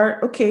to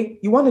start. Okay,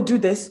 you want to do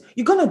this,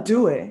 you're gonna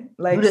do it.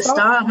 Like, you to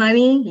start,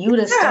 honey. You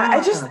to start.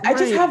 I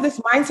just have this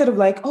mindset of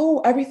like, oh,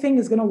 everything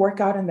is gonna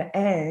work out in the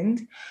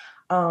end.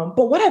 But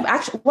what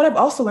I've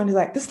also learned is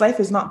like, this life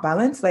is not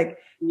balanced. Like,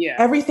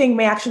 everything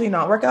may actually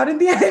not work out in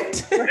the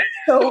end.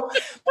 So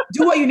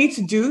do what you need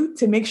to do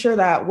to make sure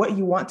that what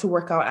you want to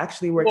work out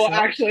actually works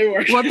out.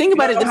 Well, think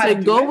about it this way.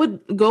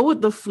 Go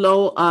with the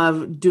flow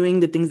of doing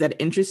the things that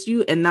interest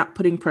you and not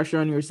putting pressure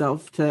on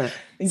yourself to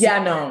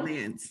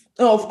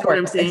Oh, of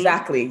course.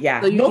 Exactly.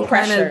 Yeah. So no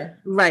pressure.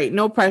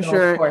 No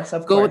pressure. Of course.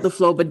 Go with the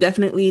flow, but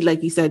definitely,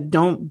 like you said,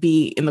 don't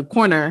be in the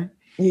corner.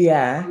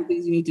 Yeah.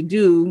 Things you need to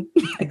do.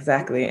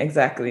 Exactly.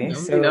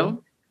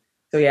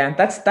 So yeah,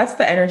 that's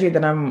the energy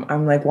that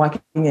I'm like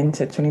walking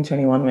into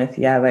 2021 with.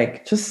 Yeah,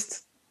 like,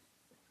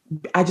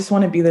 I just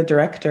want to be the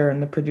director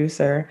and the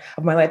producer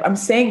of my life. I'm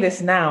saying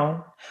this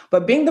now,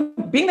 but being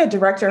the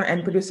director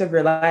and producer of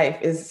your life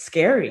is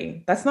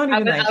scary. That's not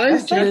even like,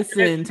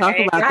 talk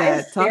about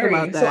that. Talk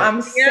about that. So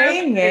I'm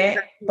saying it,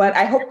 but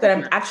I hope that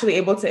I'm actually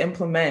able to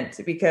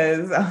implement,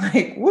 because I'm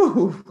like,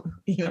 woo,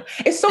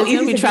 it's so easy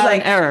to be trial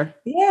and error.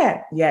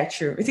 Yeah,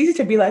 true. It's easy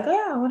to be like, oh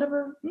yeah,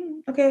 whatever.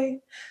 Okay.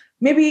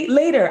 Maybe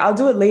later, I'll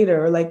do it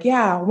later. Or like,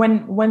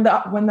 when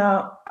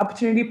the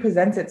opportunity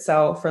presents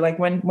itself, or like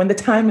when the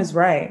time is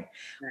right.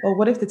 Well,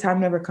 what if the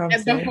time never comes?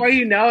 And before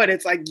you know it,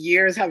 it's like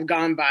years have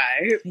gone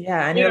by.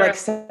 Yeah, and you're like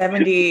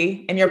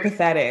 70 and you're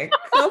pathetic.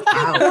 Oh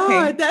my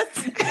God,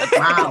 that's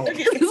wow.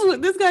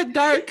 This got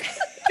dark.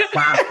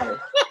 Wow.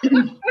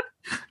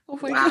 Oh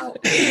my God.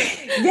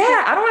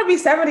 Yeah, I don't want to be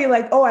 70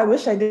 like, oh, I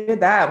wish I did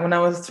that when I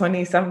was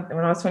 20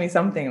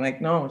 something. Like,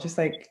 no, just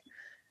like,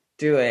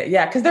 do it.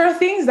 Yeah, because there are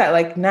things that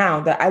like now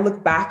that I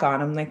look back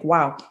on, I'm like,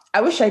 wow,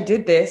 I wish I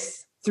did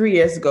this 3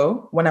 years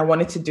ago when I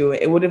wanted to do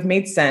it. It would have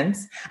made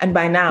sense, and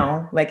by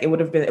now, like, it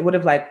would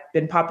have like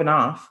been popping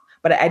off.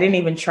 But I didn't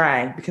even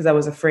try because I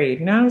was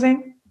afraid. You know what I'm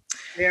saying?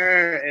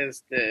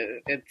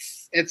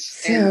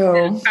 It's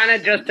kind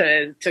of just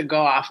to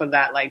go off of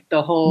that, like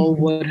the whole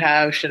would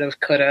have, should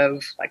have, could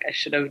have, like, I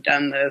should have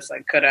done this,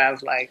 I could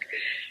have, like.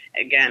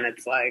 Again,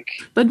 it's like,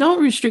 but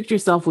don't restrict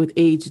yourself with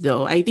age,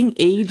 though. I think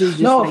age is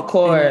just of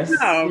course.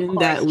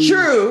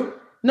 True.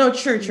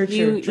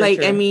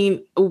 Like, I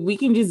mean, we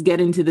can just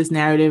get into this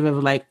narrative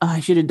of like, oh,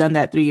 I should have done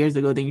that 3 years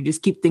ago. Then you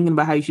just keep thinking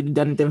about how you should have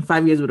done it. Then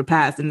 5 years would have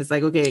passed, and it's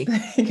like, okay,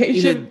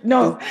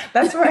 No,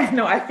 that's right.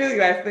 No, I feel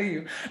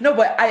you. No,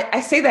 but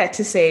I say that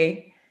to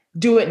say,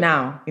 do it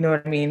now. You know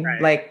what I mean? Right.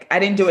 Like, I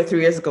didn't do it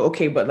 3 years ago.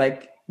 Okay, but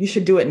like, you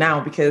should do it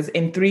now, because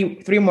in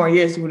three more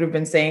years you would have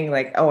been saying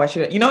like, oh, I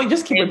should, you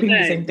just keep repeating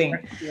the same thing.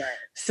 Right.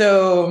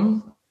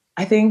 So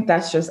I think I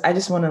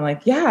just want to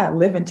like,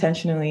 live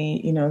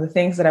intentionally, the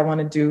things that I want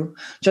to do,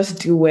 just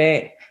do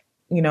it,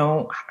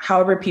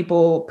 however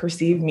people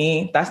perceive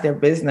me, that's their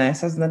business.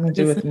 It has nothing to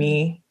do with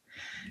me.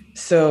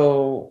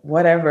 So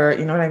whatever,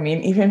 you know what I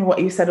mean? Even what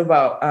you said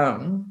about,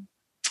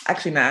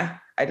 actually, nah,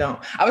 I don't.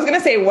 I was going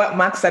to say what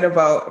Max said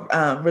about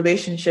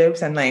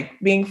relationships and like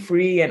being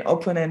free and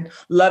open and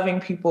loving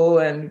people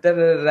and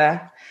da.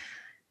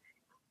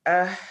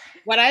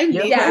 What I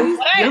mean,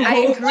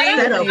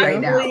 right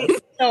now.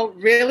 So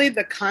really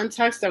the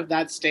context of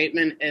that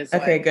statement is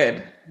okay, like,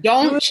 good.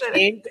 Don't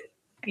change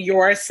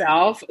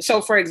yourself.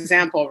 So for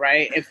example,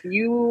 right, if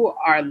you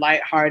are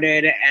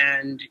lighthearted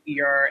and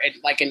you're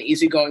like an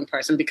easygoing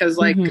person, because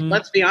like,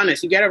 let's be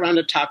honest, you get around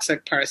a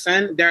toxic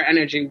person, their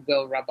energy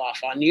will rub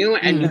off on you,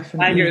 and you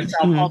find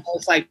yourself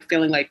almost like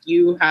feeling like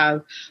you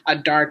have a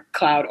dark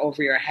cloud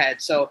over your head.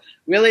 So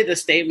really the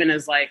statement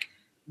is like,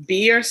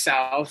 be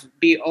yourself,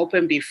 be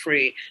open, be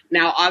free.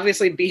 Now,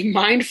 obviously, be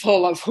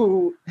mindful of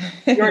who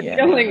you're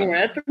dealing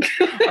with.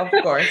 Of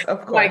course.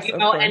 Like, you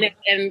know,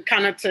 and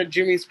kind of to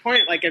Jimmy's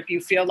point, like if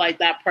you feel like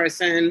that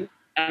person,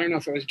 I don't know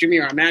if it was Jimmy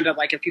or Amanda,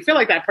 like if you feel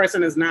like that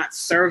person is not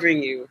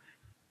serving you,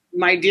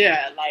 my dear,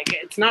 like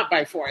it's not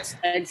by force.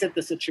 Exit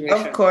the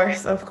situation. Of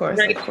course.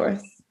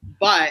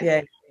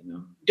 But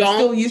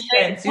don't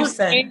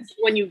change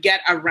when you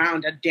get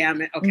around a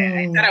damn it.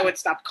 Okay, I said I would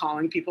stop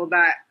calling people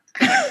that.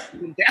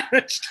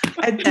 Damaged.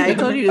 I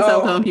told you to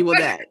stop calling people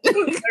that. I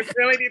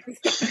really need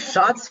to stop.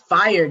 Shots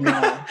fired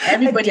now.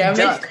 Everybody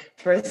duck.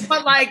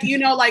 But like, you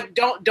know, like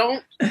don't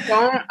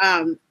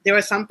there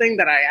was something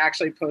that I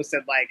actually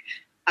posted like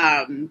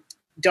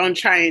don't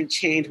try and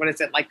change what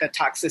is it, like the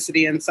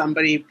toxicity in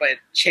somebody, but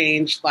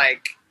change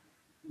like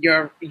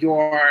your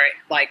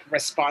like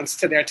response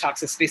to their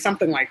toxicity,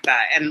 something like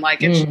that. And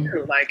like it's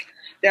true, like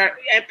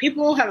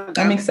people have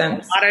that makes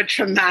sense. A lot of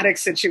traumatic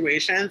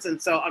situations, and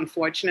so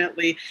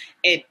unfortunately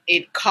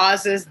it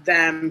causes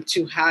them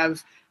to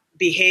have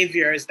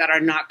behaviors that are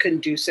not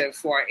conducive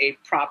for a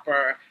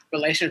proper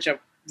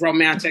relationship,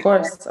 romantic. Of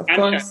course. So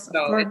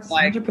it's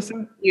like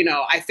 100%. You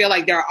know, I feel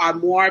like there are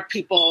more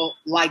people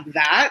like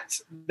that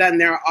than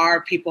there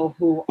are people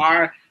who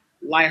are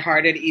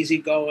lighthearted,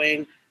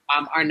 easygoing,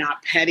 are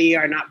not petty,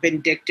 are not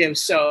vindictive.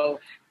 So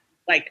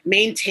like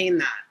maintain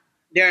that.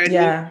 There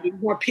are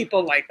more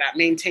people like that.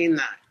 Maintain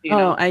that. You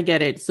know? I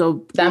get it.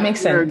 So that makes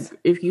sense.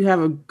 If you have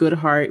a good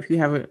heart, if you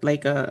have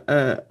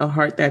a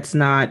heart that's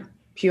not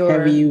pure,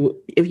 heavy,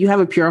 if you have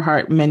a pure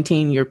heart,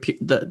 maintain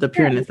the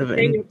pureness of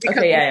it.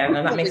 Okay,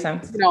 no, that makes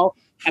sense. You know,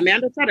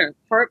 Amanda said it.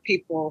 Hurt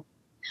people.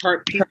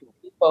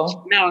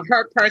 Now, a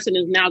hurt person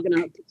is now going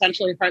to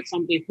potentially hurt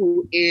somebody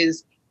who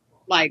is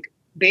like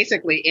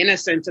basically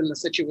innocent in the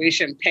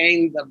situation,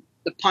 paying the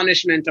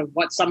punishment of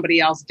what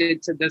somebody else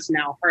did to this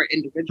now hurt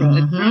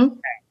individual.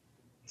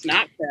 It's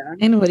not fair.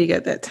 Ain't nobody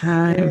got that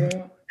time.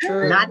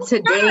 True. Not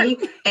today,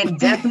 and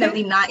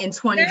definitely not in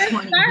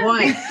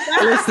 2021.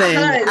 Listen.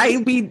 I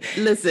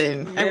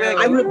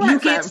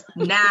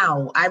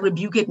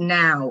rebuke it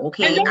now.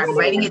 Okay, I'm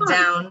writing it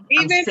down.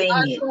 I'm saying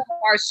it.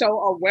 Are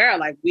so aware.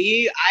 Like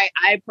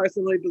I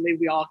personally believe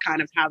we all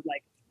kind of have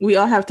like. We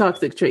all have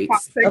toxic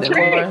traits.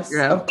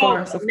 Of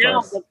course.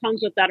 Now what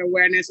comes with that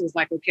awareness is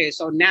like, okay,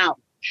 so now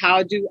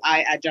how do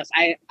I adjust?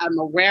 I'm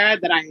aware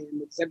that I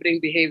am exhibiting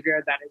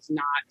behavior that is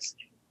not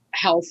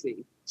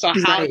healthy. So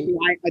how do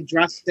I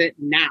address it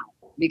now?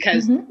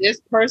 Because this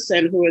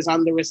person who is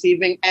on the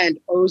receiving end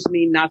owes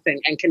me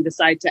nothing and can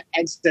decide to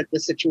exit the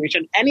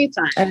situation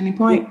anytime. At any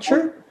point.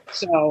 True.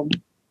 So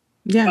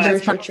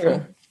that's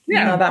true.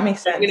 Yeah, no, that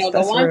makes sense. You know,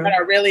 the ones that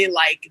are really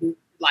like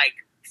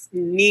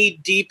knee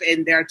deep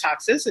in their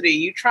toxicity,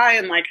 you try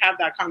and like have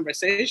that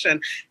conversation,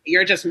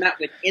 you're just met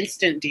with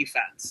instant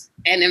defense.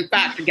 And in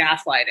fact,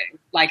 gaslighting,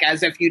 like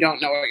as if you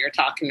don't know what you're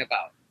talking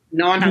about.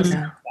 No one has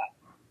that.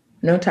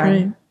 No time.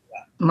 Right.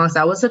 Monks,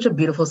 that was such a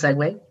beautiful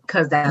segue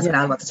because that's what I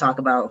was about to talk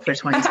about for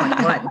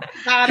 2021.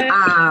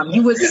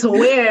 You would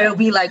swear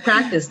we like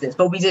practiced this,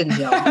 but we didn't,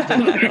 y'all.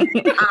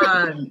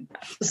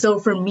 So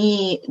for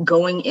me,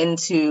 going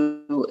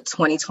into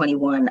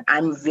 2021,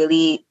 I'm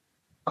really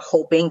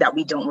hoping that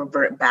we don't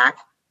revert back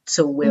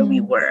to where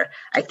we were.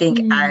 I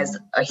think as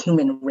a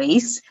human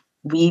race,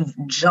 we've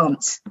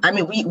jumped. I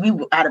mean, we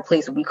were at a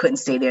place where we couldn't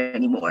stay there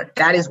anymore.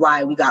 That is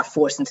why we got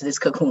forced into this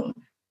cocoon.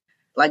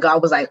 Like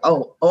God was like,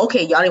 oh,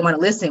 okay, y'all didn't want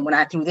to listen when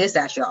I threw this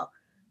at y'all.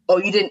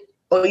 You didn't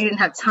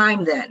have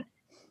time then.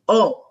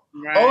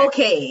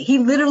 Okay. He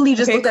literally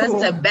just looked at us and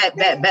said, bet.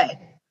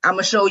 I'm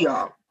gonna show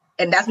y'all.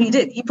 And that's what he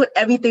did. He put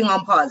everything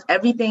on pause.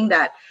 Everything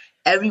that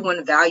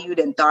everyone valued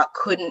and thought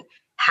couldn't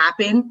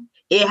happen,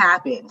 it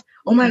happened.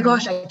 Oh my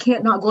gosh, I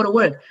can't not go to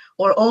work.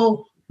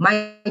 Or,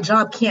 my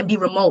job can't be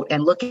remote.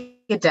 And look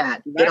at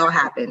that. It all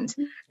happened.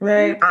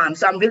 Right.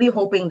 So I'm really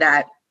hoping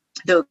that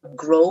the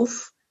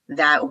growth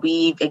that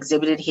we've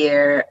exhibited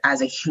here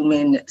as a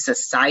human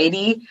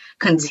society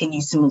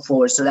continues to move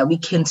forward so that we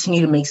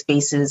continue to make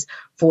spaces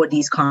for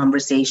these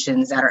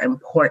conversations that are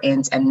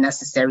important and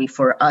necessary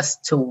for us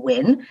to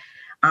win.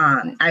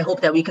 I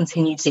hope that we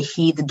continue to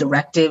heed the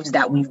directives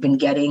that we've been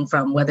getting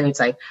from whether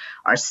it's like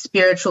our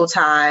spiritual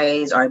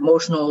ties, our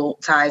emotional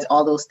ties,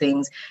 all those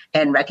things,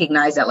 and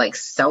recognize that like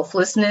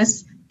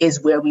selflessness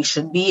is where we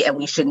should be, and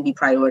we shouldn't be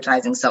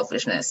prioritizing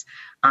selfishness,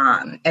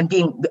 and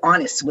being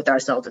honest with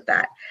ourselves with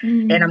that.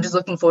 And I'm just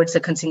looking forward to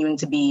continuing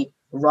to be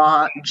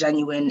raw,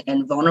 genuine,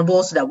 and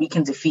vulnerable so that we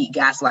can defeat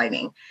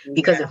gaslighting.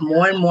 Because if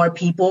more and more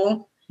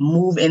people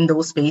move in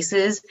those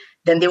spaces,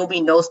 then there will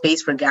be no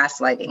space for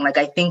gaslighting. Like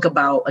I think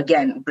about,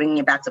 again, bringing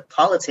it back to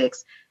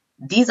politics,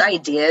 these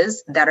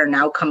ideas that are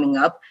now coming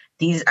up,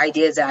 these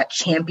ideas that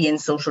champion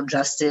social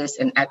justice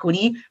and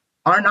equity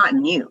are not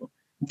new.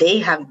 They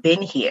have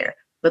been here,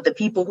 but the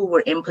people who were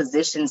in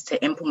positions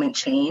to implement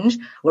change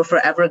were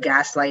forever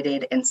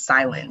gaslighted and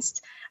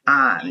silenced.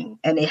 And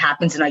it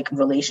happens in like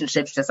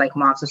relationships, just like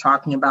Mox was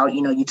talking about.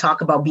 You know, you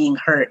talk about being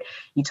hurt,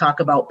 you talk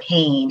about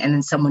pain, and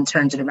then someone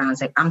turns it around and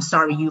is like, I'm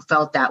sorry you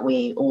felt that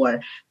way,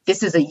 or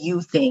this is a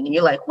you thing. And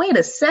you're like, wait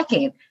a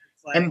second.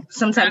 Like, and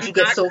sometimes you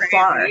get so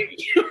far.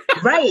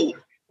 Right.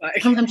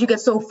 Sometimes you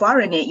get so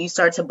far in it, you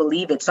start to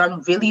believe it. So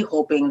I'm really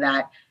hoping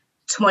that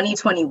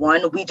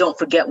 2021, we don't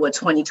forget what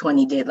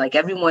 2020 did. Like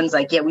everyone's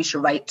like, yeah, we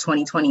should write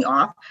 2020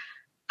 off.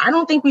 I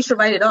don't think we should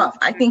write it off.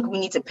 I think we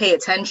need to pay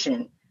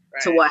attention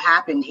to what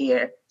happened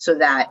here so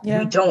that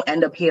we don't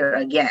end up here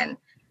again.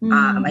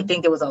 I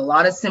think there was a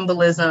lot of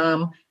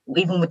symbolism,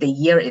 even with the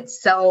year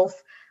itself,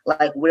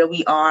 like where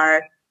we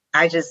are.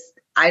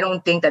 I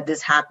don't think that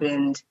this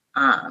happened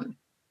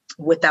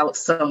without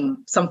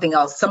something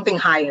else, something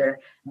higher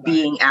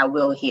being at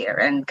will here.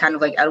 And kind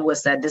of like Edua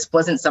said, this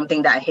wasn't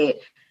something that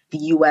hit the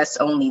US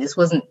only. This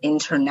was an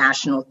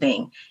international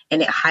thing.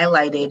 And it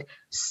highlighted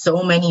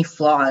so many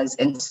flaws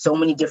in so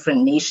many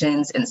different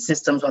nations and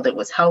systems, whether it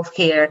was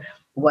healthcare,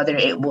 whether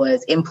it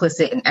was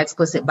implicit and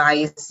explicit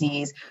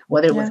biases,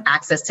 whether it was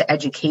access to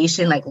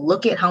education. Like,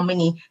 look at how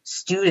many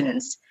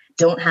students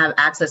don't have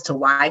access to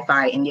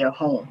Wi-Fi in their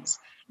homes.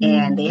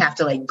 And they have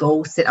to like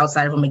go sit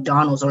outside of a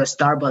McDonald's or a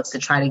Starbucks to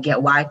try to get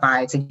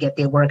Wi-Fi to get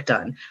their work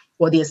done.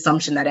 Or the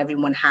assumption that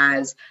everyone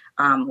has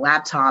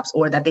laptops,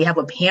 or that they have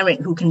a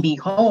parent who can be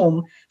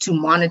home to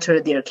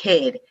monitor their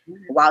kid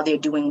while they're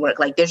doing work.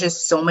 Like, there's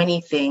just so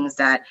many things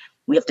that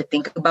we have to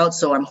think about.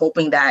 So I'm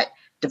hoping that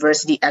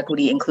diversity,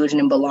 equity, inclusion,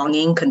 and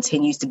belonging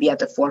continues to be at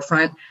the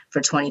forefront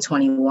for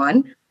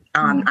 2021.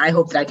 I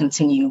hope that I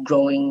continue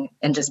growing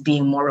and just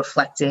being more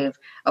reflective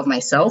of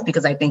myself,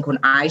 because I think when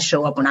I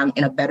show up, when I'm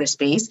in a better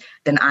space,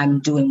 then I'm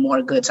doing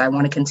more good. So I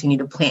want to continue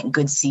to plant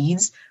good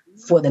seeds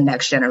for the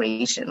next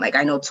generation. Like,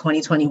 I know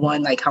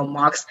 2021, like how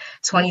Mox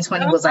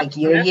 2020 was like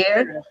your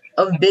year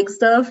of big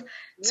stuff.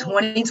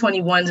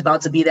 2021 is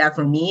about to be that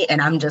for me.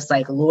 And I'm just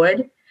like,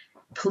 Lord,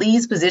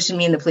 please position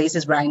me in the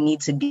places where I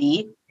need to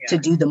be to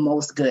do the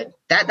most good.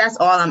 That's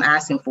all I'm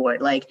asking for.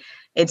 Like,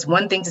 it's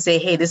one thing to say,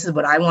 hey, this is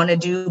what I want to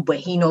do, but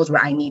he knows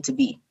where I need to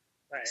be.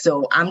 Right.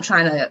 So I'm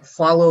trying to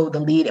follow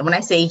the lead. And when I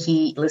say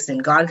he, listen,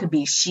 God could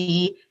be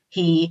she,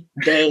 he,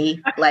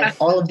 they,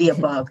 like all of the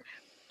above.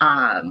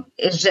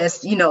 It's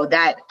just, you know,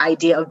 that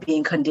idea of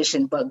being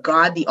conditioned, but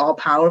God, the all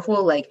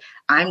powerful, like,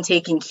 I'm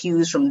taking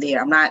cues from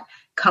there. I'm not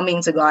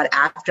coming to God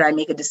after I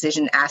make a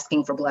decision,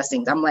 asking for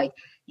blessings. I'm like,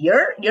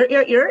 you're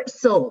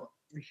so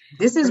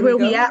this is where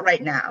we at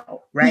right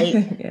now,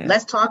 right?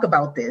 Let's talk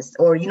about this.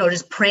 Or, you know,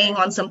 just praying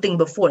on something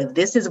before.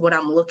 This is what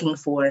I'm looking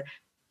for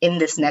in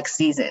this next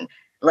season.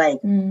 Like,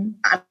 I'm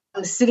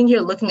sitting here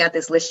looking at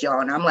this list,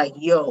 y'all, and I'm like,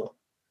 yo,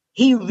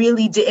 he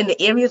really did. In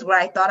the areas where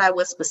I thought I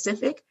was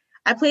specific,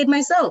 I played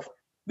myself,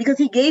 because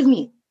he gave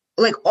me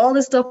like all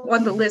the stuff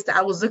on the list that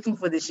I was looking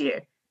for this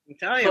year.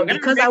 But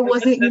because I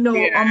wasn't, you know,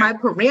 on my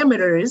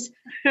parameters,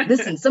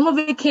 listen, some of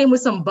it came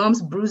with some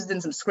bumps, bruises,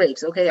 and some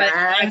scrapes. Okay.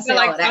 I feel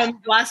like some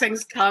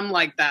blessings come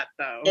like that,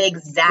 though.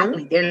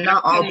 Exactly. They're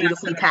not all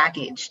beautifully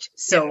packaged.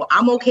 So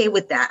I'm okay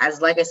with that.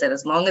 As like I said,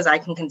 as long as I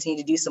can continue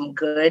to do some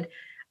good,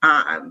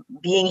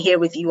 being here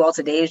with you all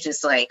today is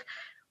just like,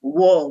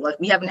 whoa, like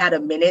we haven't had a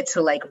minute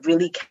to like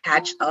really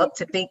catch up,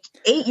 to think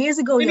 8 years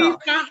ago, y'all.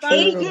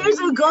 8 years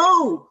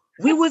ago.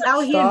 We was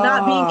out here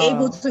not being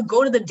able to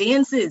go to the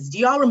dances. Do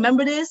y'all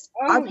remember this?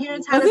 Our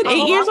parents had it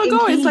 8 years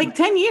ago? It's like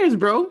 10 years,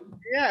 bro.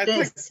 Yeah,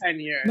 it's like 10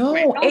 years.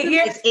 No, 8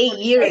 years. It's 8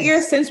 years. 8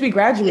 years since we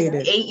graduated.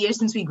 It's 8 years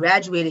since we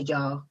graduated,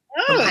 y'all,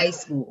 from high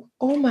school.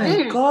 Oh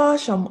my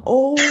gosh, I'm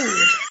old.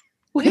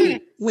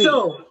 Wait.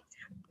 So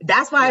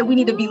that's why we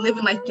need to be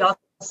living like y'all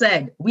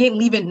said. We ain't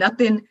leaving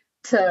nothing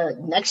to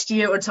next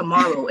year or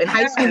tomorrow. In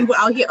high school, we were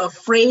out here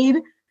afraid.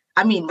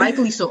 I mean,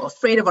 rightfully so,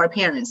 afraid of our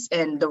parents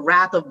and the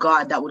wrath of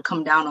God that would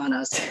come down on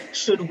us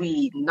should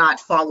we not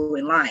follow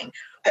in line.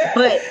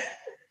 But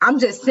I'm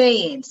just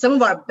saying, some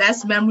of our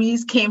best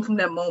memories came from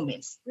them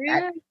moments.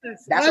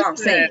 That's what I'm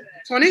saying.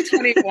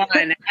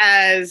 2021,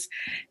 as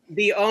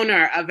the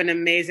owner of an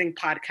amazing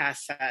podcast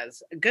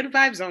says, good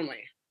vibes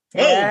only.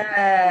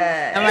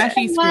 Hey, I'm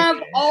actually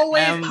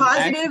always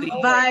positive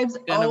vibes.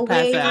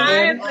 Always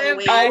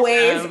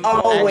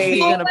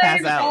gonna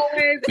pass out.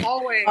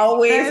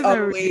 Always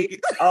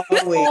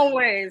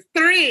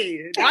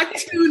 3, not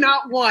 2,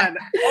 not 1.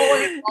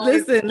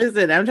 Always.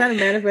 Listen. I'm trying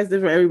to manifest it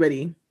for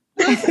everybody.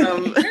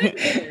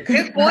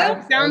 It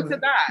boils down to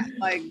that.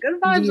 Like, good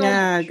vibes.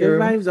 Yeah,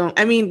 good vibes.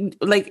 I mean,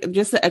 like,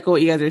 just to echo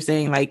what you guys are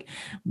saying, like,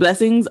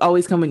 blessings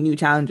always come with new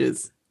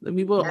challenges.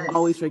 People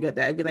always forget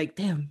that. I'd be like,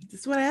 damn,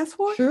 this is what I asked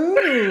for?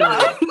 True.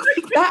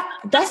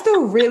 That's the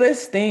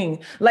realest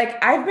thing. Like,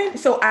 I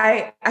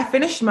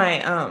finished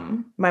my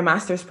my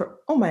master's.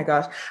 Oh my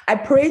gosh. I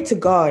prayed to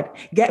God,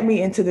 get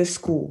me into this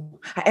school.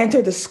 I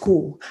entered the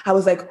school. I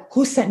was like,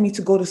 who sent me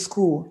to go to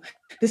school?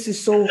 This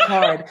is so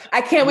hard.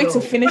 I can't wait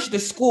to finish the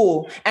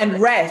school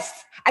and rest.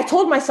 I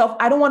told myself,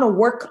 I don't want to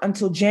work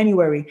until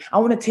January. I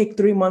want to take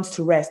 3 months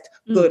to rest.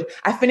 Good.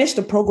 I finished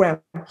the program.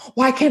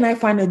 Why can't I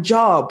find a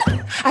job?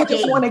 I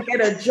just want to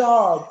get a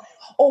job.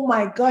 Oh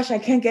my gosh, I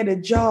can't get a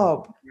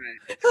job.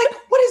 Right. Like,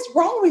 what is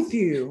wrong with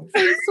you?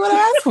 That's what I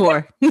asked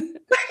for. You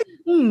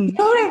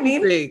know what I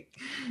mean?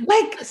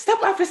 Like, step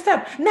after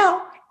step.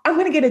 Now, I'm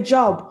going to get a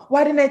job.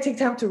 Why didn't I take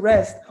time to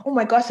rest? Oh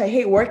my gosh, I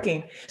hate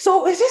working.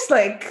 So it's just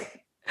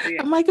like...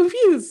 I'm like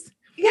confused.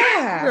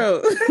 Yeah.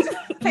 Bro.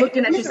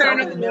 Looking at yourself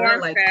in the mirror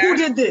like, who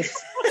did this?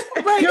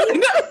 Right.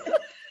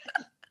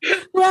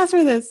 Who asked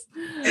for this?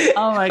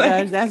 Oh my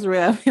gosh, that's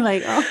real. I mean,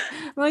 like, oh,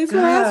 that's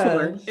what I asked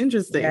for.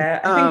 Interesting. Yeah,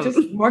 I think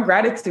just more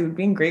gratitude,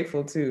 being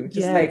grateful too.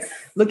 Just like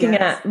looking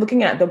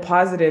at the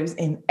positives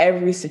in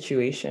every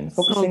situation,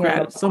 focusing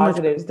on the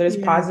positives. There's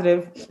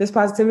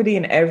positivity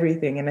in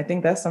everything, and I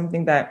think that's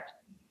something that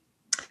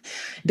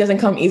doesn't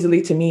come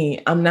easily to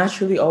me. I'm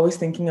naturally always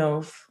thinking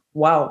of,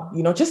 wow,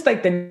 just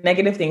like the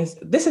negative things.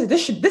 This was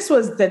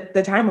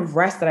the time of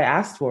rest that I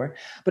asked for,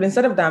 but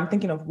instead of that, I'm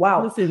thinking of,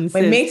 wow,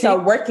 my mates are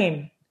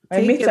working. My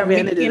mates are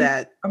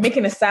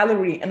making a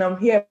salary, and I'm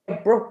here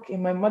broke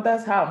in my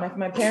mother's house,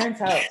 my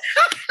parents' house.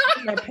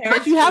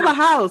 But you have a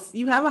house.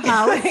 You have a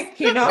house. Like,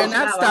 you're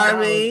not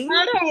starving.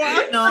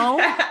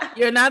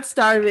 You're not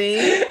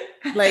starving.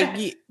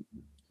 Like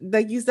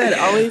you said,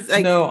 always.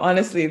 Like, no,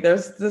 honestly,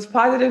 there's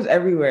positives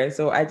everywhere.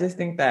 So I just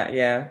think that,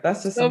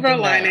 that's just silver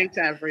lining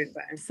to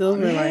everything.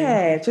 Silver lining.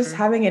 Yeah, just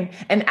having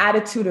an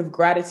attitude of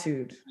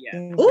gratitude.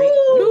 Yeah.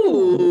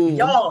 Ooh,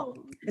 y'all.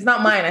 It's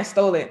not mine. I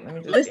stole it.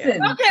 Listen.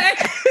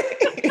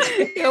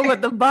 Okay. Yo,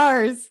 but the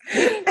bars.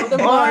 The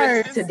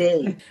bars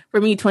today.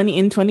 For me, in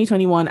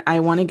 2021,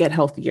 I want to get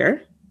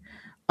healthier.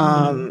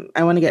 I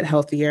want to get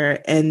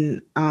healthier.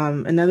 And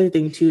another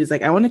thing too is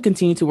like, I want to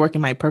continue to work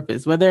in my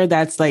purpose, whether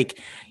that's like,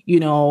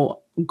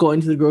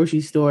 going to the grocery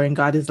store and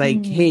God is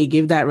like, hey,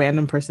 give that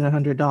random person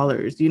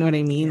 $100. You know what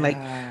I mean? Yeah. Like,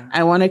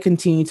 I want to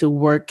continue to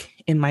work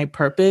in my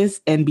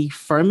purpose and be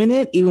firm in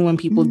it, even when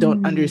people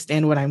don't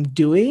understand what I'm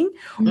doing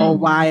or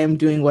why I'm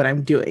doing what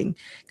I'm doing.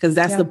 Because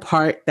that's the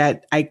part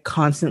that I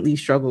constantly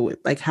struggle with.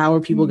 Like, how are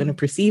people going to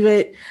perceive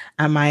it?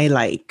 Am I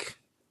like,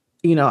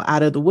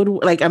 out of the wood?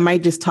 Like, am I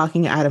just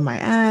talking out of my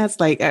ass?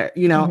 Like,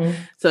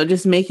 so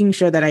just making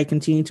sure that I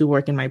continue to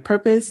work in my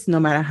purpose, no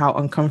matter how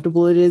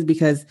uncomfortable it is,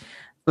 because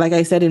like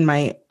I said in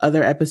my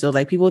other episode,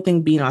 like people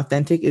think being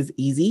authentic is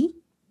easy.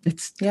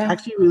 It's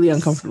actually really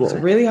uncomfortable. It's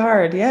really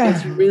hard. Yeah.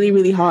 It's really,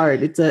 really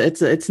hard.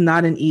 It's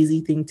not an easy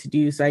thing to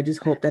do. So I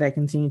just hope that I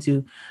continue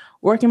to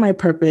work in my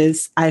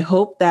purpose. I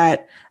hope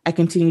that I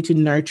continue to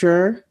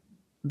nurture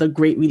the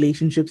great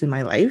relationships in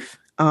my life.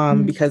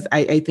 Because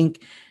I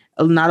think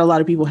not a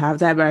lot of people have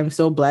that, but I'm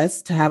so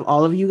blessed to have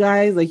all of you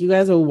guys. Like, you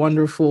guys are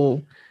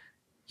wonderful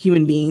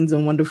human beings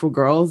and wonderful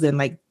girls. And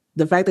like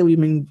the fact that we've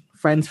been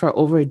friends for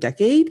over a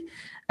decade,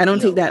 I don't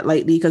take that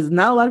lightly, because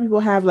not a lot of people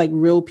have like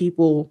real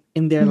people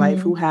in their life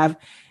who have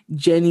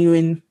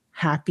genuine,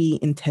 happy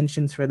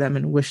intentions for them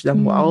and wish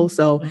them well.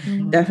 So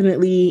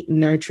definitely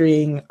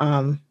nurturing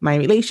my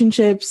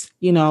relationships,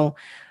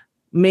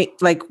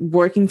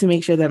 working to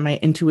make sure that my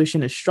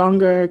intuition is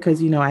stronger,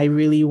 because, I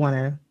really want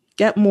to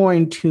get more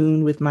in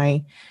tune with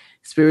my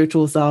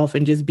spiritual self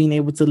and just being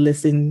able to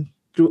listen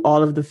through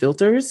all of the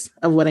filters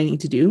of what I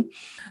need to do.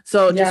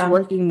 So just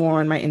working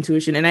more on my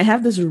intuition. And I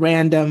have this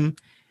random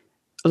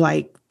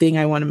thing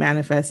I want to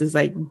manifest is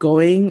like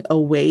going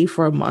away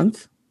for a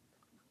month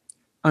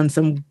on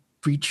some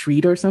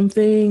retreat or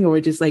something, or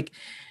just like,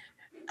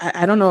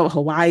 I don't know,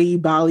 Hawaii,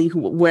 Bali,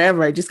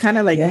 wherever, just kind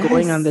of like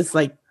going on this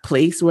like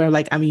place where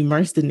like I'm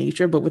immersed in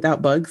nature, but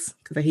without bugs,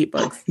 because I hate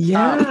bugs.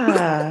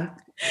 Yeah.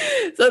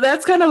 So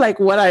that's kind of like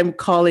what I'm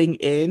calling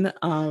in.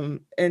 And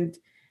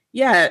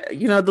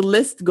the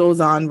list goes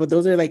on, but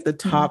those are like the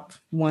top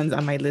ones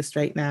on my list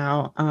right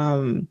now.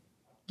 And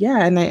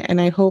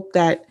I hope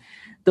that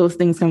those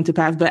things come to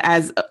pass. But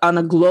as on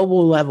a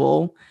global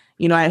level,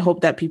 I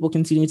hope that people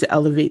continue to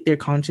elevate their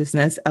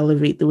consciousness,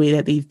 elevate the way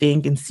that they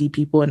think and see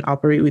people and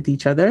operate with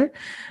each other.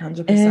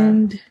 100%.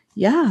 And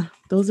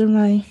those are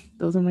my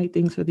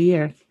things for the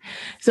year.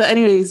 So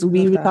anyways,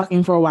 we've been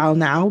talking for a while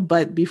now,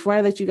 but before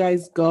I let you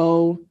guys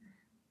go,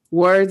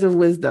 words of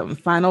wisdom,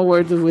 final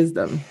words of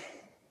wisdom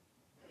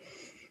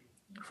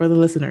for the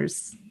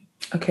listeners.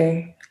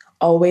 Okay.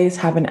 Always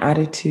have an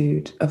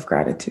attitude of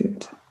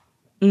gratitude.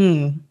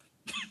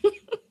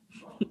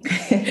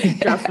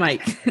 Drops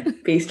mic.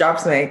 Peace,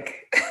 drops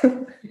mic.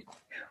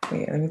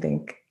 Wait, let me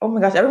think. Oh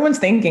my gosh, everyone's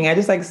thinking. I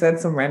just said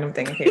some random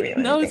thing. Okay, wait.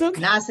 No, it's okay.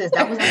 Nah, sis,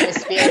 that was in the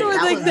spirit.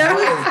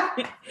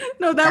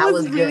 That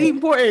was really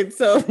important.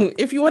 So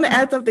if you want to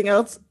add something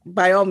else,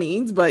 by all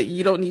means, but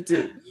you don't need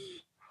to.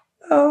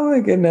 Oh my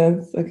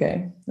goodness.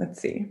 Okay,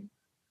 let's see.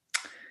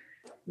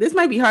 This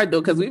might be hard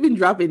though, because we've been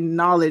dropping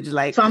knowledge.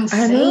 Like, so I'm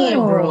saying,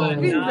 bro,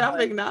 we've been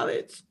dropping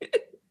knowledge.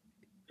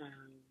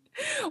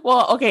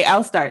 Well, okay,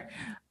 I'll start.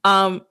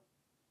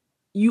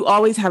 You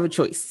always have a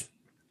choice.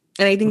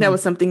 And I think that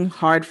was something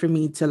hard for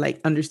me to like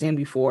understand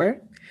before.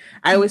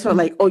 I always felt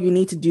like, oh, you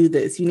need to do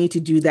this. You need to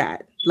do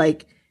that.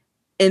 Like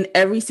in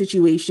every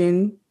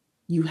situation,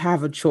 you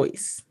have a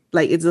choice.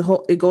 Like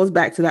it goes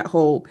back to that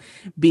whole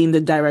being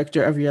the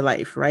director of your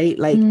life, right?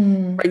 Like,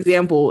 for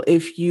example, I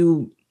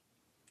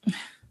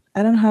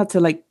don't know how to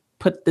like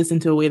put this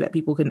into a way that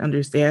people can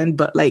understand,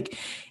 but like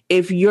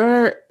if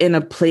you're in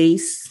a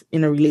place,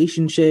 in a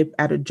relationship,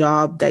 at a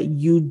job that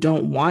you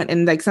don't want,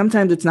 and like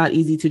sometimes it's not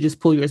easy to just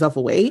pull yourself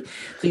away.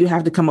 So you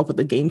have to come up with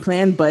a game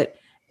plan, but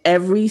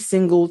every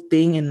single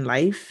thing in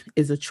life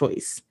is a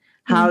choice.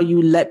 How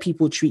you let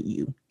people treat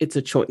you, it's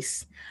a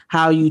choice.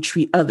 How you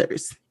treat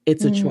others,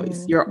 it's a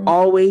choice. You're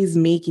always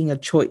making a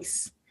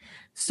choice.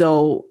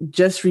 So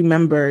just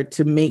remember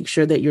to make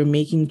sure that you're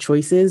making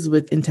choices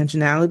with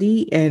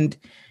intentionality and,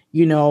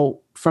 you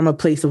know, from a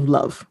place of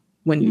love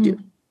when you do.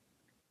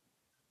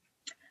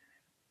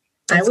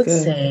 I would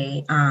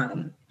say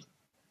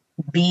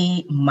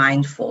be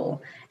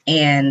mindful.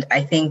 And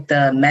I think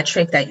the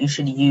metric that you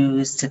should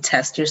use to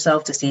test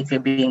yourself to see if you're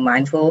being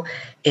mindful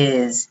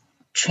is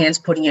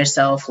transporting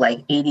yourself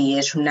like 80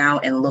 years from now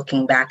and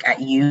looking back at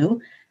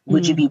you.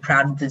 Would you be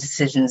proud of the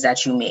decisions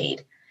that you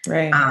made?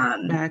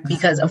 Right.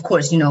 Because of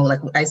course, you know,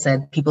 like I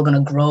said, people are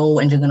going to grow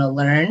and you're going to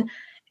learn,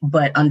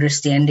 but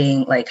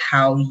understanding like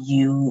how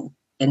you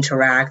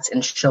interact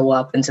and show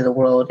up into the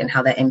world and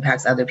how that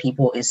impacts other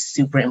people is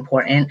super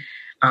important.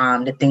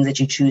 The things that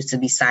you choose to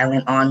be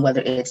silent on,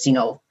 whether it's, you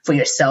know, for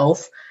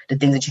yourself, the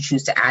things that you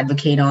choose to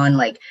advocate on,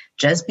 like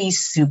just be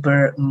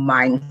super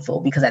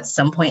mindful, because at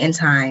some point in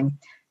time,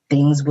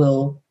 things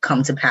will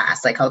come to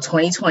pass. Like how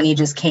 2020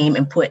 just came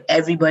and put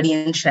everybody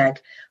in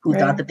check who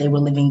thought that they were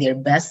living their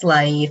best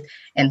life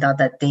and thought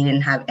that they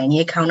didn't have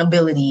any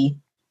accountability.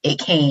 It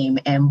came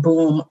and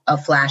boom, a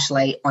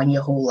flashlight on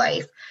your whole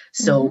life.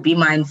 So be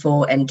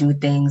mindful and do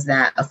things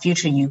that a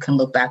future you can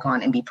look back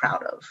on and be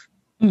proud of.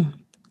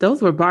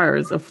 Those were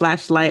bars, a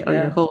flashlight on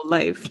your whole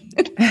life.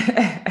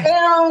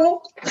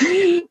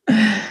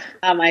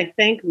 I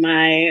think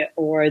my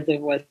words of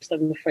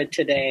wisdom for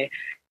today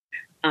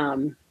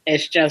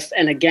is just,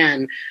 and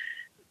again,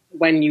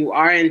 when you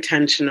are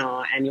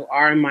intentional and you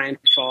are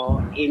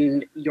mindful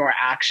in your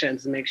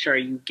actions, make sure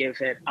you give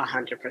it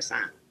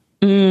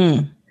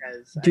 100%.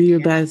 Do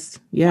your best.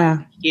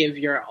 Yeah. Give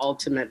your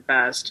ultimate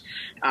best.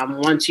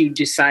 Once you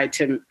decide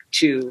to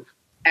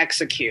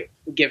execute,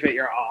 give it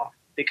your all,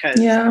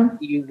 because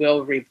you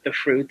will reap the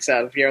fruits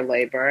of your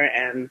labor.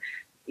 And,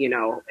 you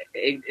know,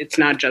 it's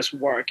not just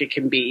work. It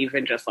can be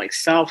even just like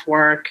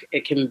self-work.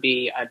 It can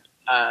be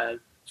a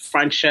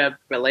friendship,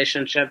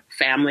 relationship,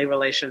 family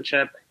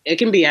relationship. It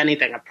can be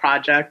anything, a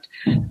project.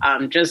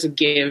 Just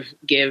give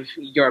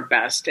your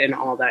best in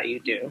all that you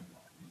do,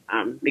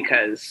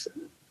 because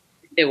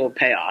it will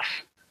pay off.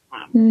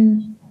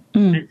 And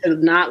to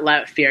not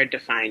let fear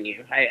define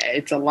you.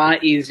 It's a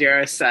lot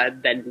easier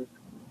said than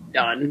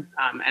done.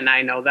 And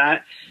I know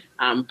that.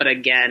 But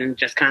again,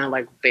 just kind of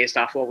like based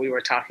off what we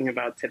were talking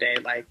about today,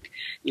 like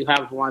you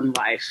have one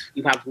life,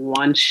 you have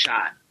one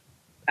shot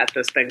at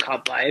this thing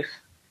called life.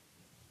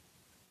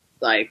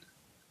 Like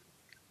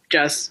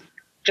just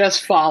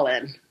fall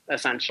in,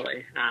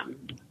 essentially.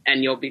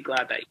 And you'll be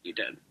glad that you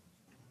did.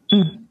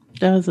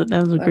 That was a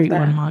great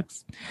one,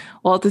 Mox.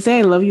 Well, to say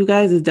I love you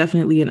guys is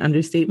definitely an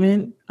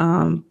understatement.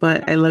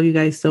 But I love you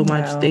guys so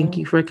much. Thank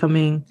you for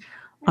coming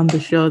on the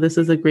show. This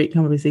is a great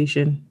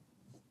conversation.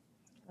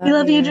 We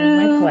love you, Drew.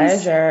 My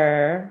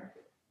pleasure.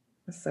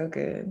 It's so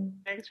good.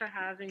 Thanks for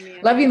having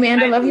me. Love you,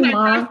 Amanda. Love you,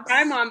 Mox.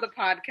 I'm on the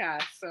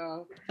podcast,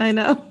 so I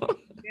know.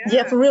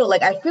 Yeah, for real.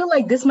 Like, I feel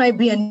like this might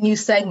be a new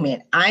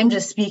segment. I'm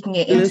just speaking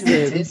it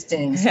into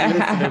existence.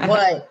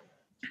 What?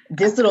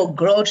 This little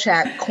girl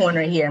chat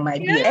corner here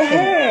might be a thing.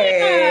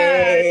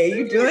 Hey,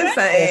 you doing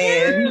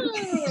something.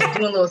 Just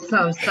doing a little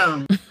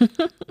something.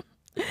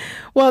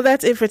 Well,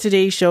 that's it for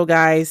today's show,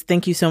 guys.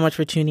 Thank you so much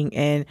for tuning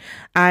in.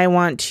 I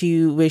want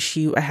to wish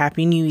you a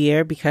happy new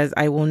year, because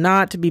I will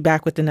not be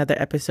back with another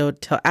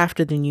episode till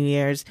after the New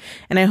Year's.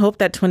 And I hope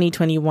that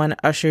 2021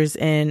 ushers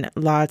in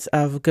lots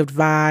of good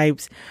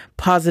vibes,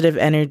 positive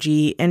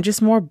energy, and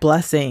just more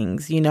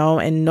blessings, you know,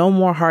 and no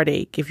more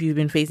heartache. If you've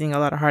been facing a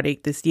lot of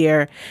heartache this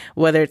year,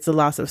 whether it's the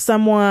loss of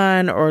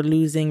someone or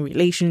losing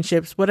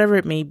relationships, whatever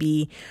it may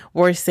be,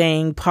 we're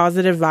saying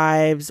positive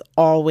vibes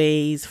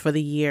always for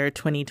the year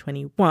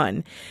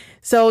 2021.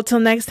 So till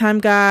next time,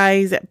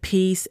 guys,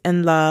 peace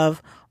and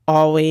love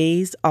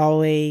always,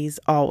 always,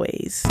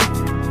 always.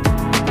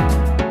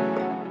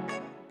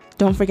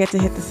 Don't forget to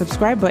hit the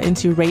subscribe button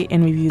to rate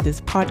and review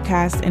this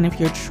podcast. And if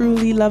you're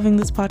truly loving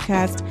this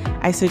podcast,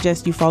 I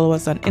suggest you follow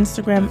us on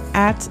Instagram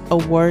at A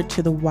Word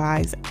to the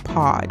Wise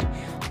Pod.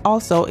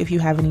 Also, if you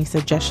have any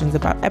suggestions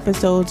about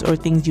episodes or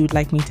things you'd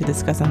like me to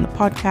discuss on the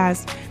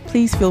podcast,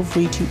 please feel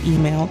free to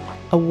email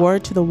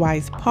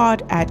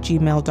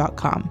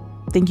awordtothewisepod@gmail.com.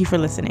 Thank you for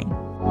listening.